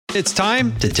It's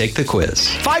time to take the quiz.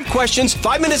 5 questions,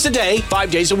 5 minutes a day,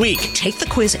 5 days a week. Take the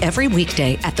quiz every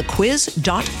weekday at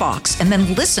thequiz.fox and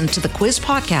then listen to the quiz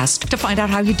podcast to find out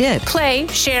how you did. Play,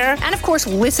 share, and of course,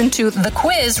 listen to The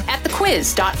Quiz at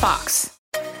thequiz.fox.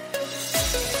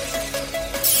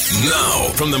 Now,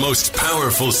 from the most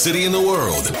powerful city in the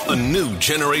world, a new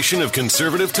generation of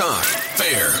conservative talk.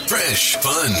 Fair, fresh,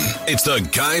 fun. It's the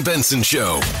Guy Benson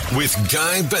Show with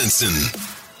Guy Benson.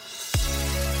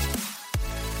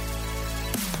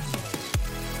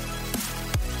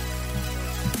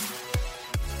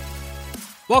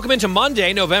 Welcome into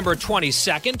Monday, November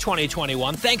 22nd,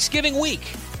 2021, Thanksgiving week,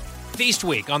 Feast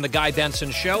Week on the Guy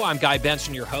Benson Show. I'm Guy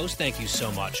Benson, your host. Thank you so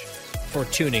much for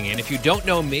tuning in. If you don't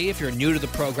know me, if you're new to the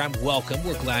program, welcome.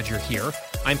 We're glad you're here.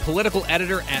 I'm political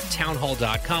editor at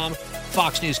townhall.com,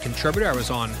 Fox News contributor. I was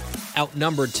on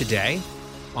Outnumbered today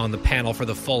on the panel for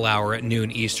the full hour at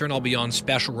noon Eastern. I'll be on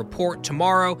Special Report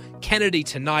tomorrow, Kennedy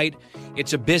tonight.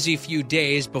 It's a busy few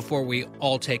days before we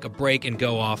all take a break and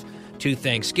go off to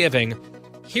Thanksgiving.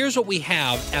 Here's what we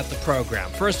have at the program.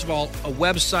 First of all, a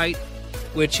website,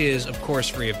 which is, of course,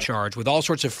 free of charge, with all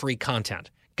sorts of free content.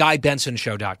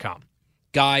 GuyBensonShow.com.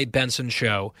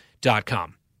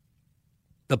 GuyBensonShow.com.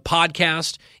 The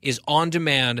podcast is on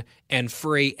demand and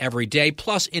free every day,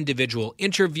 plus individual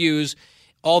interviews,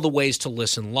 all the ways to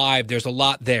listen live. There's a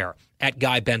lot there at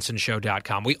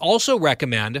GuyBensonShow.com. We also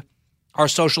recommend our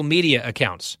social media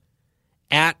accounts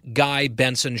at Guy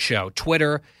Benson Show,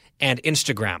 Twitter and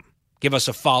Instagram. Give us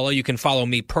a follow. You can follow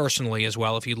me personally as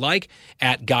well if you'd like,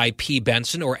 at Guy P.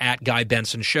 Benson or at Guy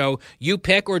Benson Show. You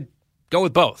pick or go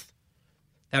with both.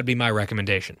 That would be my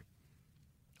recommendation.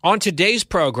 On today's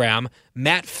program,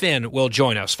 Matt Finn will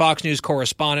join us, Fox News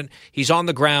correspondent. He's on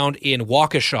the ground in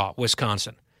Waukesha,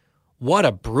 Wisconsin. What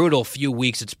a brutal few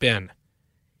weeks it's been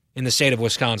in the state of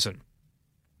Wisconsin.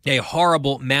 A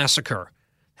horrible massacre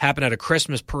happened at a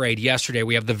Christmas parade yesterday.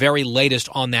 We have the very latest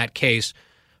on that case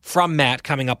from Matt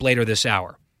coming up later this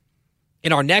hour.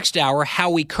 In our next hour,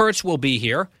 Howie Kurtz will be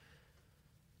here,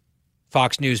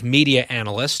 Fox News media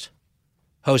analyst,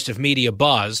 host of Media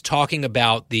Buzz, talking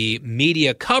about the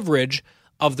media coverage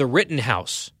of the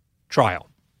Rittenhouse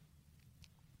trial.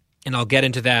 And I'll get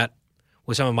into that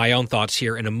with some of my own thoughts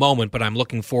here in a moment, but I'm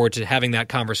looking forward to having that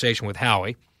conversation with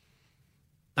Howie.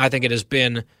 I think it has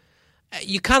been,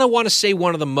 you kind of want to say,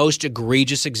 one of the most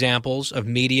egregious examples of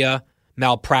media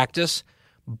malpractice,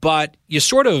 but you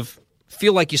sort of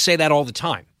feel like you say that all the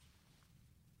time.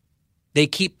 They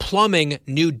keep plumbing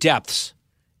new depths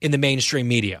in the mainstream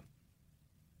media.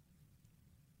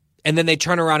 And then they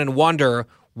turn around and wonder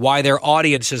why their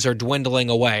audiences are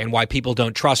dwindling away and why people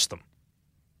don't trust them.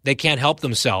 They can't help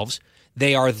themselves.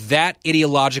 They are that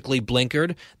ideologically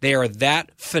blinkered. They are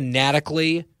that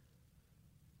fanatically,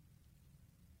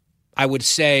 I would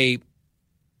say,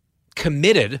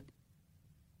 committed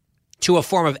to a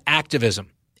form of activism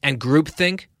and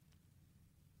groupthink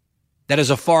that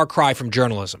is a far cry from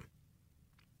journalism.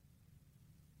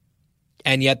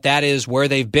 And yet that is where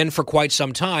they've been for quite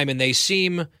some time, and they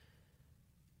seem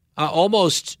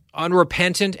almost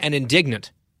unrepentant and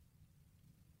indignant.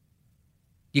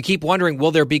 You keep wondering,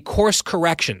 will there be course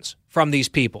corrections from these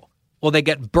people? Will they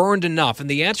get burned enough? And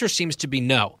the answer seems to be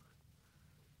no.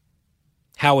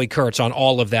 Howie Kurtz on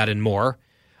all of that and more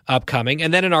upcoming.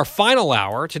 And then in our final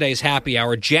hour, today's happy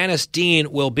hour, Janice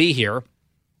Dean will be here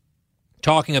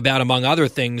talking about, among other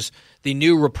things, the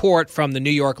new report from the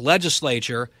New York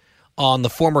legislature on the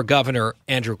former governor,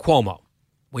 Andrew Cuomo.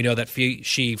 We know that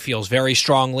she feels very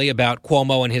strongly about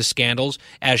Cuomo and his scandals,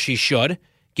 as she should,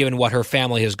 given what her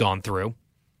family has gone through.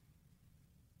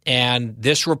 And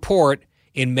this report,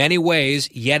 in many ways,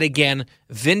 yet again,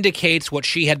 vindicates what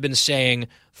she had been saying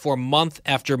for month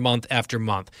after month after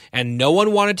month. And no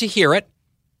one wanted to hear it,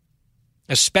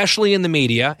 especially in the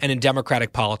media and in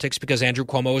Democratic politics, because Andrew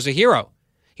Cuomo was a hero.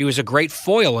 He was a great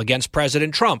foil against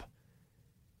President Trump.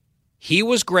 He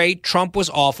was great. Trump was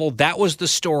awful. That was the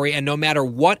story. And no matter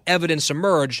what evidence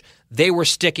emerged, they were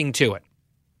sticking to it.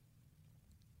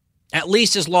 At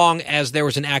least as long as there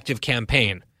was an active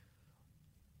campaign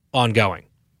ongoing.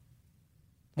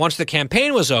 Once the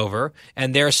campaign was over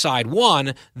and their side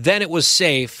won, then it was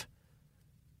safe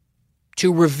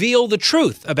to reveal the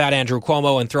truth about Andrew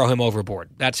Cuomo and throw him overboard.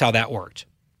 That's how that worked.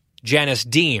 Janice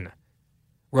Dean,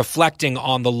 reflecting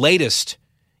on the latest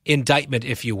indictment,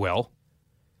 if you will,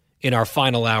 in our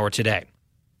final hour today.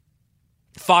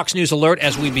 Fox News alert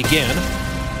as we begin.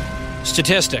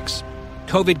 Statistics.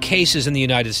 COVID cases in the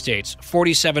United States,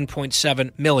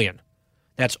 47.7 million.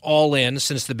 That's all in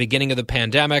since the beginning of the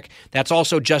pandemic. That's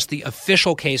also just the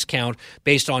official case count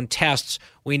based on tests.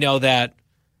 We know that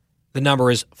the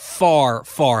number is far,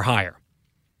 far higher.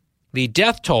 The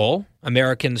death toll,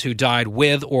 Americans who died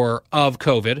with or of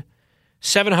COVID,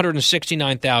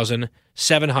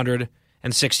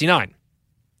 769,769.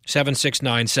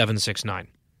 769,769.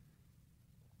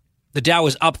 The Dow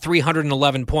is up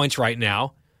 311 points right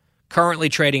now, currently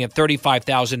trading at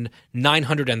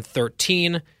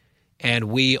 35,913, and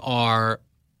we are,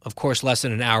 of course, less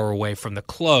than an hour away from the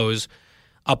close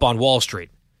up on Wall Street.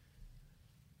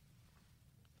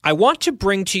 I want to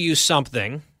bring to you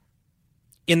something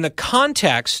in the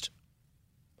context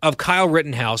of Kyle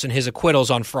Rittenhouse and his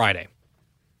acquittals on Friday.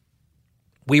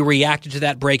 We reacted to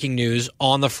that breaking news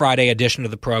on the Friday edition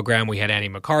of the program. We had Annie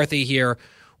McCarthy here.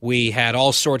 We had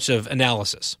all sorts of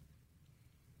analysis.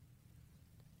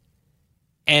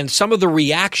 And some of the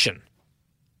reaction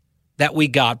that we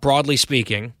got, broadly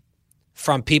speaking,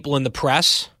 from people in the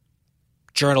press,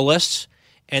 journalists,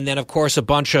 and then, of course, a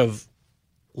bunch of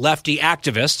lefty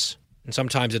activists, and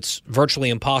sometimes it's virtually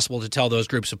impossible to tell those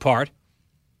groups apart,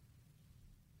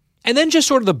 and then just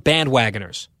sort of the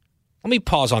bandwagoners. Let me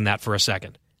pause on that for a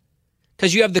second,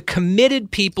 because you have the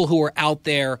committed people who are out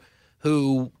there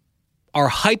who are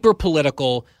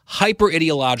hyper-political,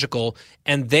 hyper-ideological,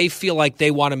 and they feel like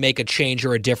they want to make a change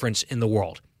or a difference in the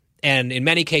world. And in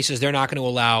many cases, they're not going to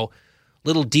allow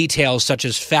little details such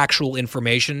as factual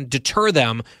information deter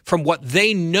them from what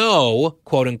they know,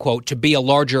 quote-unquote, to be a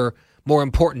larger, more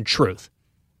important truth.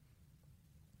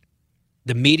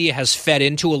 The media has fed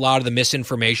into a lot of the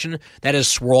misinformation that has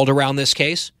swirled around this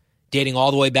case, dating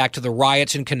all the way back to the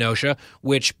riots in Kenosha,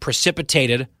 which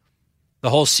precipitated the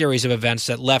whole series of events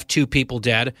that left 2 people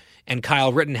dead and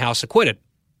Kyle Rittenhouse acquitted.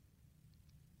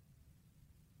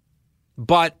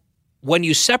 But when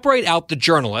you separate out the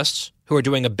journalists, who are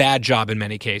doing a bad job in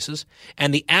many cases,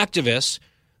 and the activists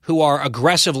who are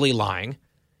aggressively lying,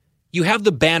 you have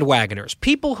the bandwagoners,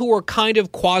 people who are kind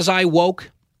of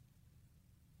quasi-woke,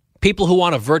 people who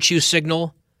want a virtue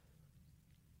signal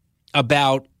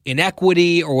about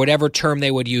inequity or whatever term they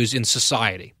would use in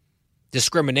society,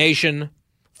 discrimination,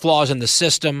 flaws in the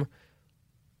system.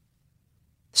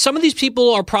 Some of these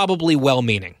people are probably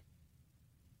well-meaning.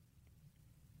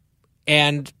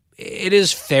 And it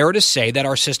is fair to say that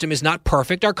our system is not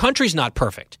perfect. Our country's not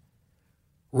perfect.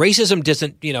 Racism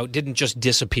didn't just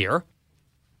disappear.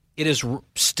 It is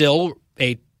still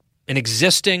an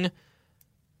existing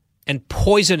and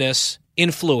poisonous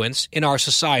influence in our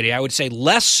society. I would say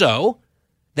less so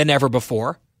than ever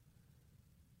before.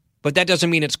 But that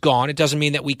doesn't mean it's gone. It doesn't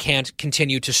mean that we can't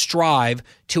continue to strive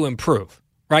to improve,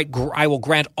 right? I will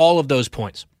grant all of those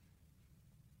points.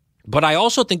 But I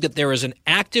also think that there is an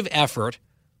active effort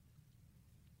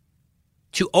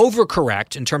to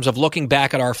overcorrect in terms of looking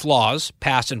back at our flaws,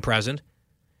 past and present,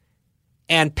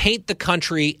 and paint the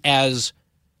country as,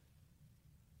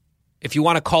 if you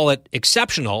want to call it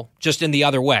exceptional, just in the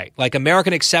other way, like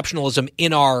American exceptionalism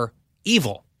in our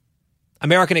evil,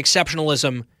 American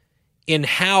exceptionalism in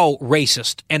how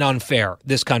racist and unfair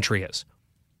this country is.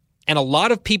 And a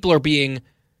lot of people are being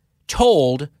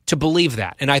told to believe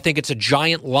that, and I think it's a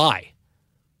giant lie.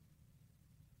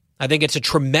 I think it's a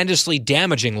tremendously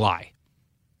damaging lie.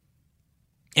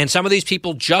 And some of these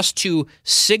people, just to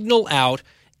signal out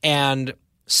and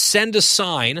send a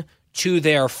sign to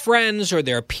their friends or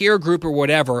their peer group or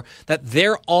whatever that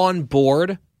they're on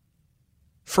board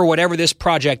for whatever this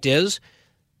project is,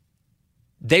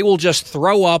 they will just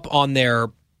throw up on their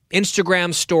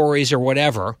Instagram stories or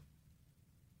whatever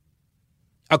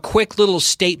a quick little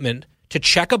statement to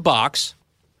check a box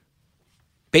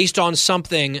based on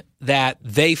something that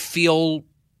they feel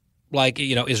like,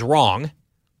 is wrong,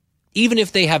 even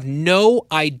if they have no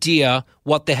idea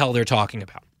what the hell they're talking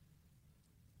about.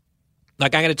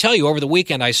 Like, I'm going to tell you, over the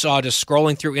weekend, I saw, just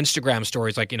scrolling through Instagram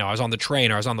stories, like, I was on the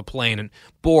train or I was on the plane and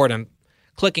bored and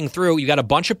clicking through. You got a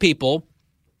bunch of people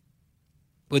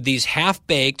with these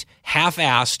half-baked,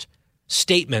 half-assed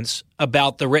statements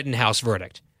about the Rittenhouse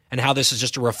verdict and how this is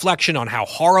just a reflection on how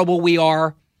horrible we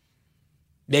are,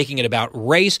 making it about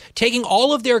race, taking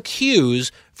all of their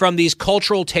cues from these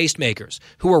cultural tastemakers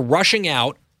who are rushing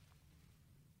out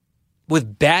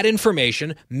with bad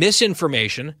information,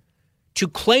 misinformation, to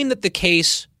claim that the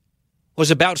case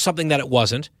was about something that it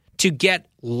wasn't, to get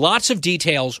lots of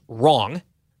details wrong,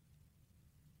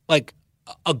 like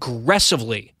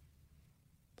aggressively,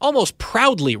 almost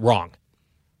proudly wrong.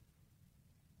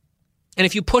 And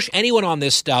if you push anyone on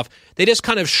this stuff, they just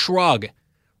kind of shrug,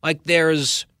 like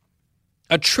there's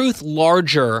a truth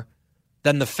larger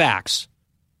than the facts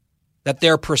that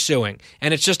they're pursuing.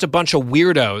 And it's just a bunch of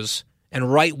weirdos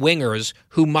and right-wingers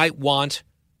who might want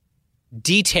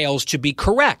details to be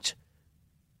correct.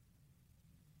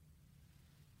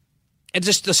 And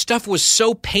just the stuff was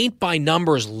so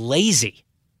paint-by-numbers lazy.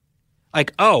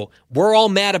 Like, oh, we're all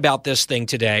mad about this thing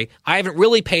today. I haven't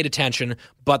really paid attention,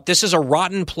 but this is a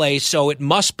rotten place, so it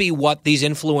must be what these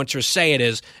influencers say it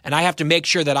is, and I have to make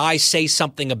sure that I say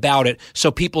something about it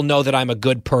so people know that I'm a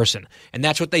good person. And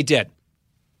that's what they did.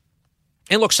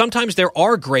 And look, sometimes there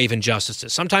are grave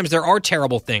injustices. Sometimes there are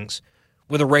terrible things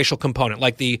with a racial component,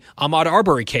 like the Ahmaud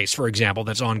Arbery case, for example,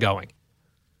 that's ongoing.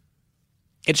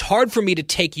 It's hard for me to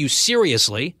take you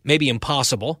seriously, maybe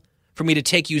impossible, for me to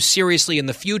take you seriously in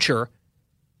the future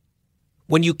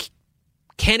when you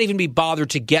can't even be bothered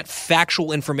to get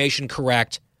factual information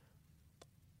correct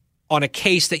on a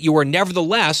case that you are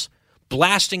nevertheless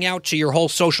blasting out to your whole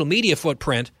social media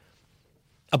footprint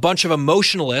a bunch of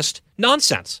emotionalist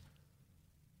nonsense.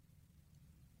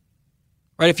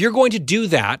 Right? If you're going to do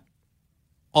that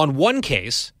on one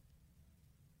case,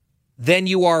 then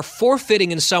you are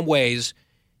forfeiting in some ways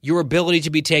your ability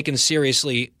to be taken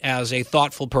seriously as a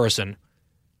thoughtful person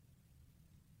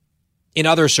in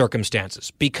other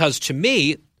circumstances. Because to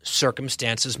me,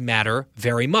 circumstances matter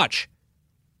very much.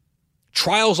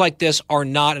 Trials like this are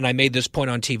not, and I made this point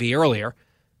on TV earlier,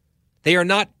 they are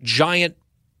not giant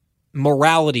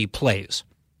morality plays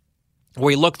where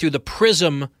we look through the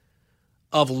prism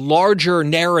of larger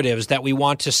narratives that we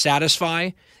want to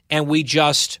satisfy and we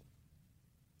just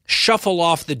shuffle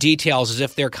off the details as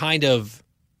if they're kind of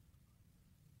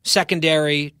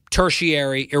secondary,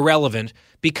 tertiary, irrelevant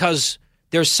because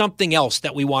there's something else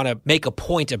that we want to make a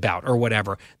point about or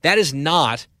whatever. That is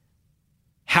not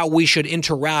how we should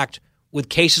interact with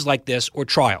cases like this or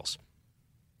trials.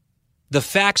 The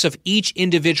facts of each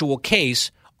individual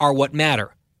case are what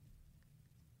matter.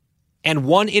 And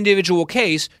one individual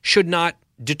case should not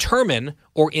determine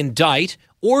or indict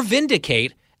or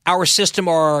vindicate our system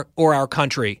or our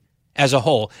country as a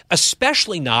whole,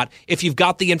 especially not if you've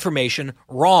got the information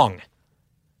wrong.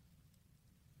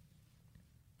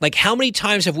 Like, how many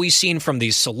times have we seen from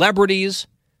these celebrities,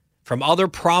 from other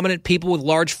prominent people with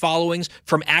large followings,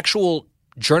 from actual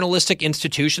journalistic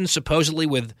institutions, supposedly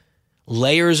with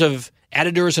layers of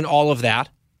editors and all of that,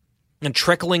 and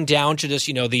trickling down to just,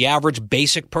 the average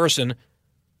basic person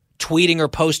tweeting or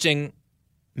posting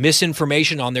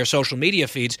misinformation on their social media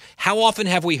feeds? How often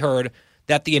have we heard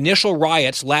that the initial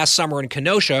riots last summer in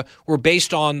Kenosha were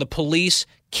based on the police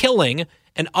killing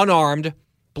an unarmed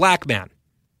black man?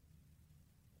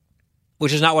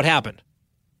 Which is not what happened.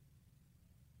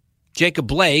 Jacob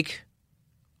Blake,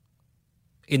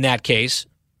 in that case,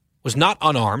 was not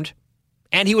unarmed,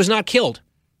 and he was not killed.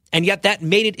 And yet that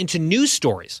made it into news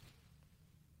stories.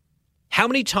 How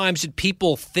many times did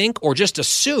people think or just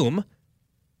assume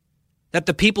that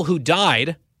the people who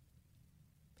died,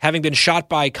 having been shot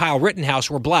by Kyle Rittenhouse,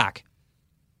 were black?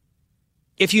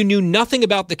 If you knew nothing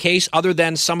about the case other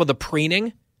than some of the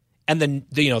preening and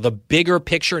the bigger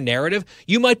picture narrative,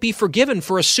 you might be forgiven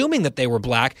for assuming that they were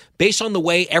black based on the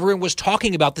way everyone was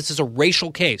talking about this as a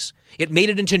racial case. It made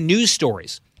it into news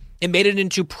stories. It made it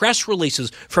into press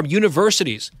releases from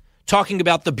universities talking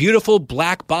about the beautiful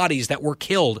black bodies that were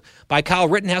killed by Kyle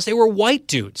Rittenhouse. They were white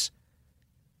dudes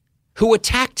who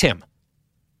attacked him.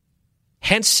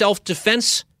 Hence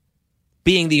self-defense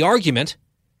being the argument,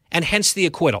 and hence the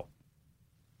acquittal.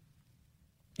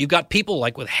 You've got people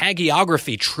like with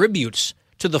hagiography, tributes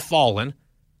to the fallen.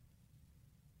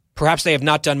 Perhaps they have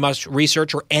not done much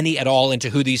research or any at all into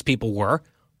who these people were,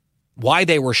 why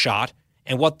they were shot,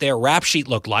 and what their rap sheet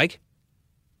looked like.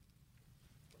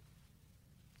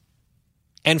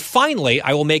 And finally,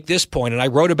 I will make this point, and I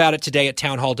wrote about it today at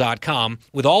townhall.com,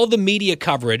 with all the media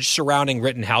coverage surrounding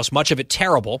Rittenhouse, much of it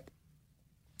terrible,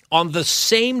 on the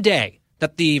same day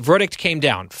that the verdict came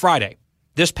down, Friday,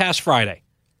 this past Friday,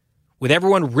 with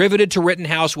everyone riveted to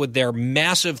Rittenhouse with their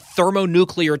massive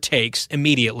thermonuclear takes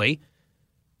immediately,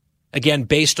 again,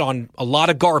 based on a lot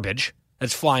of garbage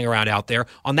that's flying around out there,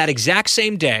 on that exact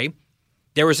same day,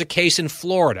 there was a case in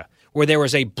Florida where there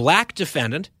was a black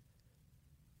defendant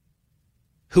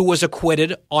who was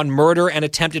acquitted on murder and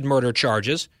attempted murder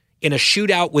charges in a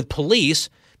shootout with police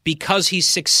because he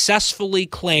successfully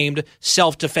claimed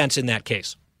self-defense in that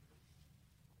case.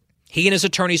 He and his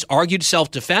attorneys argued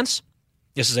self-defense.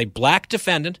 This is a black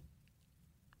defendant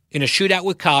in a shootout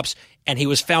with cops, and he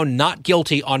was found not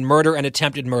guilty on murder and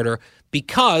attempted murder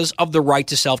because of the right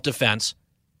to self-defense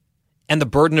and the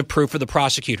burden of proof for the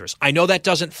prosecutors. I know that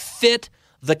doesn't fit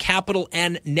the capital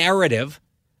N narrative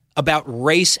about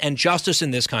race and justice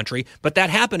in this country, but that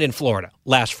happened in Florida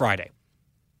last Friday.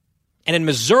 And in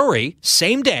Missouri,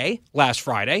 same day, last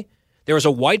Friday, there was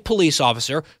a white police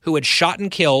officer who had shot and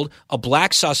killed a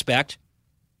black suspect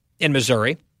in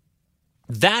Missouri.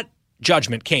 That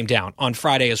judgment came down on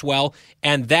Friday as well,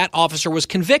 and that officer was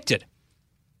convicted.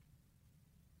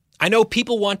 I know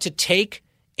people want to take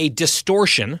a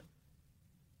distortion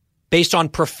based on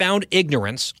profound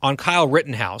ignorance on Kyle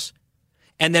Rittenhouse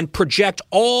and then project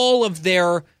all of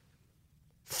their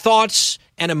thoughts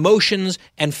and emotions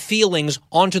and feelings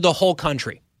onto the whole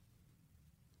country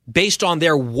based on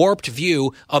their warped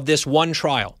view of this one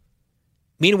trial.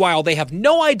 Meanwhile, they have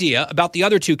no idea about the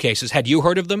other two cases. Had you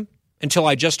heard of them until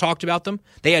I just talked about them?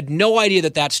 They had no idea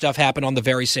that that stuff happened on the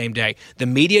very same day. The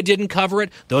media didn't cover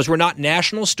it. Those were not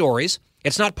national stories.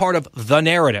 It's not part of the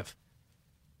narrative.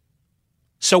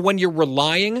 So when you're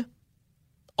relying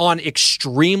on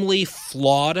extremely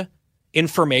flawed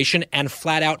information and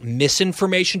flat-out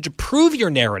misinformation to prove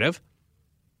your narrative,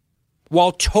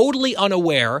 while totally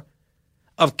unaware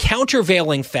of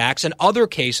countervailing facts and other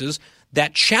cases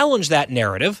that challenge that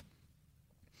narrative,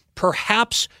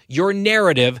 perhaps your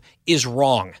narrative is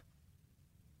wrong.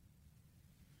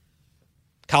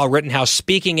 Kyle Rittenhouse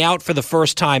speaking out for the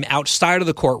first time outside of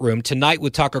the courtroom tonight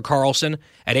with Tucker Carlson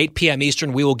at 8 p.m.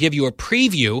 Eastern. We will give you a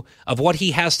preview of what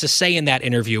he has to say in that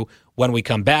interview when we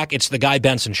come back. It's The Guy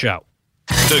Benson Show.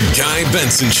 The Guy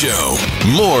Benson Show.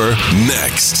 More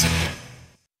next.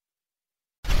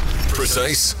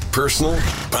 Precise, personal,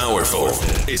 powerful.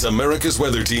 It's America's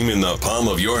weather team in the palm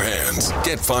of your hands.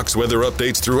 Get Fox weather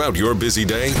updates throughout your busy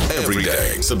day, every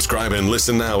day. Subscribe and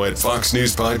listen now at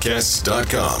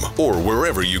foxnewspodcasts.com or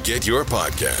wherever you get your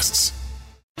podcasts.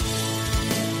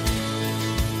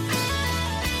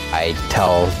 I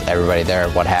tell everybody there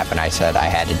what happened. I said I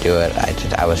had to do it.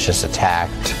 I was just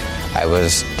attacked. I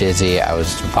was dizzy. I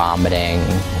was vomiting.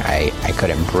 I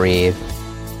couldn't breathe.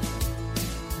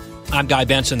 I'm Guy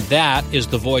Benson. That is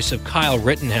the voice of Kyle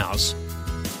Rittenhouse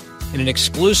in an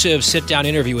exclusive sit-down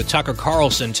interview with Tucker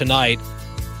Carlson tonight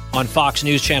on Fox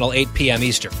News Channel, 8 p.m.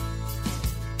 Eastern.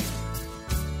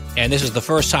 And this is the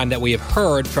first time that we have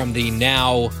heard from the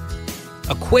now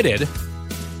acquitted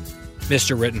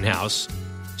Mr. Rittenhouse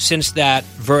since that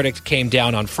verdict came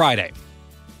down on Friday.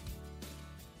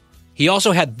 He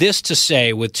also had this to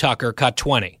say with Tucker, cut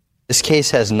 20. This case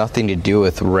has nothing to do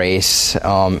with race.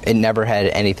 It never had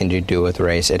anything to do with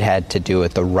race. It had to do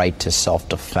with the right to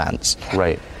self-defense.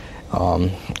 Right.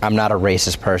 I'm not a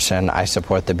racist person. I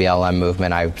support the BLM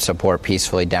movement. I support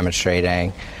peacefully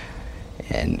demonstrating.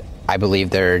 And I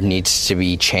believe there needs to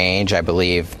be change. I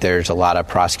believe there's a lot of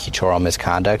prosecutorial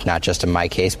misconduct, not just in my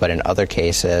case, but in other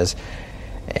cases.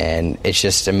 And it's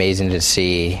just amazing to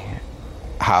see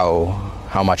how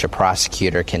much a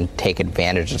prosecutor can take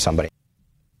advantage of somebody.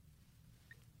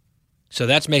 So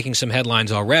that's making some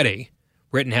headlines already.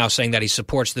 Rittenhouse saying that he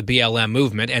supports the BLM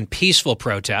movement and peaceful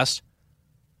protest.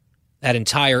 That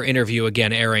entire interview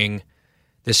again airing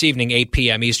this evening, 8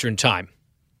 p.m. Eastern Time.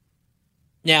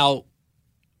 Now,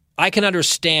 I can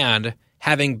understand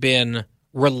having been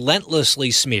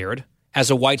relentlessly smeared as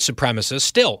a white supremacist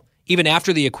still, even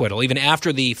after the acquittal, even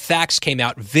after the facts came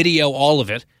out, video, all of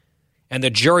it, and the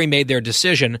jury made their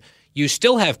decision, you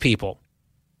still have people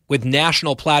with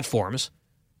national platforms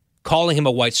calling him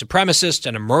a white supremacist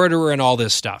and a murderer and all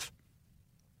this stuff.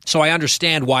 So I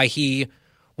understand why he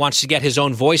wants to get his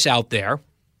own voice out there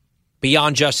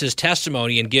beyond just his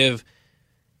testimony and give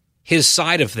his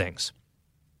side of things.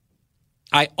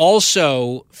 I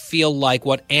also feel like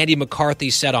what Andy McCarthy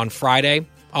said on Friday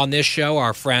on this show,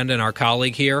 our friend and our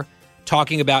colleague here,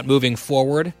 talking about moving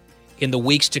forward in the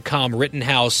weeks to come,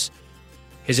 Rittenhouse,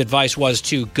 his advice was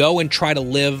to go and try to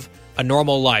live a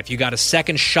normal life. You got a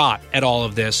second shot at all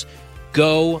of this.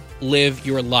 Go live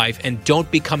your life and don't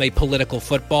become a political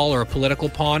football or a political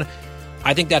pawn.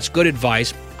 I think that's good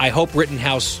advice. I hope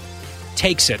Rittenhouse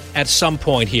takes it at some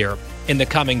point here in the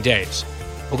coming days.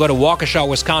 We'll go to Waukesha,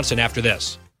 Wisconsin after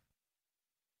this.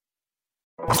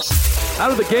 Out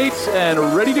of the gates and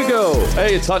ready to go.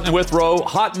 Hey, it's Hutton and Withrow.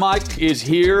 Hot Mike is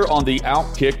here on the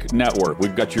Outkick Network.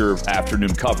 We've got your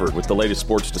afternoon covered with the latest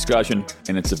sports discussion,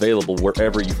 and it's available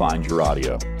wherever you find your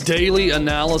audio. Daily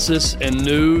analysis and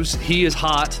news. He is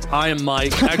hot. I am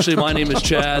Mike. Actually, my name is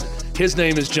Chad. His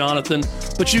name is Jonathan,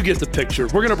 but you get the picture.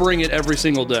 We're going to bring it every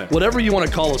single day. Whatever you want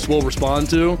to call us, we'll respond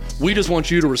to. We just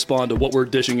want you to respond to what we're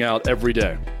dishing out every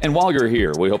day. And while you're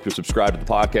here, we hope you subscribe to the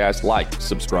podcast, like,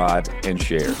 subscribe, and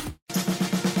share.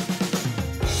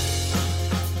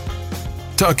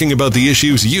 Talking about the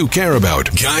issues you care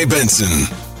about. Guy Benson.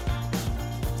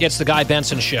 It's the Guy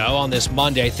Benson Show on this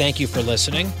Monday. Thank you for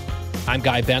listening. I'm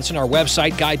Guy Benson. Our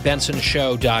website,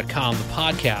 GuyBensonShow.com. The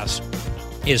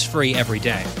podcast is free every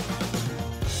day.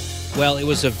 Well, it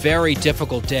was a very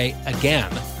difficult day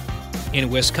again in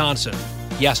Wisconsin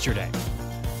yesterday.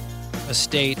 A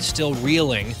state still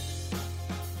reeling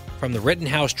from the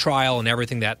Rittenhouse trial and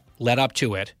everything that led up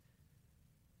to it,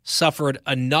 suffered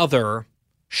another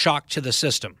shock to the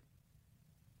system.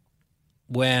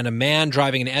 when a man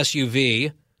driving an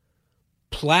SUV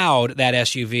plowed that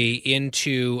SUV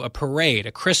into a parade,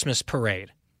 a Christmas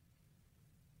parade,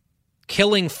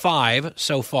 killing 5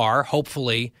 so far.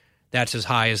 Hopefully that's as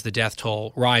high as the death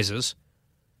toll rises,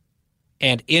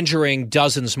 and injuring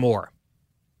dozens more.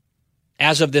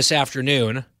 As of this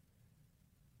afternoon,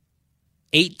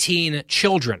 18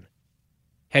 children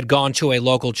had gone to a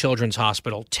local children's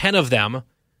hospital. 10 of them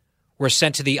were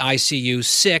sent to the ICU,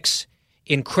 6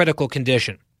 in critical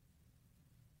condition.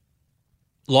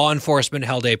 Law enforcement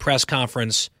held a press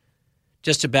conference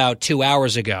just about 2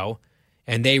 hours ago,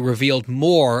 and they revealed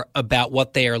more about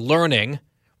what they are learning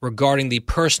regarding the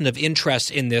person of interest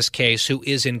in this case who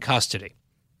is in custody.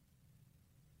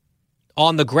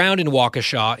 On the ground in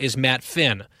Waukesha is Matt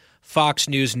Finn, Fox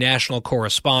News national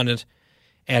correspondent.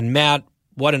 And Matt,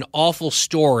 what an awful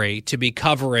story to be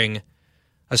covering,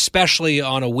 especially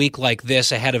on a week like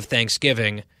this ahead of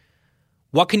Thanksgiving.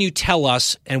 What can you tell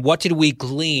us, and what did we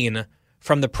glean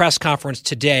from the press conference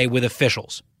today with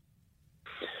officials?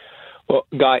 Well,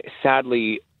 Guy,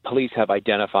 sadly, police have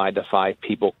identified the 5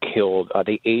 people killed.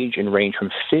 They age and range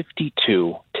from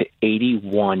 52 to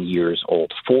 81 years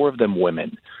old, 4 of them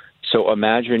women. So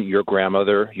imagine your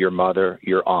grandmother, your mother,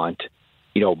 your aunt,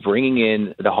 bringing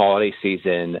in the holiday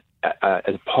season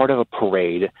as part of a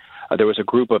parade. There was a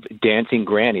group of dancing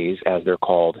grannies, as they're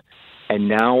called, and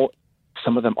now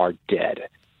some of them are dead.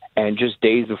 And just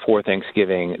days before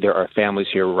Thanksgiving, there are families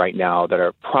here right now that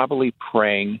are probably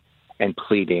praying and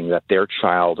pleading that their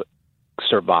child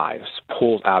survives,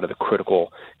 pulls out of the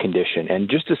critical condition. And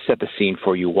just to set the scene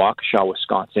for you, Waukesha,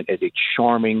 Wisconsin is a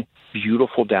charming,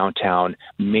 beautiful downtown,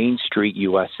 Main Street,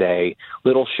 USA,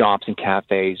 little shops and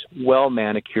cafes, well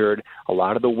manicured. A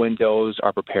lot of the windows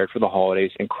are prepared for the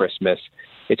holidays and Christmas.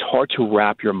 It's hard to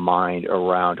wrap your mind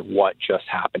around what just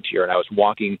happened here. And I was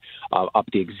walking up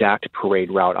the exact parade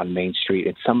route on Main Street,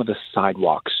 and some of the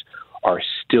sidewalks are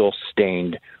still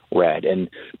stained red. And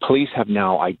police have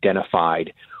now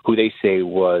identified who they say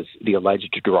was the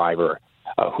alleged driver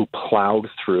who plowed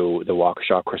through the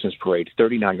Waukesha Christmas parade,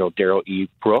 39-year-old Daryl E.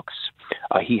 Brooks.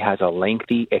 He has a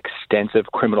lengthy, extensive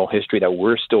criminal history that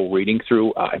we're still reading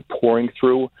through and pouring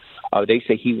through. They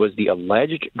say he was the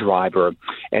alleged driver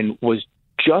and was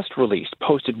just released,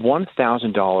 posted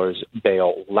 $1,000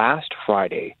 bail last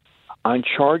Friday on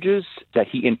charges that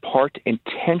he in part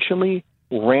intentionally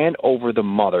ran over the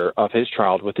mother of his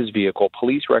child with his vehicle.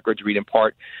 Police records read in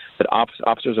part that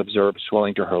officers observed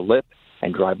swelling to her lip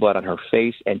and dry blood on her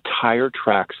face and tire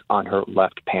tracks on her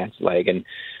left pants leg. And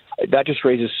that just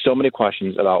raises so many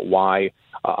questions about why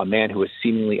a man who is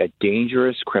seemingly a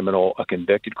dangerous criminal, a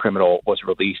convicted criminal, was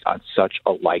released on such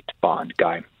a light bond,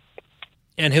 Guy.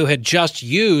 And who had just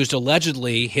used,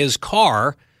 allegedly, his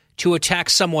car to attack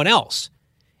someone else.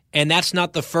 And that's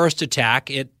not the first attack.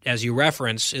 It, as you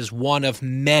reference, is one of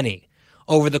many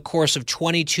over the course of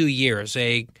 22 years.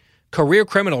 A career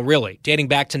criminal, really, dating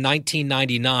back to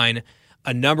 1999,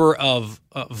 a number of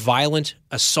violent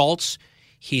assaults.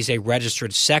 He's a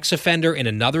registered sex offender in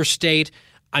another state.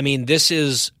 I mean, this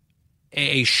is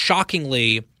a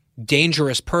shockingly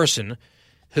dangerous person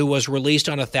who was released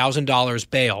on $1,000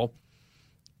 bail.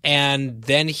 And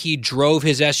then he drove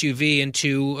his SUV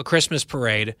into a Christmas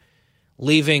parade,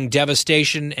 leaving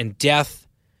devastation and death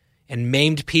and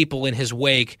maimed people in his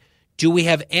wake. Do we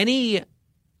have any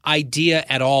idea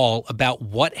at all about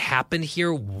what happened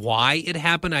here, why it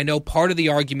happened? I know part of the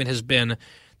argument has been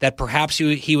that perhaps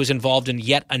he was involved in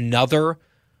yet another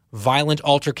violent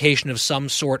altercation of some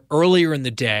sort earlier in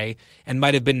the day and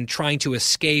might have been trying to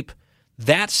escape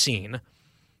that scene.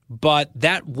 But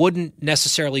that wouldn't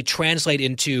necessarily translate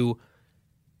into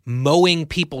mowing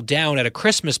people down at a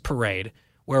Christmas parade,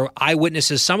 where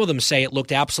eyewitnesses, some of them say it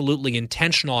looked absolutely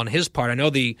intentional on his part. I know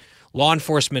the law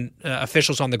enforcement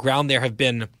officials on the ground there have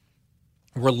been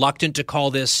reluctant to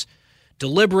call this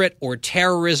deliberate or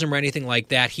terrorism or anything like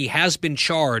that. He has been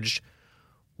charged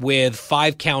with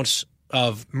 5 counts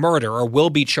of murder, or will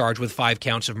be charged with 5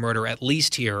 counts of murder at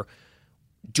least here.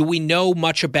 Do we know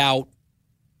much about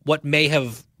what may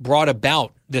have brought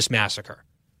about this massacre?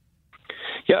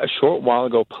 Yeah, a short while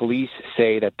ago, police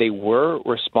say that they were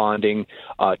responding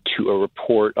to a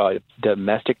report of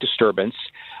domestic disturbance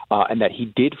and that he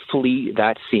did flee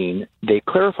that scene. They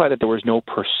clarified that there was no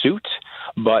pursuit,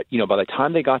 but, by the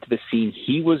time they got to the scene,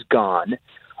 he was gone.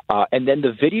 And then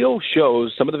the video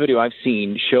shows, some of the video I've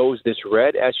seen shows this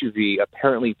red SUV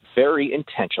apparently very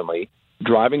intentionally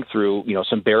driving through,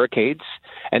 some barricades,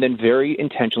 and then very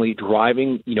intentionally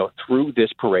driving, through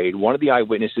this parade. One of the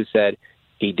eyewitnesses said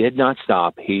he did not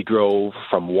stop. He drove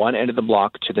from one end of the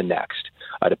block to the next.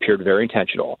 It appeared very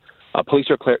intentional. Police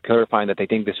are clarifying that they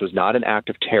think this was not an act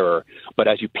of terror, but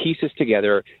as you piece this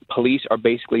together, police are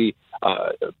basically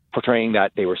portraying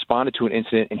that they responded to an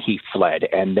incident and he fled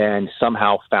and then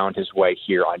somehow found his way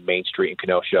here on Main Street in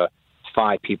Kenosha.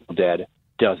 5 people dead,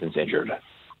 dozens injured.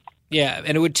 Yeah,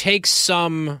 and it would take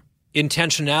some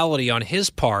intentionality on his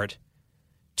part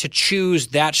to choose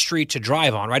that street to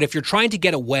drive on, right? If you're trying to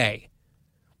get away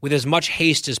with as much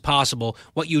haste as possible,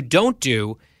 what you don't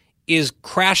do is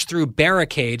crash through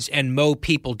barricades and mow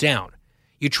people down.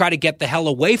 You try to get the hell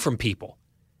away from people.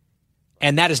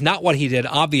 And that is not what he did,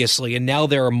 obviously, and now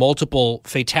there are multiple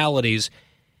fatalities.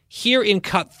 Here in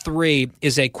Cut 3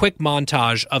 is a quick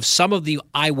montage of some of the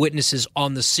eyewitnesses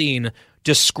on the scene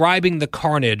describing the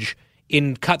carnage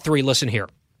in Cut 3. Listen here.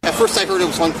 At first I heard it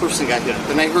was one person got hit.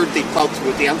 Then I heard they plowed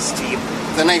through a dance team.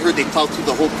 Then I heard they plowed through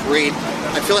the whole parade.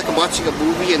 I feel like I'm watching a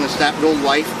movie and it's not real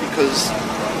life because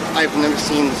I've never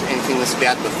seen anything this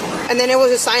bad before. And then it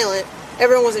was just silent.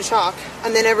 Everyone was in shock.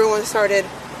 And then everyone started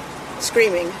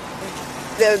screaming.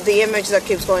 The image that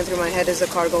keeps going through my head is the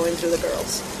car going through the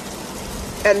girls.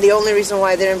 And the only reason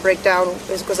why I didn't break down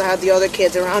is because I had the other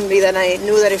kids around me. Then I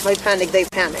knew that if I panicked, they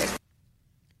panicked.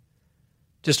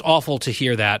 Just awful to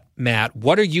hear that, Matt.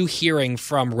 What are you hearing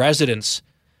from residents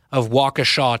of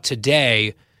Waukesha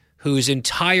today whose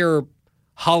entire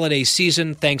holiday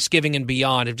season, Thanksgiving and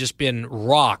beyond, have just been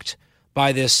rocked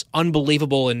by this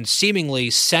unbelievable and seemingly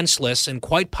senseless and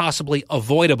quite possibly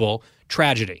avoidable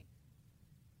tragedy?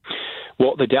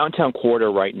 Well, the downtown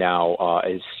quarter right now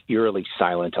is eerily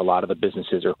silent. A lot of the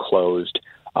businesses are closed.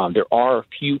 There are a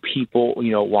few people,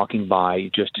 walking by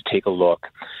just to take a look.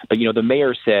 But, the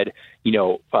mayor said,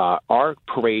 our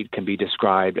parade can be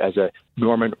described as a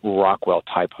Norman Rockwell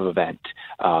type of event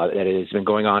that has been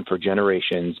going on for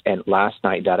generations. And last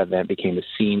night, that event became the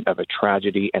scene of a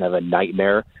tragedy and of a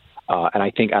nightmare. And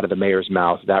I think out of the mayor's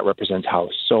mouth, that represents how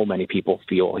so many people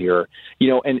feel here.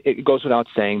 And it goes without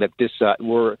saying that this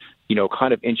we're,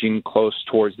 kind of inching close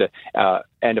towards the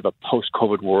end of a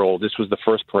post-COVID world. This was the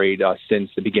first parade since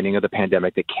the beginning of the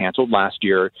pandemic that canceled last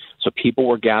year. So people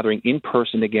were gathering in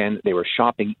person again. They were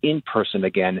shopping in person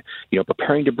again,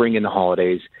 preparing to bring in the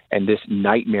holidays. And this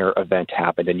nightmare event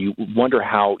happened. And you wonder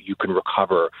how you can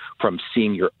recover from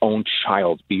seeing your own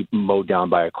child be mowed down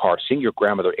by a car, seeing your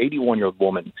grandmother, 81-year-old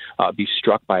woman, be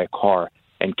struck by a car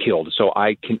and killed. So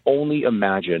I can only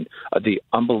imagine the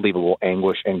unbelievable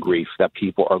anguish and grief that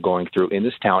people are going through in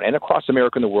this town and across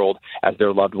America and the world as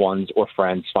their loved ones or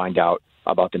friends find out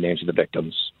about the names of the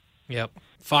victims. Yep.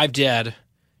 5 dead,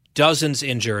 dozens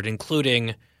injured,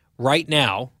 including right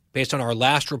now, based on our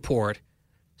last report,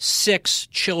 6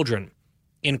 children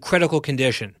in critical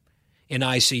condition in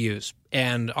ICUs.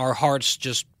 And our hearts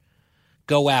just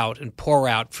go out and pour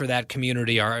out for that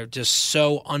community, are just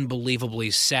so unbelievably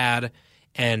sad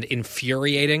and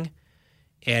infuriating.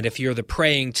 And if you're the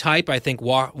praying type, I think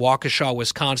Waukesha,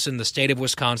 Wisconsin, the state of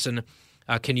Wisconsin,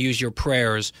 can use your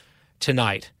prayers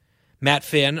tonight. Matt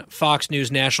Finn, Fox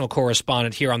News national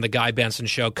correspondent here on The Guy Benson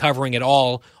Show, covering it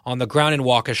all on the ground in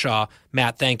Waukesha.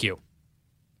 Matt, thank you.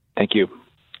 Thank you.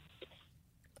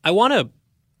 I want to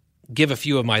give a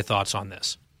few of my thoughts on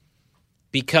this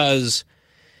because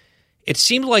it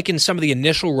seemed like in some of the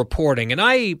initial reporting, and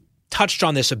I touched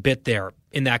on this a bit there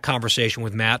in that conversation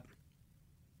with Matt,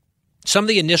 some of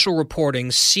the initial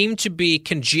reporting seemed to be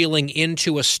congealing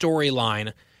into a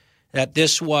storyline that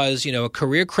this was, a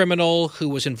career criminal who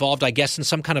was involved, I guess, in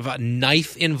some kind of a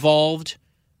knife-involved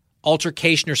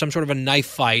altercation or some sort of a knife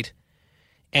fight,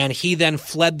 and he then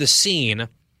fled the scene,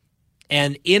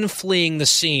 and in fleeing the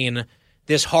scene,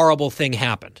 this horrible thing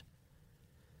happened.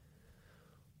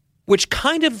 Which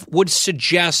kind of would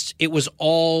suggest it was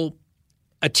all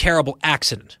a terrible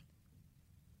accident.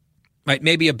 Right?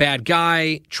 Maybe a bad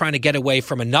guy trying to get away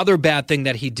from another bad thing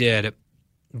that he did,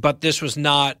 but this was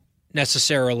not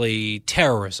necessarily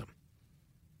terrorism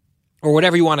or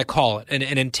whatever you want to call it,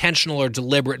 an intentional or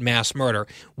deliberate mass murder.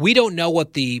 We don't know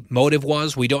what the motive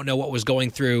was. We don't know what was going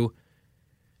through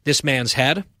this man's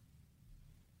head.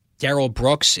 Darrell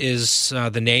Brooks is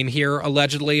the name here,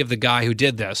 allegedly, of the guy who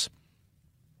did this.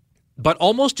 But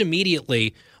almost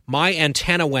immediately, my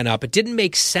antenna went up. It didn't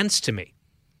make sense to me.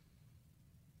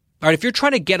 All right, if you're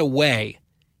trying to get away,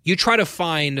 you try to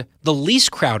find the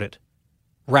least crowded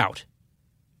route,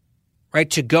 right,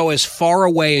 to go as far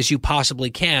away as you possibly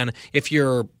can if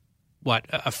you're,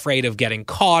 afraid of getting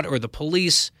caught or the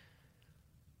police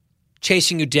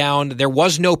chasing you down. There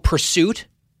was no pursuit.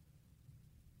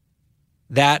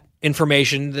 That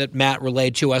information that Matt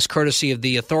relayed to us, courtesy of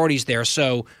the authorities there.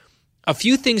 So a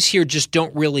few things here just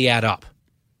don't really add up.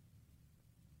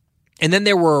 And then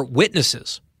there were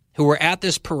witnesses who were at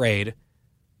this parade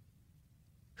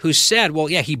who said, well,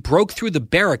 yeah, he broke through the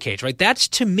barricades, right? That's,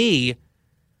 to me,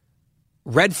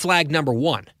 red flag number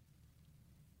one.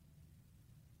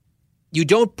 You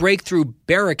don't break through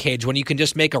barricades when you can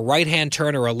just make a right-hand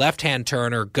turn or a left-hand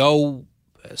turn or go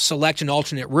select an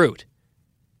alternate route.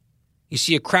 You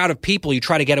see a crowd of people, you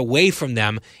try to get away from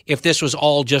them if this was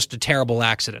all just a terrible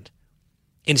accident.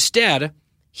 Instead,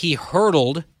 he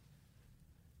hurtled,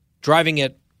 driving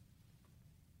at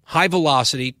high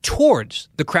velocity towards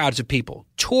the crowds of people,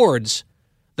 towards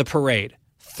the parade,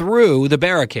 through the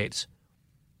barricades.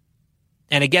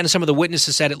 And again, some of the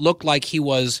witnesses said it looked like he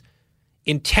was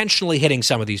intentionally hitting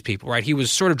some of these people, right? He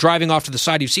was sort of driving off to the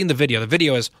side. You've seen the video. The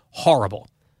video is horrible.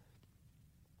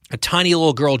 A tiny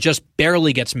little girl just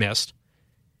barely gets missed.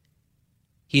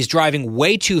 He's driving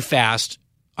way too fast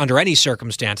under any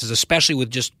circumstances, especially with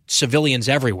just civilians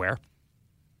everywhere.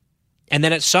 And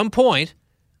then at some point,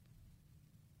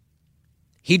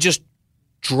 he just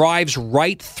drives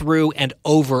right through and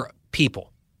over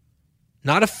people.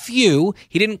 Not a few.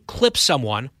 He didn't clip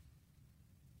someone.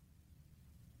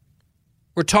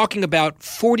 We're talking about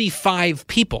 45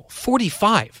 people.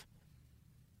 45.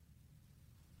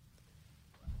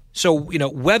 So,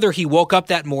 whether he woke up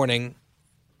that morning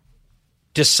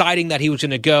deciding that he was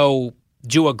going to go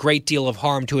do a great deal of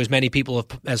harm to as many people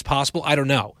as possible, I don't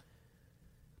know.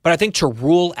 But I think to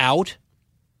rule out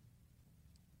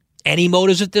any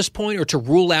motives at this point, or to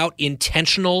rule out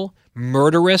intentional,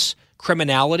 murderous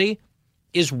criminality,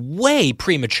 is way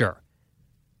premature.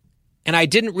 And I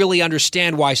didn't really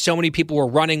understand why so many people were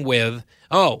running with,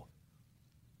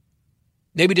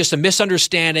 maybe just a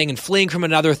misunderstanding and fleeing from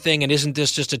another thing, and isn't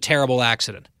this just a terrible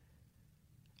accident?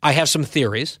 I have some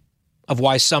theories of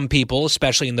why some people,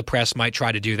 especially in the press, might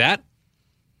try to do that.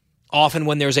 Often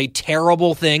when there's a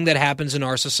terrible thing that happens in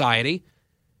our society,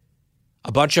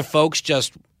 a bunch of folks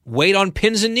just wait on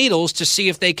pins and needles to see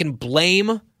if they can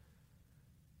blame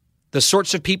the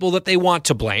sorts of people that they want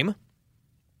to blame.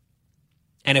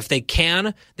 And if they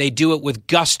can, they do it with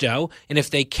gusto. And if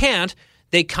they can't,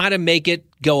 they kind of make it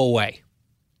go away.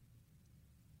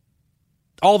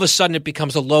 All of a sudden, it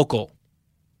becomes a local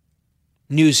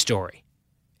news story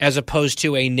as opposed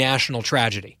to a national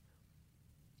tragedy.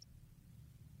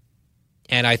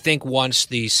 And I think once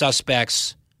the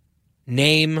suspect's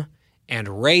name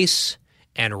and race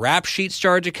and rap sheet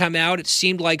started to come out, it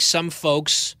seemed like some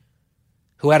folks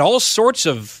who had all sorts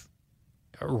of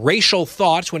racial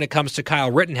thoughts when it comes to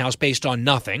Kyle Rittenhouse based on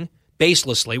nothing,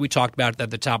 baselessly, we talked about it at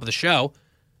the top of the show.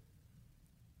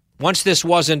 Once this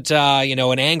wasn't,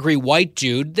 an angry white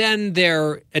dude, then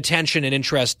their attention and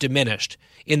interest diminished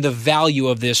in the value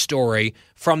of this story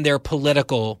from their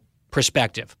political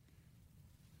perspective.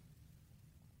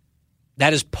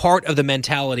 That is part of the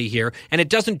mentality here, and it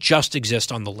doesn't just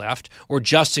exist on the left or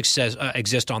just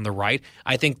exist on the right.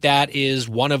 I think that is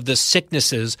one of the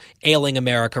sicknesses ailing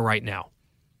America right now.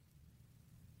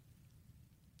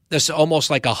 There's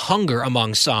almost like a hunger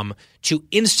among some to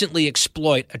instantly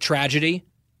exploit a tragedy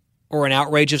or an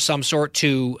outrage of some sort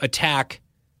to attack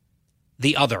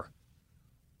the other.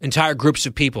 Entire groups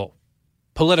of people,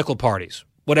 political parties,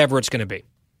 whatever it's going to be.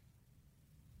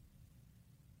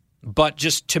 But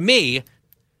just to me,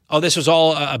 this was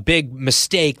all a big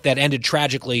mistake that ended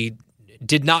tragically,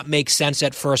 did not make sense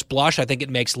at first blush. I think it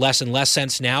makes less and less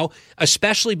sense now,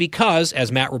 especially because,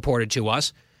 as Matt reported to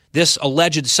us, this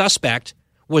alleged suspect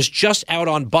was just out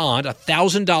on bond,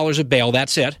 $1,000 of bail,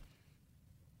 that's it,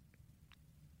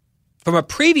 from a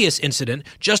previous incident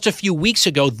just a few weeks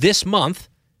ago this month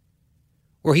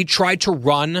where he tried to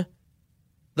run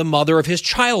the mother of his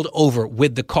child over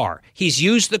with the car. He's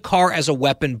used the car as a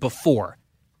weapon before,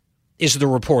 is the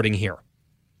reporting here.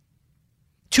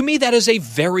 To me, that is a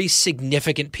very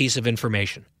significant piece of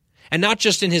information. And not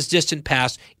just in his distant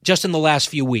past, just in the last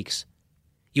few weeks.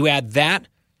 You add that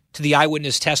to the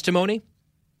eyewitness testimony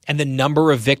and the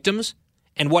number of victims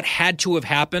and what had to have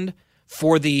happened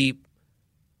for the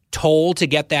toll to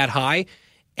get that high,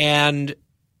 and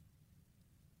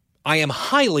I am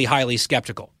highly, highly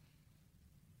skeptical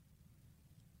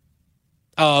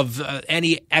of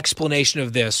any explanation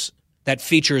of this that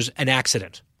features an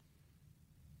accident.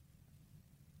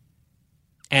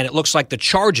 And it looks like the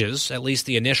charges, at least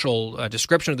the initial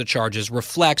description of the charges,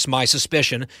 reflects my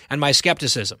suspicion and my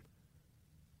skepticism.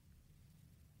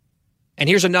 And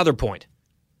here's another point.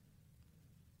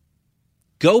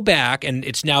 Go back, and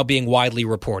it's now being widely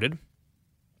reported,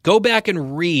 go back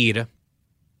and read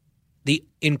the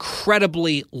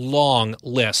incredibly long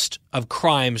list of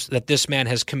crimes that this man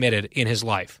has committed in his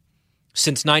life.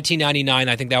 Since 1999,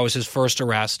 I think that was his first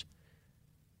arrest.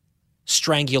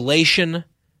 Strangulation,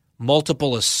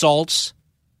 multiple assaults,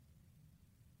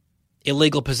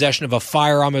 illegal possession of a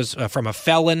firearm from a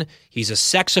felon. He's a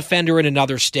sex offender in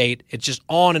another state. It's just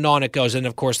on and on it goes. And,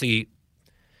 of course, the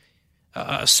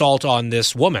assault on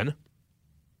this woman.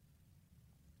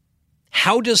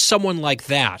 How does someone like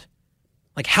that,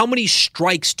 like how many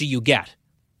strikes do you get?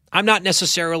 I'm not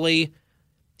necessarily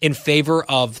in favor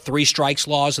of 3 strikes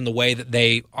laws in the way that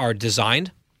they are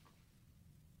designed.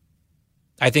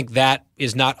 I think that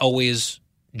is not always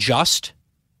just.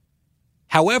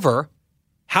 However,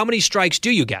 how many strikes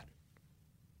do you get?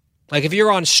 Like if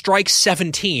you're on strike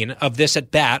 17 of this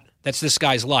at bat, that's this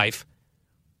guy's life,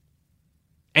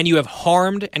 and you have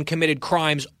harmed and committed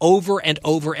crimes over and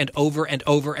over and over and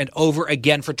over and over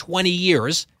again for 20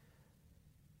 years,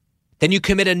 then you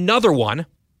commit another one,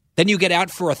 then you get out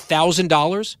for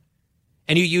 $1,000,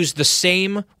 and you use the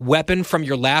same weapon from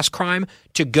your last crime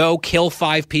to go kill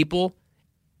 5 people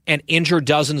and injure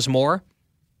dozens more.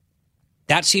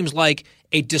 That seems like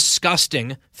a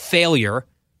disgusting failure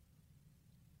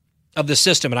of the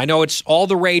system. And I know it's all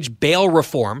the rage, bail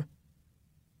reform,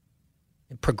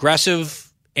 progressive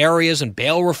areas and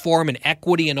bail reform and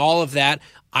equity and all of that.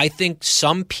 I think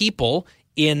some people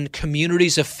in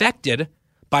communities affected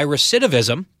by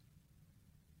recidivism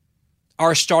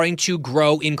are starting to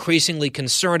grow increasingly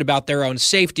concerned about their own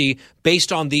safety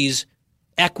based on these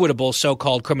equitable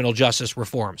so-called criminal justice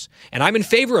reforms. And I'm in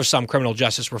favor of some criminal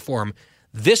justice reform.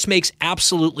 This makes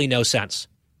absolutely no sense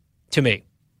to me.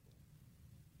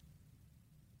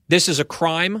 This is a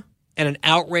crime and an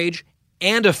outrage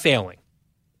and a failing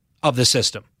of the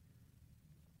system.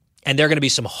 And there are going to be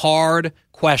some hard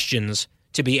questions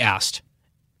to be asked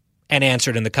and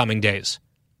answered in the coming days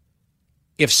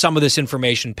if some of this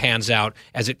information pans out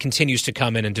as it continues to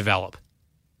come in and develop.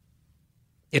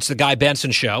 It's the Guy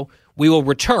Benson Show. We will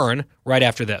return right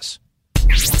after this.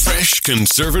 Fresh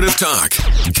conservative talk.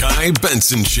 Guy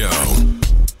Benson Show.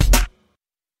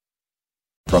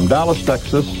 From Dallas,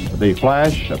 Texas, the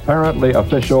flash, apparently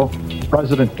official,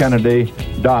 President Kennedy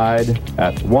died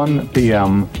at 1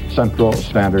 p.m. Central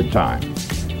Standard Time,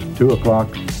 2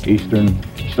 o'clock Eastern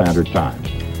Standard Time,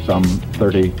 some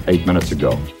 38 minutes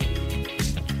ago.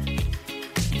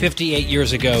 58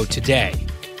 years ago today,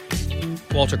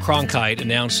 Walter Cronkite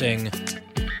announcing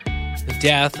the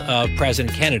death of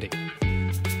President Kennedy,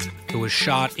 who was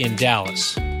shot in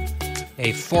Dallas.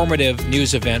 A formative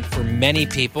news event for many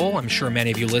people. I'm sure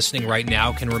many of you listening right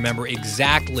now can remember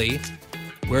exactly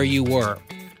where you were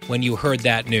when you heard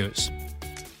that news.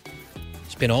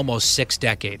 It's been almost 6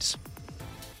 decades.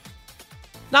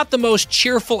 Not the most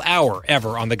cheerful hour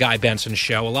ever on the Guy Benson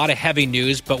Show. A lot of heavy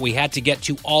news, but we had to get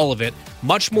to all of it.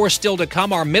 Much more still to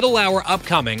come. Our middle hour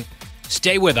upcoming.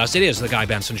 Stay with us. It is the Guy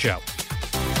Benson Show.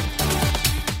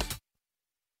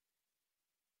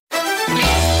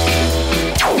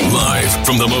 Live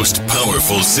from the most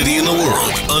powerful city in the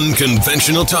world,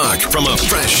 unconventional talk from a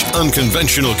fresh,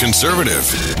 unconventional conservative.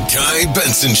 Guy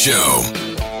Benson Show.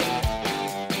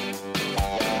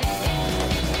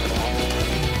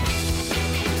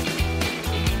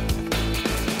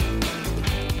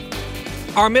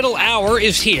 Our middle hour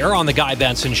is here on the Guy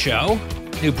Benson Show.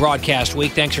 New broadcast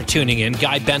week. Thanks for tuning in.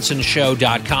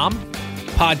 GuyBensonShow.com.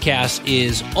 Podcast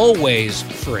is always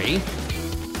free.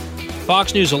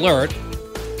 Fox News Alert.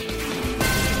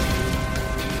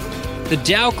 The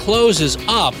Dow closes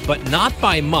up, but not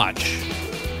by much.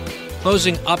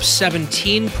 Closing up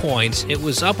 17 points. It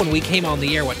was up when we came on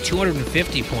the air,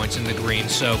 250 points in the green.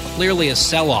 So clearly a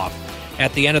sell-off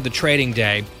at the end of the trading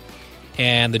day.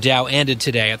 And the Dow ended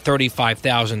today at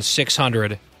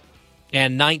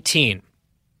 35,619.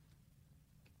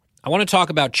 I want to talk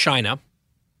about China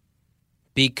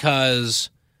because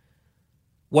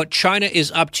what China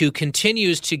is up to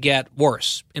continues to get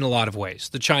worse in a lot of ways.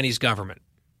 The Chinese government.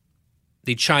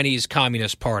 The Chinese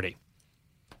Communist Party.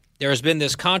 There has been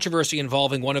this controversy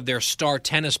involving one of their star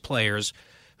tennis players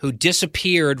who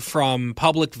disappeared from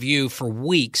public view for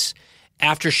weeks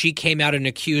after she came out and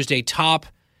accused a top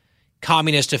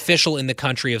communist official in the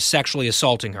country of sexually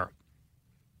assaulting her.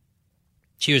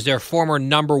 She was their former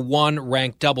number 1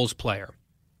 ranked doubles player.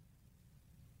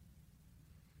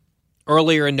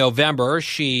 Earlier in November,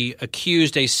 she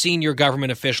accused a senior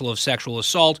government official of sexual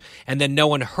assault, and then no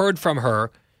one heard from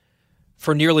her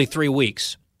for nearly 3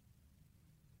 weeks.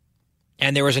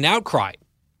 And there was an outcry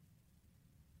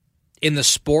in the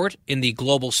sport, in the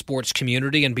global sports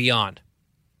community and beyond.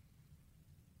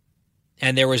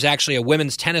 And there was actually a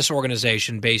women's tennis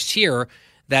organization based here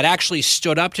that actually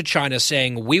stood up to China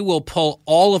saying, we will pull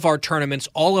all of our tournaments,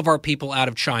 all of our people out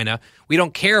of China. We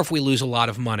don't care if we lose a lot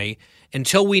of money.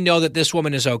 Until we know that this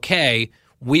woman is okay,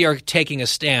 we are taking a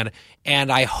stand.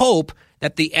 And I hope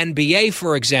that the NBA,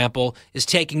 for example, is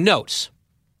taking notes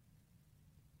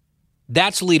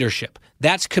That's leadership.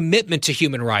 That's commitment to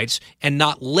human rights and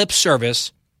not lip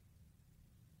service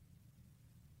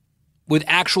with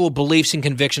actual beliefs and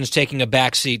convictions taking a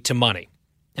backseat to money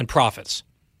and profits.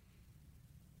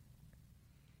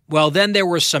 Well, then there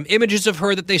were some images of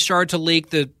her that they started to leak,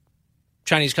 the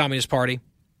Chinese Communist Party,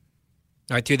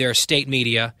 right, through their state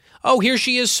media. Oh, here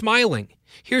she is smiling.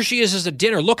 Here she is at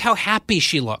dinner. Look how happy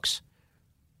she looks.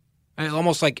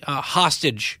 Almost like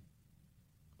hostage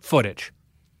footage.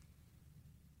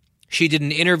 She did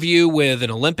an interview with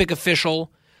an Olympic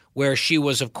official where she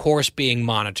was, of course, being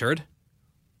monitored.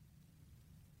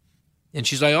 And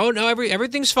she's like, oh, no,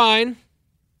 everything's fine.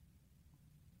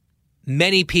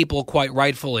 Many people, quite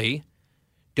rightfully,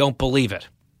 don't believe it.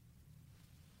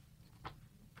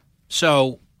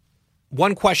 So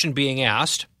one question being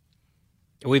asked,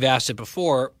 we've asked it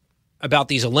before, about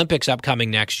these Olympics upcoming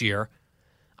next year.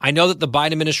 I know that the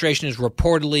Biden administration is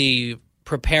reportedly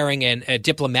preparing a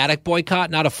diplomatic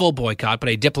boycott, not a full boycott, but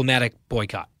a diplomatic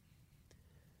boycott.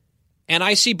 And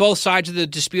I see both sides of the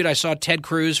dispute. I saw Ted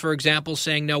Cruz, for example,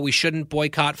 saying, no, we shouldn't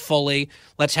boycott fully.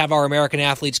 Let's have our American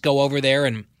athletes go over there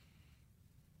and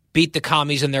beat the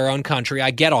commies in their own country.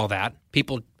 I get all that.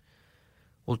 People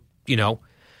will,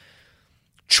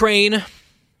 train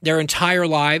their entire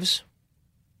lives,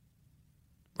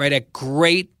 right, at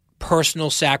great personal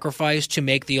sacrifice to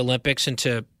make the Olympics, and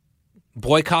to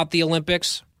boycott the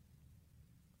Olympics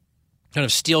kind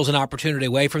of steals an opportunity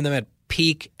away from them at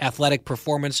peak athletic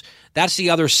performance. That's the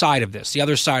other side of this, the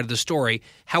other side of the story.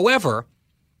 However,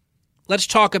 let's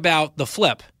talk about the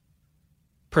flip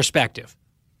perspective.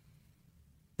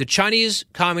 The Chinese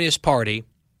Communist Party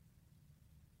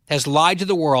has lied to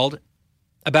the world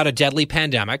about a deadly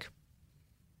pandemic.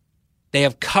 They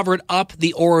have covered up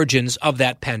the origins of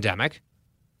that pandemic,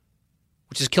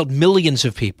 which has killed millions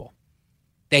of people.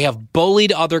 They have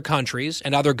bullied other countries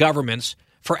and other governments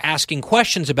for asking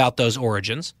questions about those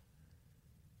origins.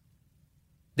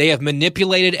 They have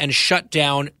manipulated and shut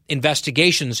down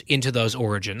investigations into those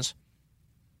origins.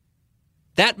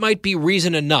 That might be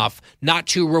reason enough not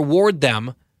to reward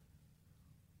them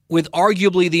with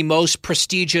arguably the most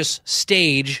prestigious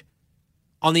stage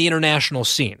on the international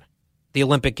scene, the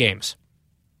Olympic Games,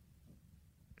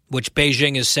 which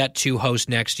Beijing is set to host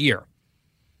next year.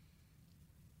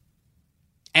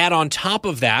 Add on top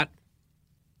of that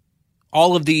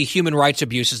all of the human rights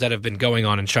abuses that have been going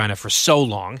on in China for so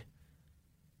long,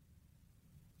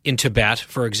 in Tibet,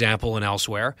 for example, and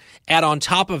elsewhere. Add on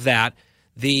top of that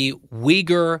the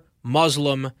Uyghur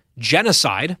Muslim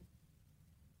genocide,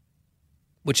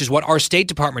 which is what our State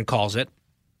Department calls it,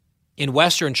 in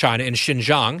Western China, in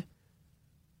Xinjiang,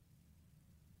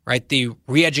 right? The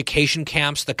re-education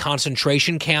camps, the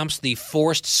concentration camps, the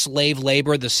forced slave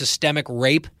labor, the systemic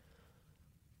rape,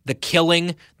 the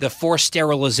killing, the forced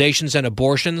sterilizations and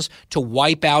abortions to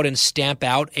wipe out and stamp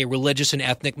out a religious and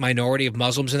ethnic minority of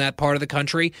Muslims in that part of the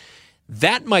country.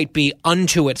 That might be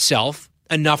unto itself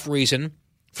enough reason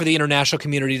for the international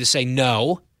community to say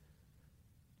no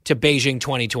to Beijing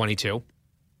 2022.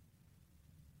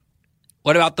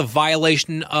 What about the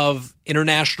violation of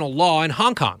international law in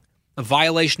Hong Kong? A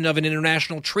violation of an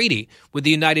international treaty with the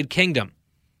United Kingdom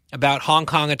about Hong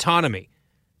Kong autonomy,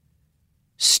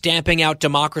 stamping out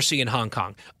democracy in Hong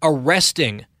Kong,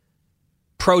 arresting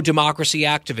pro-democracy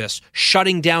activists,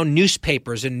 shutting down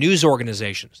newspapers and news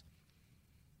organizations.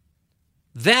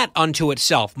 That unto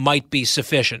itself might be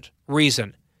sufficient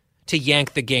reason to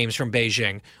yank the games from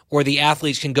Beijing, or the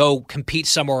athletes can go compete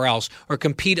somewhere else or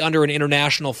compete under an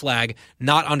international flag,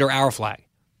 not under our flag.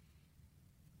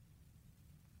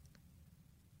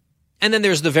 And then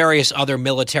there's the various other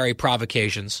military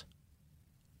provocations.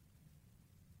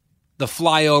 The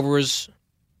flyovers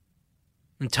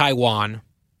in Taiwan,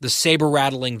 the saber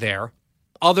rattling there,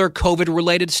 other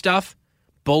COVID-related stuff,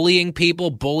 bullying people,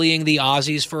 bullying the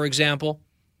Aussies, for example,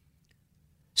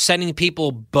 sending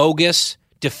people bogus,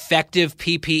 defective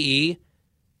PPE,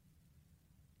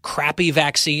 crappy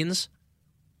vaccines.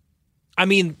 I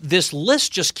mean, this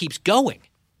list just keeps going.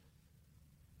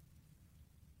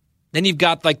 Then you've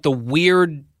got like the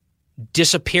weird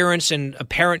disappearance and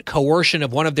apparent coercion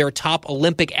of one of their top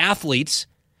Olympic athletes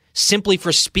simply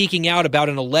for speaking out about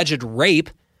an alleged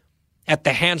rape at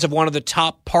the hands of one of the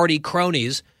top party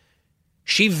cronies.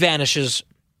 She vanishes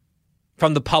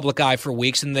from the public eye for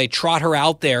weeks, and they trot her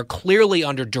out there clearly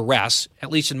under duress, at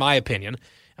least in my opinion.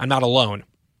 I'm not alone.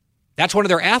 That's one of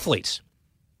their athletes.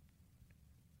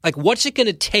 Like, what's it going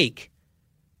to take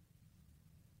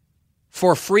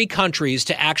for free countries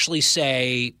to actually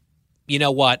say, you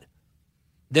know what,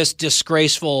 this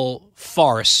disgraceful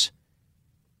farce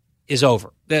is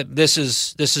over. This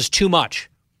is too much.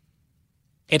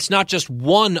 It's not just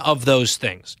one of those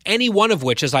things, any one of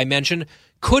which, as I mentioned,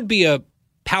 could be a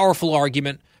powerful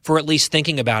argument for at least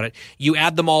thinking about it. You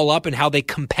add them all up and how they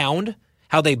compound,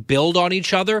 how they build on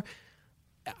each other.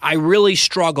 I really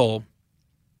struggle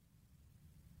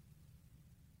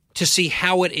to see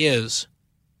how it is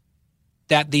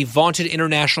that the vaunted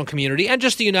international community and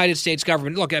just the United States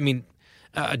government, look, I mean,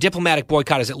 a diplomatic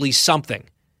boycott is at least something.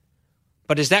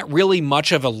 But is that really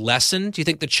much of a lesson? Do you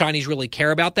think the Chinese really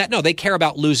care about that? No, they care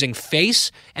about losing face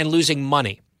and losing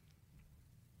money.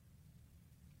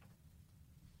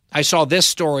 I saw this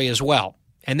story as well,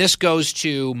 and this goes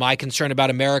to my concern about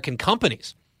American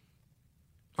companies.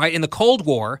 Right? In the Cold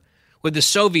War, with the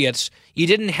Soviets, you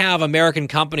didn't have American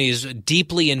companies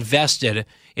deeply invested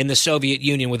in the Soviet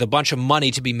Union with a bunch of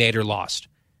money to be made or lost.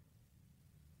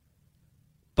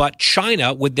 But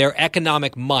China, with their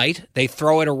economic might, they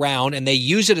throw it around and they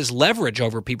use it as leverage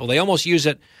over people. They almost use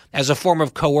it as a form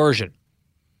of coercion.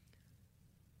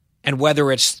 And whether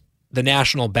it's the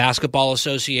National Basketball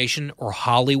Association or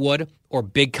Hollywood or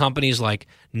big companies like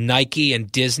Nike and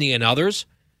Disney and others,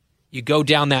 you go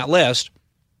down that list,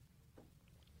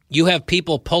 you have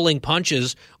people pulling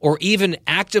punches or even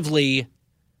actively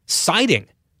siding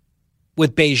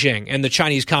with Beijing and the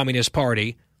Chinese Communist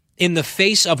Party in the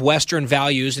face of Western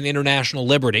values and international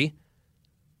liberty,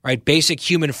 right? Basic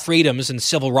human freedoms and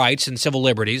civil rights and civil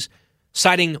liberties,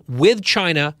 siding with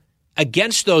China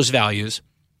against those values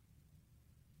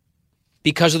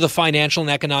because of the financial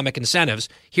and economic incentives.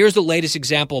 Here's the latest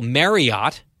example.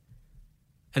 Marriott,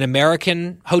 an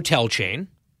American hotel chain,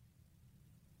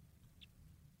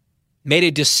 made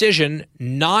a decision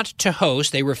not to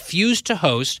host, they refused to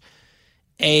host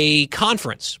a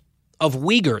conference of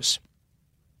Uyghurs,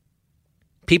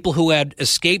 people who had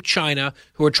escaped China,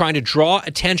 who were trying to draw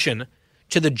attention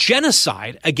to the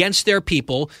genocide against their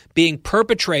people being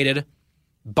perpetrated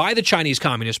by the Chinese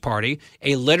Communist Party,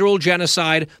 a literal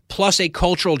genocide plus a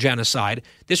cultural genocide.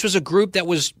 This was a group that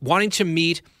was wanting to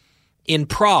meet in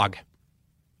Prague,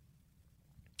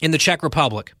 in the Czech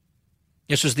Republic.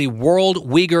 This was the World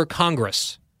Uyghur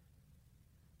Congress.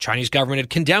 Chinese government had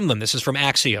condemned them. This is from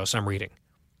Axios, I'm reading.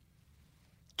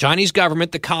 Chinese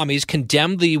government, the commies,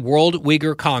 condemned the World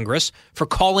Uyghur Congress for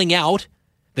calling out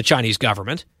the Chinese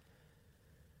government,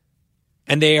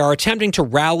 and they are attempting to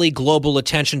rally global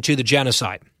attention to the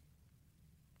genocide.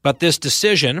 But this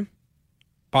decision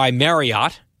by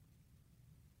Marriott,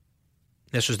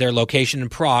 this was their location in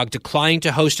Prague, declining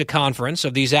to host a conference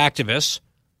of these activists,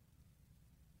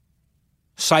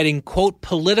 citing, quote,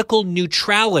 political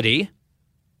neutrality,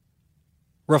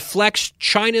 reflects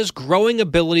China's growing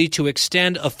ability to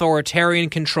extend authoritarian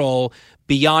control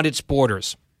beyond its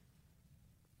borders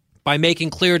by making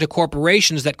clear to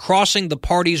corporations that crossing the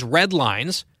party's red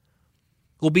lines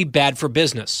will be bad for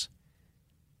business.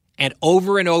 And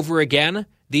over again,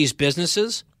 these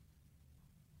businesses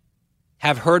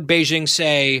have heard Beijing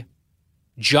say,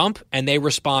 jump, and they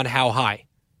respond, how high?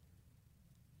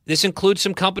 This includes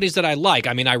some companies that I like.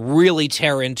 I mean, I really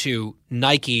tear into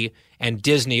Nike and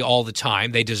Disney all the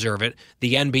time. They deserve it.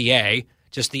 The NBA,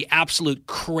 just the absolute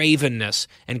cravenness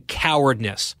and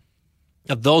cowardness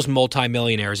of those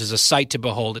multimillionaires is a sight to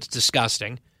behold. It's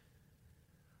disgusting.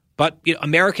 But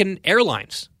American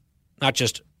Airlines, not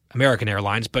just American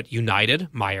Airlines, but United,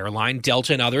 my airline,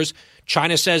 Delta and others,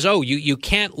 China says, oh, you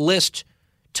can't list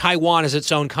Taiwan as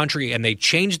its own country, and they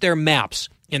changed their maps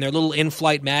in their little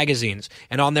in-flight magazines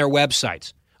and on their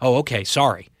websites. Oh, okay,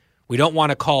 sorry. We don't want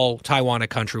to call Taiwan a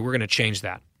country. We're going to change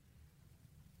that.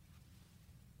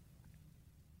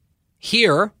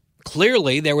 Here,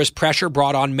 clearly, there was pressure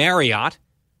brought on Marriott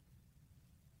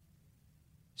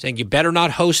saying you better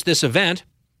not host this event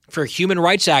for human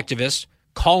rights activists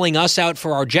calling us out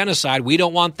for our genocide. We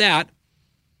don't want that.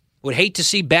 Would hate to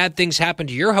see bad things happen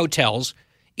to your hotels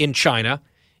in China.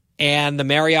 And the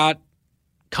Marriott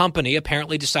company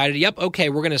apparently decided, yep, okay,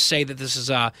 we're going to say that this is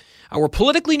we're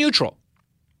politically neutral.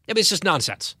 I mean, it's just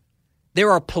nonsense.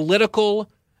 There are political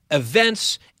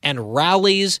events and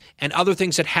rallies and other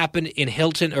things that happen in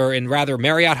Hilton, or in rather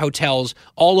Marriott hotels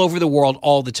all over the world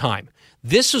all the time.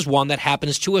 This is one that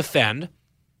happens to offend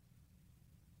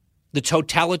the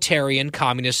totalitarian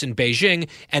communists in Beijing,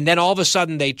 and then all of a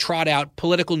sudden they trot out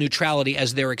political neutrality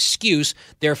as their excuse,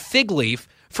 their fig leaf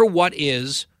for what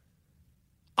is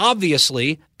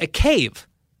obviously a cave.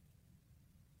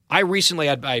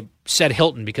 I said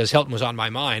Hilton because Hilton was on my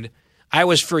mind. I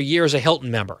was for years a Hilton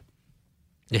member,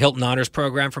 the Hilton Honors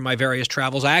Program for my various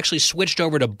travels. I actually switched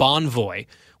over to Bonvoy,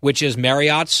 which is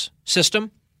Marriott's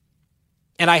system.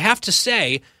 And I have to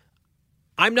say,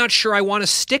 I'm not sure I want to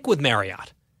stick with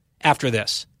Marriott after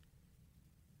this.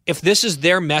 If this is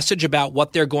their message about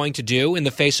what they're going to do in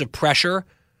the face of pressure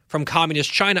from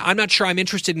communist China, I'm not sure I'm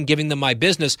interested in giving them my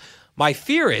business. My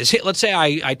fear is, let's say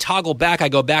I toggle back, I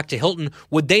go back to Hilton,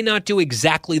 would they not do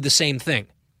exactly the same thing?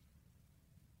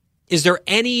 Is there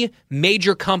any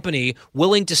major company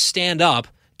willing to stand up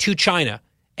to China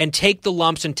and take the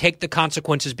lumps and take the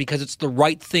consequences because it's the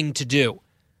right thing to do?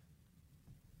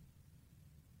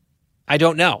 I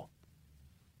don't know.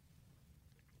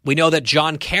 We know that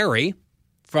John Kerry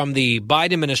from the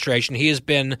Biden administration, he has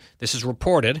been, this is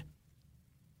reported,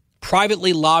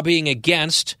 privately lobbying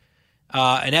against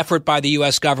an effort by the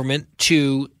U.S. government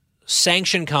to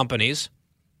sanction companies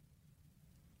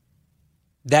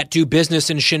that do business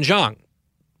in Xinjiang,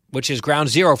 which is ground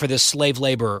zero for this slave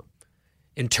labor,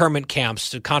 internment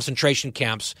camps, concentration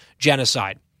camps,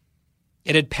 genocide.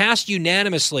 It had passed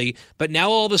unanimously, but now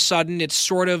all of a sudden it's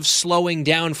sort of slowing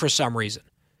down for some reason.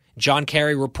 John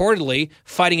Kerry reportedly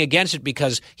fighting against it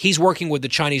because he's working with the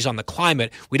Chinese on the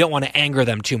climate. We don't want to anger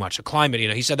them too much. The climate,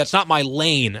 he said, that's not my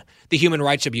lane, the human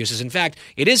rights abuses. In fact,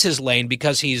 it is his lane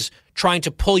because he's trying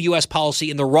to pull U.S. policy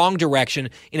in the wrong direction,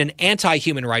 in an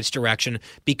anti-human rights direction,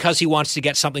 because he wants to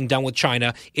get something done with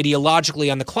China ideologically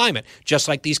on the climate, just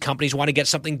like these companies want to get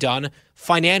something done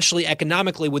financially,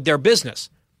 economically with their business.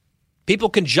 People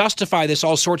can justify this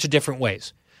all sorts of different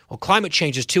ways. Well, climate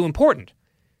change is too important.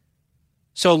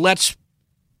 So let's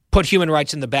put human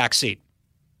rights in the back seat.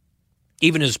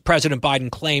 Even as President Biden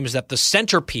claims that the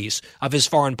centerpiece of his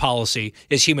foreign policy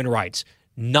is human rights.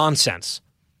 Nonsense.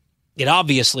 It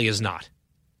obviously is not.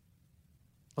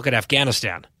 Look at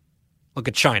Afghanistan. Look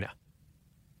at China.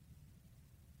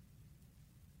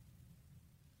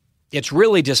 It's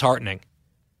really disheartening.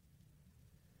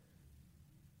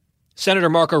 Senator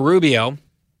Marco Rubio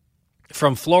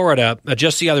from Florida,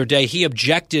 just the other day, he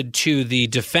objected to the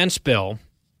defense bill.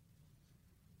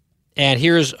 And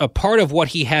here's a part of what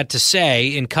he had to say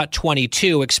in Cut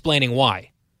 22 explaining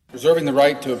why. Reserving the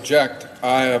right to object.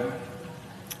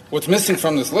 What's missing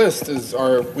from this list is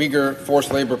our Uyghur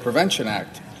Forced Labor Prevention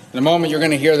Act. In a moment, you're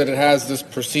going to hear that it has this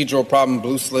procedural problem,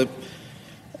 blue slip.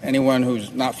 Anyone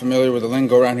who's not familiar with the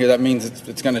lingo around here, that means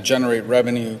it's going to generate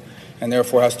revenue and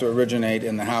therefore has to originate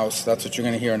in the House. That's what you're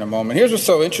going to hear in a moment. Here's what's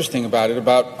so interesting about it.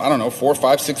 About, 4,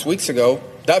 5, 6 weeks ago,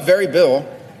 that very bill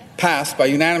passed by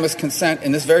unanimous consent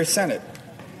in this very Senate.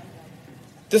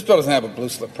 This bill doesn't have a blue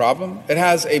slip problem. It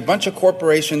has a bunch of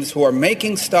corporations who are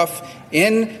making stuff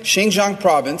in Xinjiang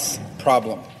province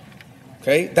problem.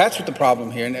 Okay? That's what the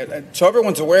problem here. And so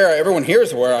everyone's aware, everyone here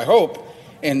is aware, I hope,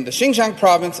 in the Xinjiang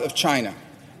province of China,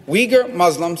 Uyghur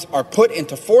Muslims are put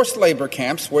into forced labor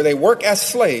camps where they work as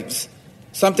slaves,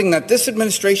 something that this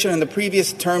administration and the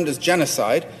previous termed as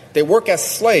genocide. They work as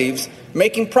slaves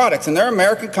making products, and there are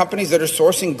American companies that are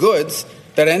sourcing goods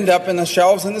that end up in the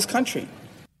shelves in this country.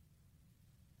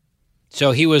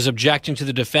 So he was objecting to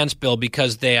the defense bill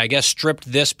because they, I guess,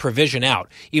 stripped this provision out.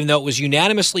 Even though it was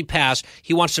unanimously passed,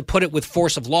 he wants to put it with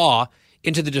force of law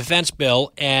into the defense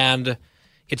bill, and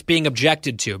it's being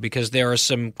objected to because there are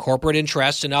some corporate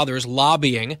interests and others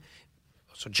lobbying,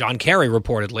 so John Kerry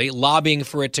reportedly, lobbying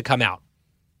for it to come out.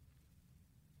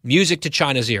 Music to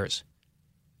China's ears.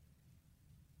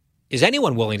 Is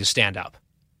anyone willing to stand up?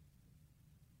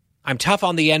 I'm tough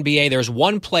on the NBA. There's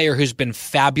one player who's been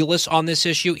fabulous on this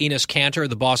issue, Enes Kanter of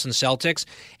the Boston Celtics,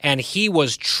 and he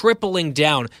was tripling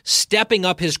down, stepping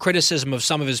up his criticism of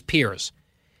some of his peers,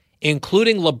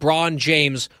 including LeBron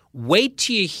James. Wait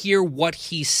till you hear what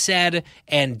he said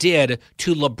and did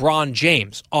to LeBron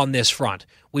James on this front.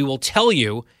 We will tell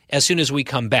you as soon as we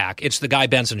come back. It's The Guy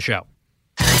Benson Show.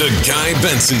 The Guy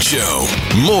Benson Show.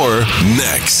 More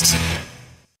next.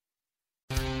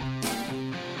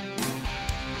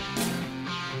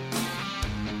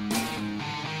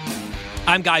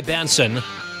 I'm Guy Benson.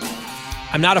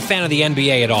 I'm not a fan of the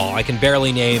NBA at all. I can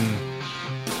barely name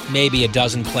maybe a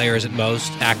dozen players at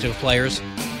most, active players.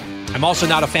 I'm also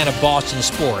not a fan of Boston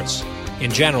sports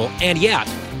in general. And yet,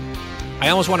 I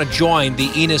almost want to join the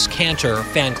Enes Kanter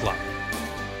fan club,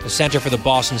 the center for the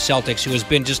Boston Celtics, who has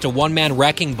been just a one-man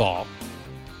wrecking ball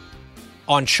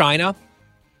on China,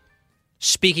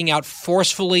 speaking out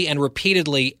forcefully and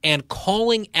repeatedly and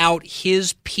calling out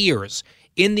his peers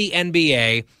in the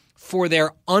NBA for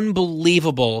their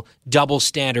unbelievable double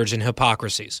standards and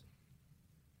hypocrisies.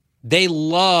 They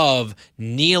love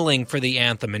kneeling for the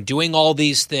anthem and doing all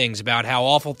these things about how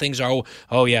awful things are.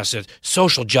 Oh yes, it's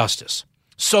social justice,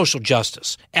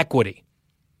 equity.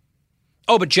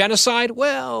 Oh, but genocide?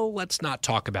 Well, let's not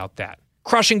talk about that.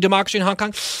 Crushing democracy in Hong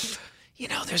Kong?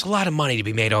 There's a lot of money to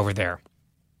be made over there.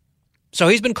 So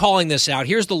he's been calling this out.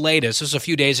 Here's the latest. This is a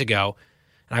few days ago,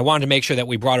 and I wanted to make sure that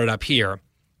we brought it up here.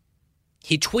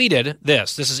 He tweeted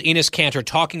this. This is Enes Kanter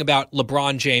talking about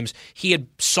LeBron James. He had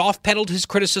soft-pedaled his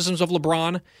criticisms of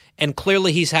LeBron, and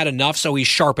clearly he's had enough, so he's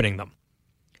sharpening them.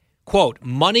 Quote,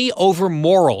 money over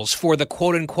morals for the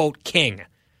quote-unquote king.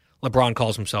 LeBron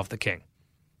calls himself the king.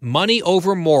 Money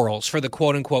over morals for the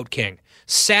quote-unquote king.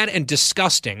 Sad and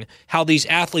disgusting how these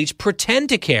athletes pretend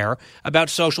to care about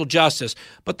social justice,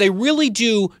 but they really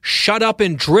do shut up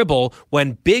and dribble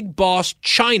when big boss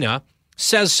China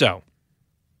says so.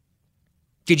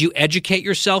 Did you educate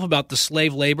yourself about the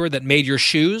slave labor that made your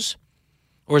shoes?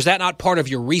 Or is that not part of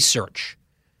your research?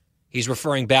 He's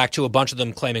referring back to a bunch of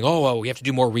them claiming, we have to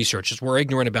do more research. We're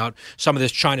ignorant about some of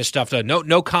this China stuff.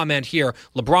 No comment here.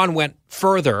 LeBron went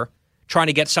further, trying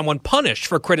to get someone punished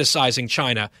for criticizing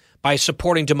China by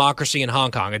supporting democracy in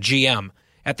Hong Kong, a GM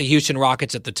at the Houston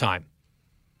Rockets at the time.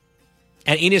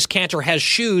 And Enes Kanter has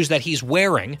shoes that he's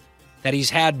wearing, that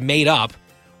he's had made up.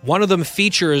 One of them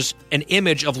features an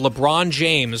image of LeBron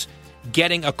James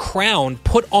getting a crown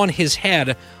put on his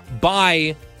head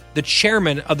by the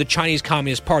chairman of the Chinese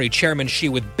Communist Party, Chairman Xi,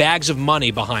 with bags of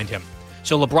money behind him.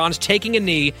 So LeBron's taking a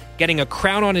knee, getting a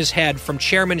crown on his head from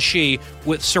Chairman Xi,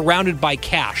 surrounded by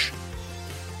cash.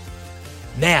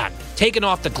 Man, taking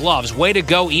off the gloves. Way to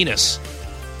go, Enes.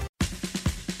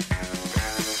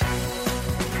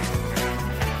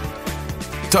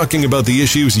 Talking about the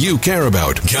issues you care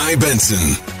about. Guy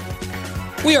Benson.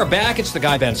 We are back. It's the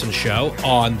Guy Benson Show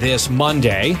on this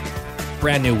Monday.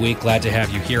 Brand new week. Glad to have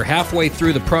you here. Halfway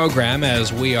through the program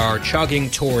as we are chugging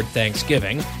toward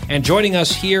Thanksgiving. And joining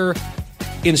us here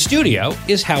in studio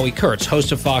is Howie Kurtz,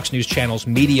 host of Fox News Channel's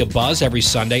Media Buzz every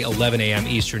Sunday, 11 a.m.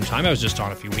 Eastern Time. I was just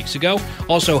on a few weeks ago.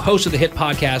 Also host of the hit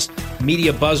podcast,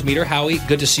 Media Buzz Meter. Howie,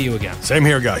 good to see you again. Same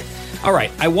here, Guy. All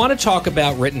right. I want to talk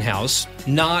about Rittenhouse,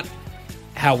 not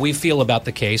how we feel about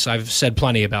the case. I've said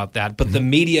plenty about that. But the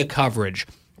media coverage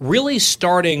really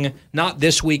starting not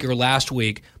this week or last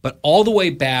week, but all the way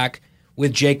back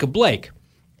with Jacob Blake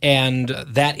and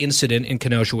that incident in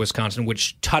Kenosha, Wisconsin,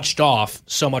 which touched off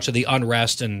so much of the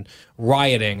unrest and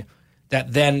rioting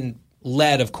that then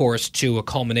led, of course, to a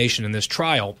culmination in this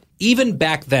trial. Even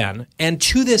back then, and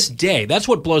to this day, that's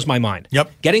what blows my mind.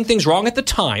 Yep. Getting things wrong at the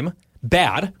time,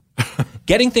 bad.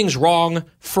 Getting things wrong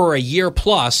for a year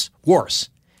plus, worse.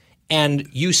 And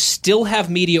you still have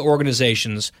media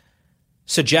organizations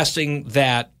suggesting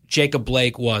that Jacob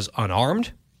Blake was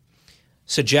unarmed,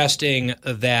 suggesting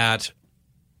that,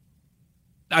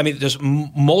 there's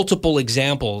multiple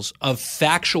examples of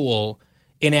factual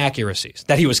inaccuracies,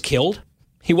 that he was killed.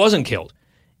 He wasn't killed.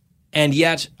 And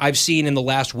yet I've seen in the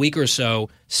last week or so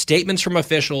statements from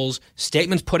officials,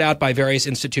 statements put out by various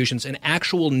institutions, and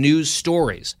actual news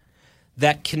stories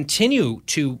that continue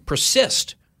to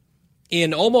persist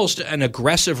in almost an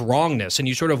aggressive wrongness. And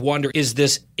you sort of wonder, is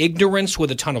this ignorance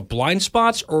with a ton of blind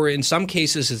spots, or in some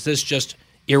cases, is this just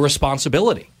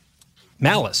irresponsibility,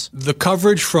 malice? The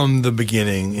coverage from the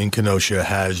beginning in Kenosha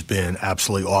has been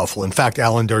absolutely awful. In fact,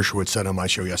 Alan Dershowitz said on my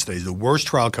show yesterday, the worst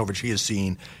trial coverage he has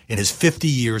seen in his 50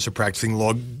 years of practicing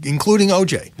law, including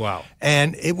OJ. Wow.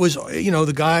 And it was,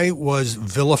 the guy was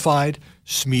vilified,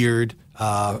 smeared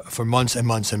for months and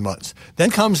months and months. Then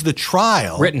comes the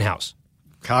trial. Rittenhouse.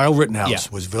 Kyle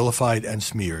Rittenhouse was vilified and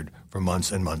smeared for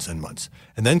months and months and months.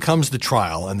 And then comes the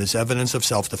trial and this evidence of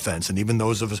self-defense. And even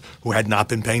those of us who had not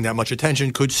been paying that much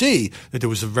attention could see that there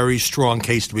was a very strong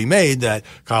case to be made that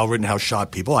Kyle Rittenhouse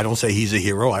shot people. I don't say he's a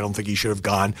hero. I don't think he should have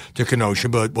gone to Kenosha.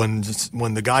 But when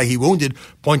the guy he wounded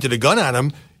pointed a gun at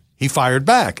him, he fired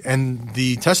back. And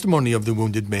the testimony of the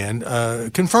wounded man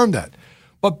confirmed that.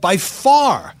 But by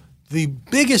far, the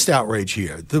biggest outrage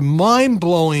here, the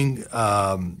mind-blowing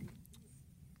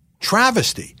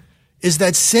travesty, is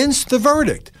that since the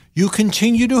verdict, you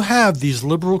continue to have these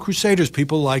liberal crusaders,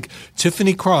 people like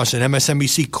Tiffany Cross and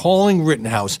MSNBC, calling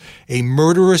Rittenhouse a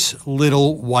murderous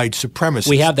little white supremacist.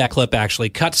 We have that clip, actually.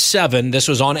 Cut 7. This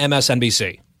was on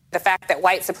MSNBC. The fact that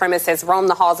white supremacists roam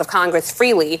the halls of Congress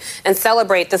freely and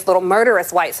celebrate this little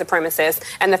murderous white supremacist,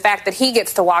 and the fact that he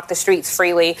gets to walk the streets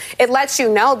freely, it lets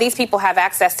you know these people have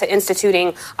access to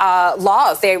instituting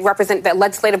laws. They represent the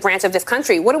legislative branch of this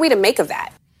country. What are we to make of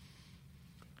that?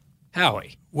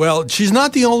 Howie. Well, she's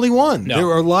not the only one. No. There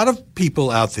are a lot of people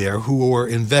out there who are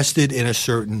invested in a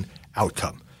certain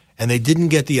outcome. and they didn't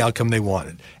get the outcome they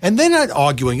wanted. And they're not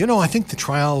arguing, I think the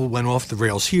trial went off the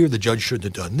rails here, the judge should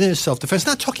have done this, self-defense.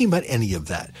 Not talking about any of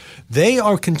that. They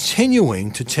are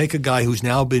continuing to take a guy who's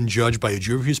now been judged by a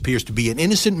jury of his peers to be an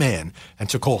innocent man and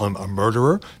to call him a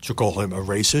murderer, to call him a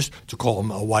racist, to call him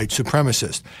a white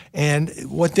supremacist. And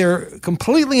what they're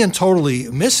completely and totally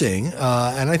missing,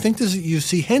 and I think you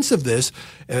see hints of this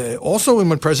also in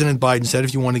what President Biden said,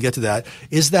 if you want to get to that,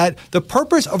 is that the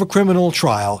purpose of a criminal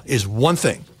trial is one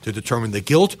thing: to determine the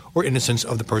guilt or innocence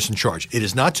of the person charged. It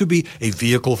is not to be a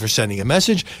vehicle for sending a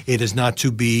message. It is not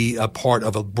to be a part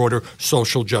of a broader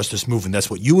social justice movement. That's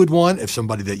what you would want if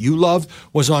somebody that you loved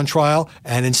was on trial.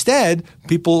 And instead,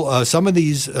 people, some of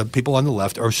these people on the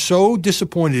left are so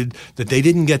disappointed that they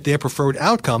didn't get their preferred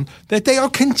outcome that they are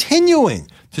continuing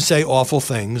to say awful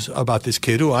things about this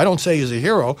kid, who I don't say is a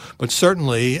hero, but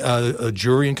certainly a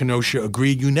jury in Kenosha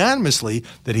agreed unanimously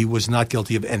that he was not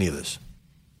guilty of any of this.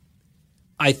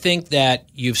 I think that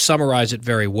you've summarized it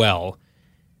very well.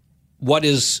 What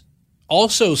is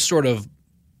also sort of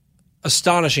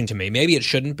astonishing to me, maybe it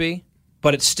shouldn't be,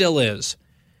 but it still is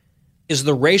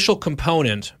the racial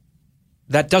component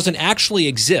that doesn't actually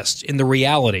exist in the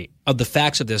reality of the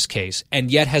facts of this case,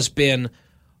 and yet has been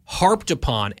harped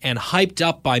upon and hyped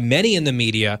up by many in the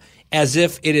media as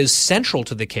if it is central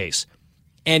to the case.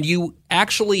 And you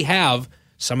actually have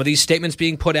some of these statements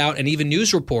being put out, and even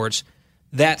news reports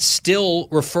that still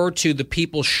refer to the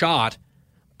people shot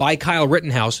by Kyle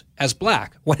Rittenhouse as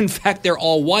black, when in fact they're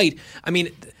all white. I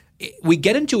mean, we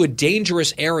get into a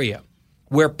dangerous area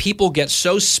where people get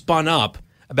so spun up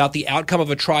about the outcome of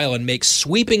a trial and make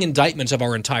sweeping indictments of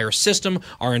our entire system,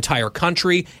 our entire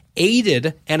country,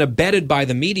 aided and abetted by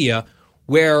the media,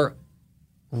 where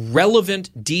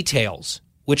relevant details,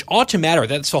 which ought to matter,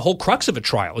 that's the whole crux of a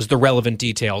trial, is the relevant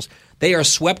details, they are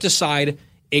swept aside,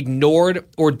 ignored,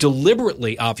 or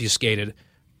deliberately obfuscated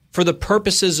for the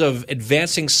purposes of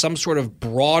advancing some sort of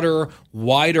broader,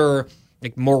 wider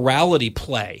morality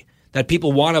play that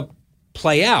people want to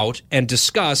play out and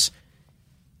discuss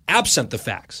absent the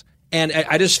facts. And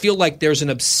I just feel like there's an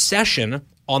obsession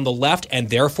on the left, and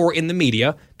therefore in the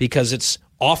media, because it's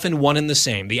often one and the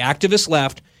same. The activist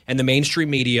left and the mainstream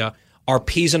media are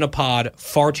peas in a pod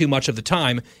far too much of the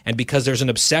time, and because there's an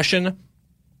obsession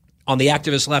on the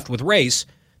activist left with race,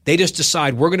 they just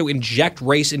decide we're going to inject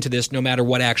race into this no matter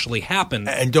what actually happened.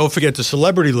 And don't forget the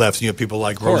celebrity left. People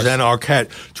like Rosanna Arquette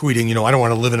tweeting, I don't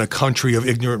want to live in a country of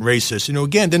ignorant racists.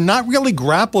 Again, they're not really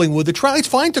grappling with the trial. It's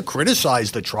fine to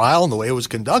criticize the trial and the way it was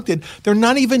conducted. They're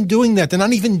not even doing that. They're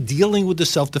not even dealing with the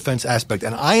self-defense aspect.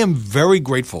 And I am very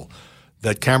grateful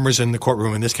that cameras in the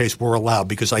courtroom in this case were allowed,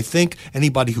 because I think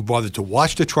anybody who bothered to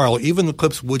watch the trial, even the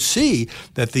clips, would see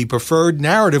that the preferred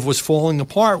narrative was falling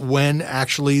apart when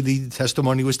actually the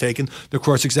testimony was taken, the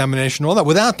cross-examination, all that.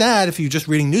 Without that, if you're just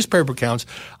reading newspaper accounts,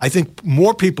 I think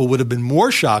more people would have been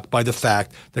more shocked by the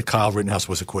fact that Kyle Rittenhouse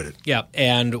was acquitted. Yeah,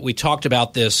 and we talked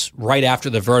about this right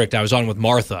after the verdict. I was on with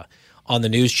Martha on the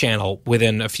news channel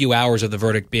within a few hours of the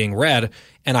verdict being read,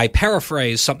 and I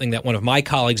paraphrased something that one of my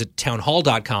colleagues at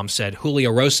townhall.com said,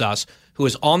 Julio Rosas, who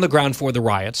was on the ground for the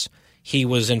riots. He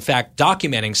was, in fact,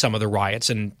 documenting some of the riots,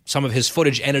 and some of his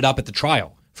footage ended up at the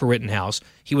trial for Rittenhouse.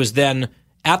 He was then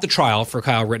at the trial for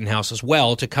Kyle Rittenhouse as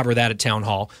well to cover that at Town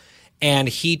Hall, and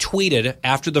he tweeted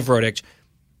after the verdict,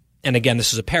 and again,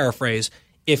 this is a paraphrase,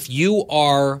 if you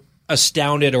are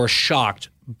astounded or shocked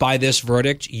by this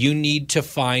verdict, you need to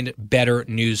find better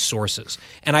news sources.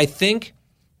 And I think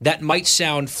that might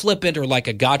sound flippant or like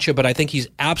a gotcha, but I think he's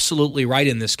absolutely right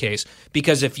in this case,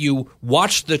 because if you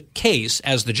watch the case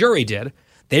as the jury did,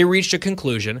 they reached a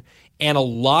conclusion, and a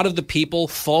lot of the people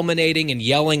fulminating and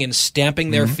yelling and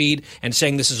stamping their feet and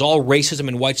saying this is all racism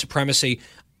and white supremacy,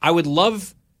 I would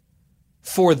love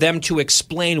for them to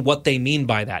explain what they mean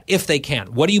by that, if they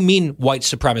can. What do you mean white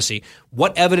supremacy?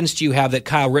 What evidence do you have that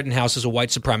Kyle Rittenhouse is a white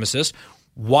supremacist?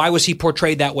 Why was he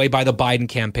portrayed that way by the Biden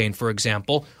campaign, for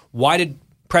example? Why did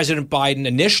President Biden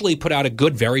initially put out a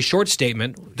good, very short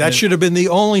statement? That should have been the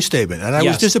only statement. And I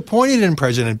was disappointed in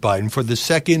President Biden for the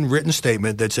second written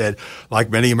statement that said, like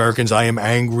many Americans, I am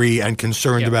angry and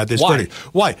concerned about this verdict.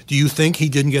 Why? Do you think he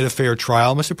didn't get a fair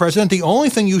trial, Mr. President? The only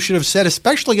thing you should have said,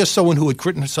 especially as someone who had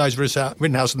criticized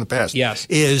Rittenhouse in the past,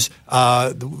 is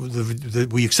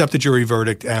we accept the jury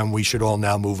verdict and we should all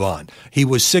now move on. He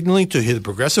was signaling to the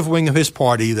progressive wing of his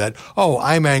party that,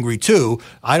 I'm angry too.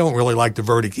 I don't really like the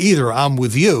verdict either. I'm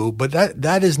with you. But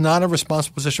that is not a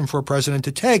responsible position for a president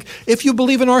to take if you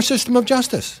believe in our system of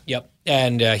justice. Yep.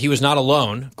 And he was not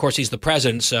alone. Of course, he's the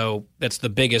president, so that's the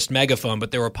biggest megaphone.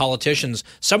 But there were politicians,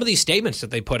 some of these statements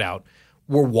that they put out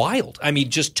were wild. I mean,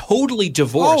 just totally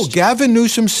divorced. Oh, Gavin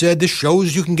Newsom said this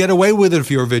shows you can get away with it if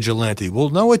you're a vigilante. Well,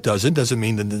 no, it doesn't. Doesn't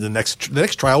mean that the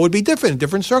next trial would be different in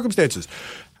different circumstances.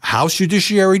 House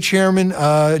Judiciary Chairman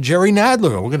Jerry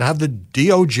Nadler, we're going to have the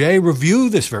DOJ review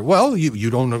this. Well, you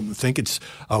don't think it's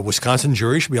a Wisconsin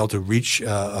jury should be able to reach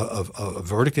a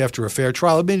verdict after a fair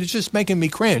trial? I mean, it's just making me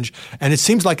cringe. And it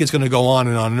seems like it's going to go on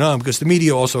and on and on because the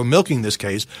media also milking this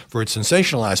case for its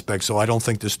sensational aspect, so I don't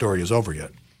think this story is over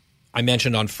yet. I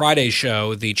mentioned on Friday's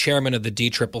show, the chairman of the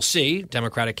DCCC,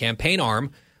 Democratic campaign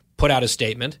arm, put out a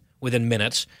statement within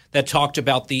minutes that talked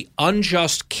about the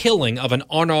unjust killing of an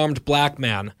unarmed black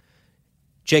man,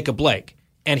 Jacob Blake.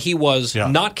 And he was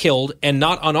not killed and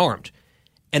not unarmed.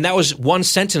 And that was one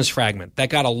sentence fragment that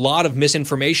got a lot of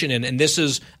misinformation in. And this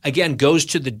is, again, goes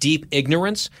to the deep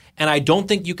ignorance. And I don't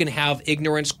think you can have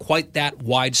ignorance quite that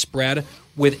widespread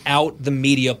without the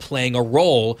media playing a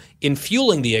role in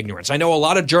fueling the ignorance. I know a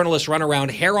lot of journalists run around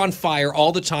hair on fire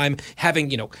all the time,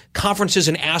 having, conferences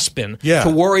in Aspen to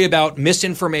worry about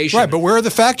misinformation. Right, but where are the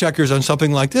fact checkers on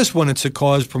something like this when it's a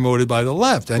cause promoted by the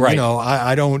left? And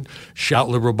I don't shout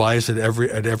liberal bias at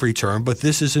every turn, but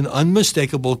this is an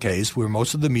unmistakable case where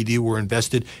most of the media were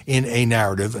invested in a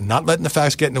narrative and not letting the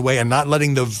facts get in the way and not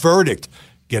letting the verdict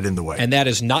get in the way. And that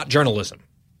is not journalism.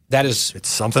 It's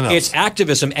something else. It's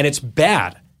activism, and it's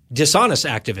bad, dishonest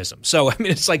activism. So, I mean,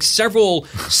 it's like several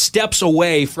steps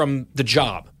away from the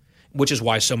job, which is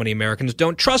why so many Americans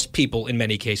don't trust people in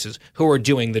many cases who are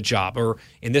doing the job, or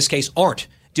in this case, aren't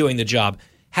doing the job.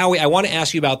 Howie, I want to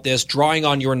ask you about this, drawing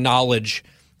on your knowledge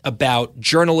about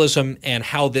journalism and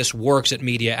how this works at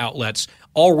media outlets.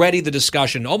 Already the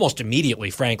discussion, almost immediately,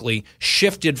 frankly,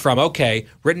 shifted from, okay,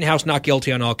 Rittenhouse not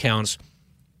guilty on all counts.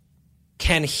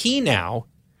 Can he now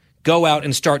go out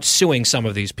and start suing some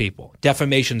of these people?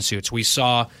 Defamation suits. We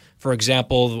saw, for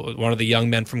example, one of the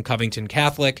young men from Covington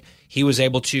Catholic, he was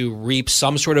able to reap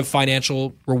some sort of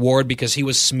financial reward because he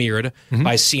was smeared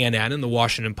by CNN and the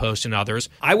Washington Post and others.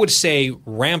 I would say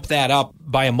ramp that up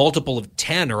by a multiple of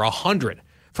 10 or 100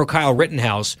 for Kyle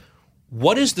Rittenhouse.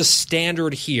 What is the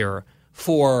standard here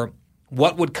for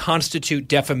what would constitute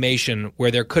defamation where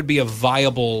there could be a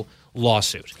viable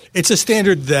lawsuit? It's a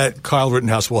standard that Kyle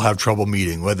Rittenhouse will have trouble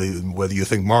meeting, whether you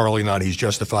think morally or not he's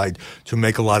justified to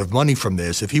make a lot of money from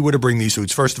this. If he were to bring these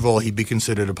suits, first of all, he'd be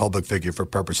considered a public figure for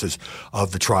purposes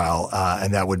of the trial,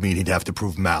 and that would mean he'd have to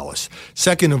prove malice.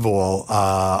 Second of all,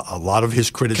 a lot of his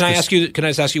critics— Can I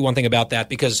just ask you one thing about that?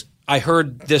 Because I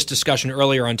heard this discussion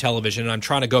earlier on television, and I'm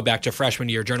trying to go back to freshman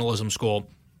year journalism school.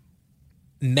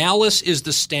 Malice is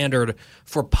the standard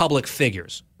for public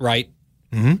figures, right?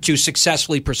 To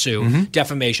successfully pursue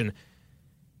defamation.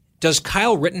 Does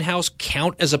Kyle Rittenhouse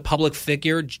count as a public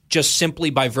figure just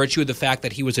simply by virtue of the fact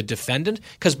that he was a defendant?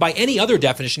 Because by any other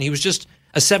definition, he was just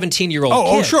a 17-year-old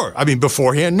kid. Oh, sure. I mean,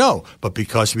 beforehand, no. But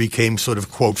because he became sort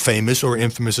of, quote, famous or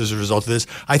infamous as a result of this,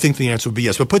 I think the answer would be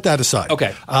yes. But put that aside.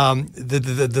 Okay.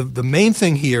 The main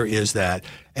thing here is that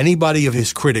anybody of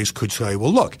his critics could say,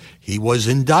 well, look, he was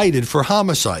indicted for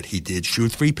homicide. He did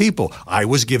shoot 3 people. I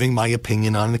was giving my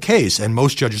opinion on the case. And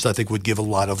most judges, I think, would give a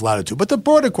lot of latitude. But the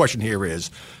broader question here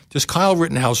is, does Kyle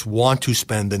Rittenhouse want to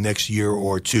spend the next year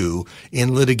or two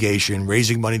in litigation,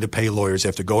 raising money to pay lawyers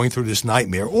after going through this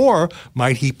nightmare? Or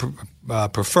might he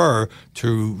prefer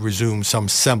to resume some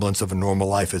semblance of a normal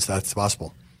life, if that's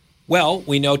possible? Well,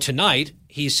 we know tonight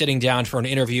he's sitting down for an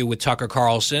interview with Tucker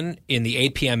Carlson in the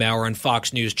 8 p.m. hour on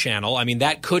Fox News Channel. I mean,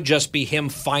 that could just be him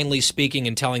finally speaking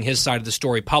and telling his side of the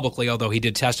story publicly, although he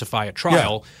did testify at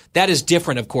trial. Yeah. That is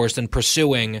different, of course, than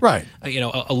pursuing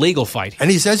a legal fight. And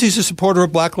he says he's a supporter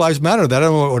of Black Lives Matter. That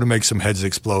ought to make some heads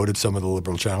explode at some of the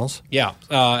liberal channels. Yeah.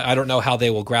 I don't know how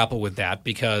they will grapple with that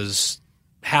because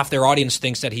half their audience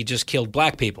thinks that he just killed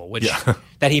black people,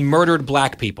 that he murdered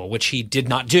black people, which he did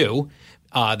not do.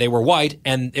 They were white,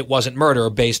 and it wasn't murder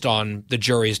based on the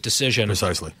jury's decision.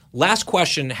 Precisely. Last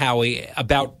question, Howie,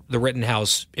 about the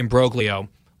Rittenhouse imbroglio.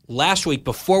 Last week,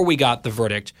 before we got the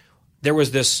verdict, there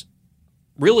was this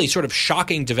really sort of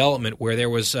shocking development where there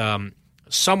was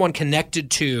someone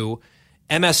connected to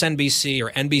MSNBC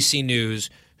or NBC News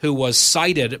who was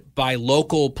cited by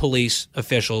local police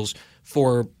officials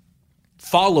for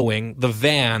following the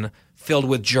van filled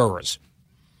with jurors.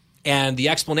 And the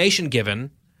explanation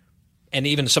given, and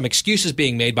even some excuses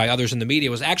being made by others in the media,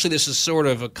 was actually this is sort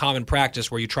of a common practice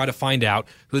where you try to find out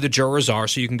who the jurors are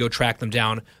so you can go track them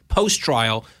down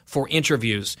post-trial for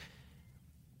interviews.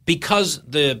 Because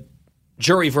the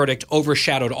jury verdict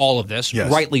overshadowed all of this,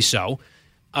 rightly so,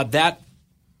 that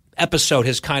episode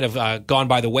has kind of gone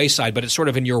by the wayside, but it's sort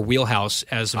of in your wheelhouse.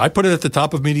 As I put it at the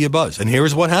top of Media Buzz, and here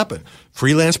is what happened.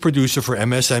 Freelance producer for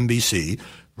MSNBC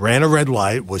ran a red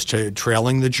light, was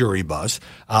trailing the jury bus,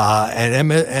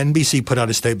 and NBC put out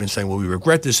a statement saying, well, we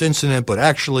regret this incident, but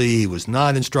actually he was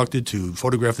not instructed to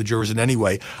photograph the jurors in any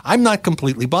way. I'm not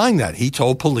completely buying that. He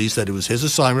told police that it was his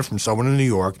assignment from someone in New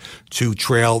York to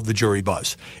trail the jury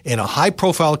bus. In a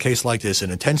high-profile case like this, in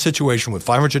a tense situation with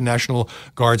 500 National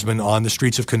Guardsmen on the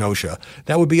streets of Kenosha,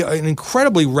 that would be an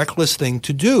incredibly reckless thing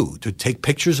to do, to take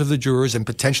pictures of the jurors and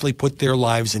potentially put their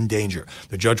lives in danger.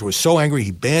 The judge was so angry,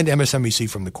 he banned MSNBC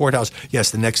from the courthouse.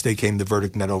 Yes, the next day came the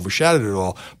verdict, and that overshadowed it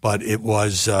all, but it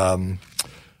was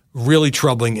really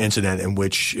troubling incident in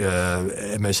which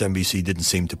MSNBC didn't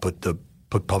seem to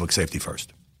put public safety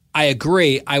first. I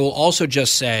agree. I will also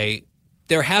just say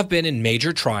there have been in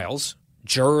major trials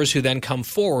jurors who then come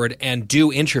forward and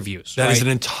do interviews. That is an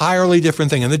entirely different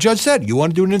thing. And the judge said, you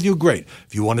want to do an interview? Great.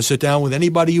 If you want to sit down with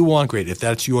anybody you want, great. If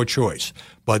that's your choice.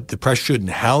 But the press shouldn't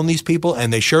hound these people,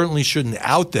 and they certainly shouldn't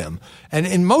out them. And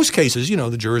in most cases,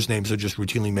 the jurors' names are just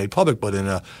routinely made public. But in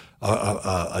a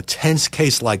tense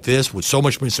case like this, with so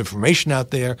much misinformation out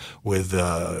there, with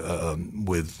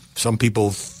some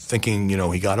people thinking,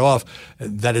 he got off,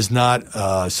 that is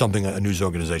not something a news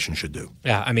organization should do.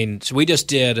 Yeah, so we just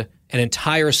did an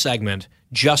entire segment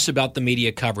just about the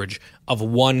media coverage of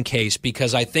one case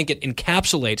because I think it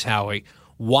encapsulates, Howie,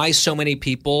 why so many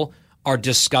people are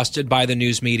disgusted by the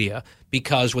news media,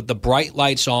 because with the bright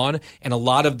lights on and a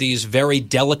lot of these very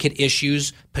delicate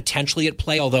issues potentially at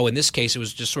play, although in this case it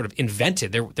was just sort of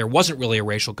invented. There wasn't really a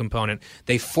racial component.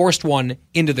 They forced one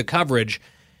into the coverage.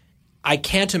 I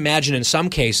can't imagine in some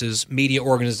cases media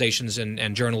organizations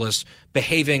and journalists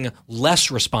behaving less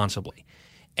responsibly.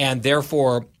 And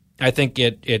therefore, I think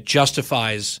it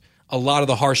justifies a lot of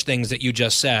the harsh things that you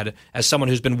just said as someone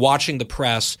who's been watching the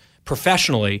press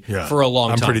professionally for a long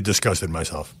time. I'm pretty disgusted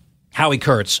myself. Howie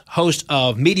Kurtz, host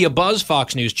of Media Buzz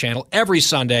Fox News Channel, every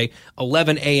Sunday,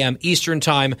 11 a.m. Eastern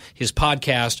Time. His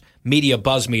podcast, Media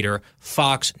Buzz Meter,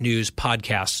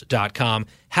 foxnewspodcasts.com.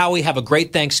 Howie, have a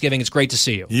great Thanksgiving. It's great to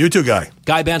see you. You too, Guy.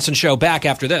 Guy Benson Show back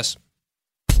after this.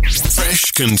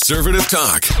 Fresh conservative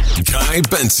talk. Guy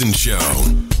Benson Show.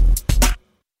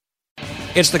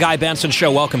 It's the Guy Benson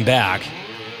Show. Welcome back.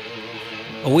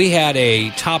 We had a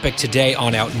topic today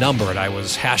on Outnumbered. I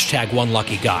was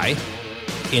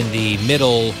 #OneLuckyGuy in the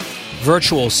middle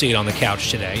virtual seat on the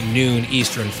couch today, noon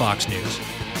Eastern Fox News.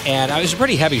 And it was a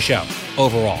pretty heavy show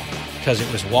overall because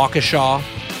it was Waukesha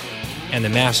and the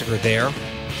massacre there.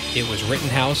 It was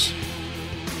Rittenhouse.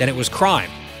 Then it was crime.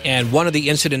 And one of the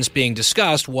incidents being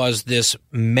discussed was this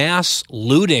mass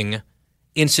looting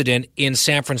incident in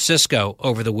San Francisco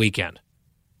over the weekend,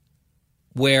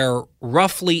 where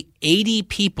roughly 80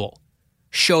 people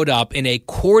showed up in a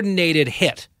coordinated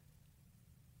hit.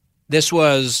 This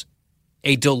was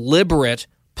a deliberate,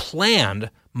 planned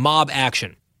mob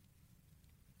action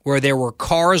where there were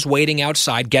cars waiting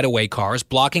outside, getaway cars,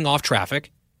 blocking off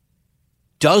traffic.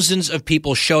 Dozens of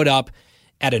people showed up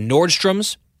at a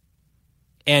Nordstrom's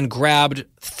and grabbed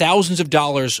thousands of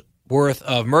dollars worth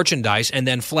of merchandise and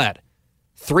then fled.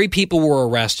 3 people were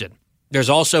arrested. There's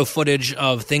also footage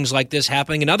of things like this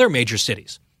happening in other major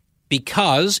cities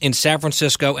because in San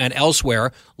Francisco and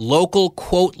elsewhere, local,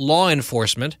 quote, law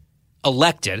enforcement,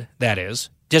 elected, that is,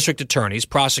 district attorneys,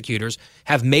 prosecutors,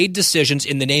 have made decisions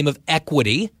in the name of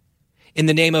equity, in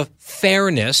the name of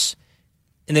fairness,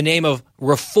 in the name of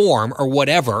reform or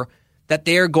whatever, that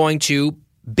they're going to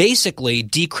basically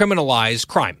decriminalize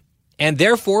crime. And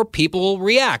therefore, people will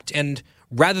react. And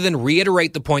rather than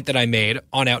reiterate the point that I made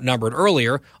on Outnumbered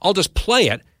earlier, I'll just play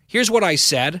it. Here's what I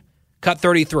said, cut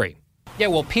 33. Yeah,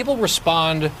 well, people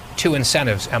respond to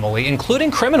incentives, Emily, including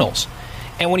criminals.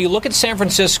 And when you look at San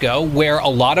Francisco, where a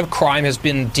lot of crime has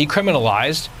been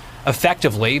decriminalized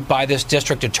effectively by this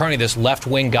district attorney, this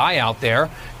left-wing guy out there,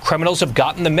 criminals have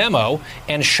gotten the memo,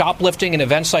 and shoplifting and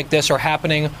events like this are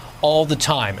happening all the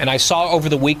time. And I saw over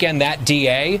the weekend that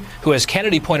DA, who, as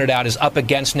Kennedy pointed out, is up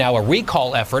against now a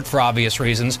recall effort for obvious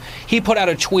reasons, he put out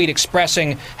a tweet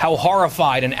expressing how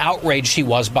horrified and outraged he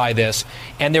was by this.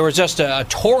 And there was just a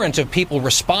torrent of people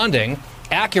responding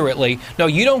accurately. No,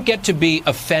 you don't get to be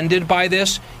offended by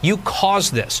this. You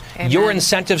caused this. Amen. Your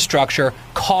incentive structure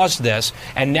caused this.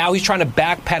 And now he's trying to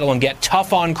backpedal and get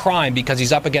tough on crime because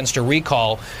he's up against a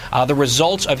recall. The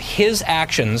results of his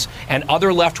actions and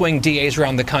other left-wing DAs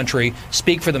around the country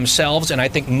speak for themselves. And I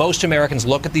think most Americans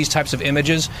look at these types of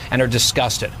images and are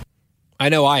disgusted. I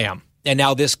know I am. And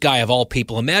now this guy of all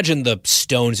people, imagine the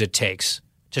stones it takes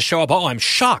to show up. Oh, I'm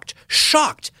shocked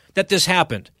that this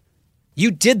happened.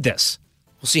 You did this.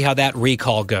 We'll see how that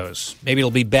recall goes. Maybe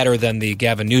it'll be better than the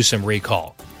Gavin Newsom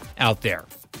recall out there.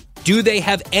 Do they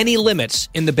have any limits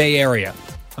in the Bay Area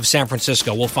of San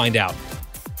Francisco? We'll find out.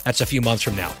 That's a few months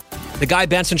from now. The Guy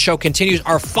Benson Show continues.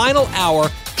 Our final hour,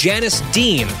 Janice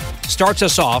Dean starts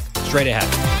us off straight ahead.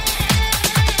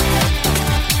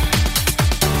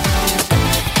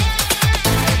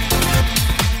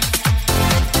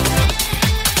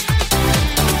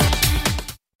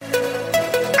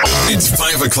 It's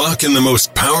 5 o'clock in the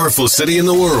most powerful city in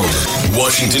the world,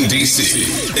 Washington, D.C.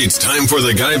 It's time for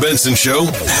the Guy Benson Show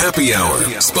Happy Hour,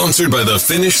 sponsored by the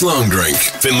Finnish Long Drink.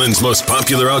 Finland's most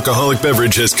popular alcoholic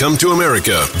beverage has come to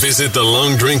America. Visit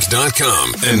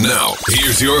thelongdrink.com. And now,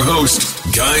 here's your host,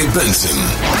 Guy Benson.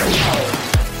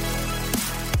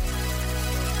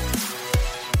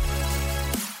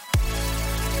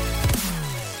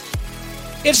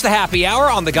 It's the Happy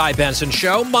Hour on the Guy Benson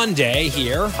Show, Monday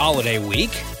here, holiday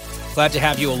week. Glad to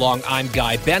have you along. I'm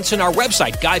Guy Benson. Our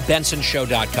website,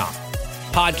 GuyBensonShow.com.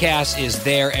 Podcast is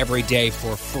there every day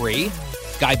for free.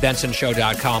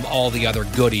 GuyBensonShow.com. All the other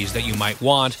goodies that you might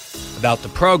want about the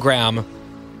program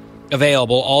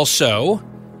available. Also,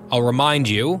 I'll remind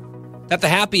you that the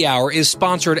Happy Hour is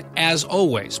sponsored, as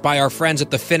always, by our friends at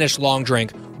the Finnish Long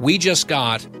Drink. We just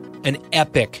got an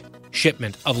epic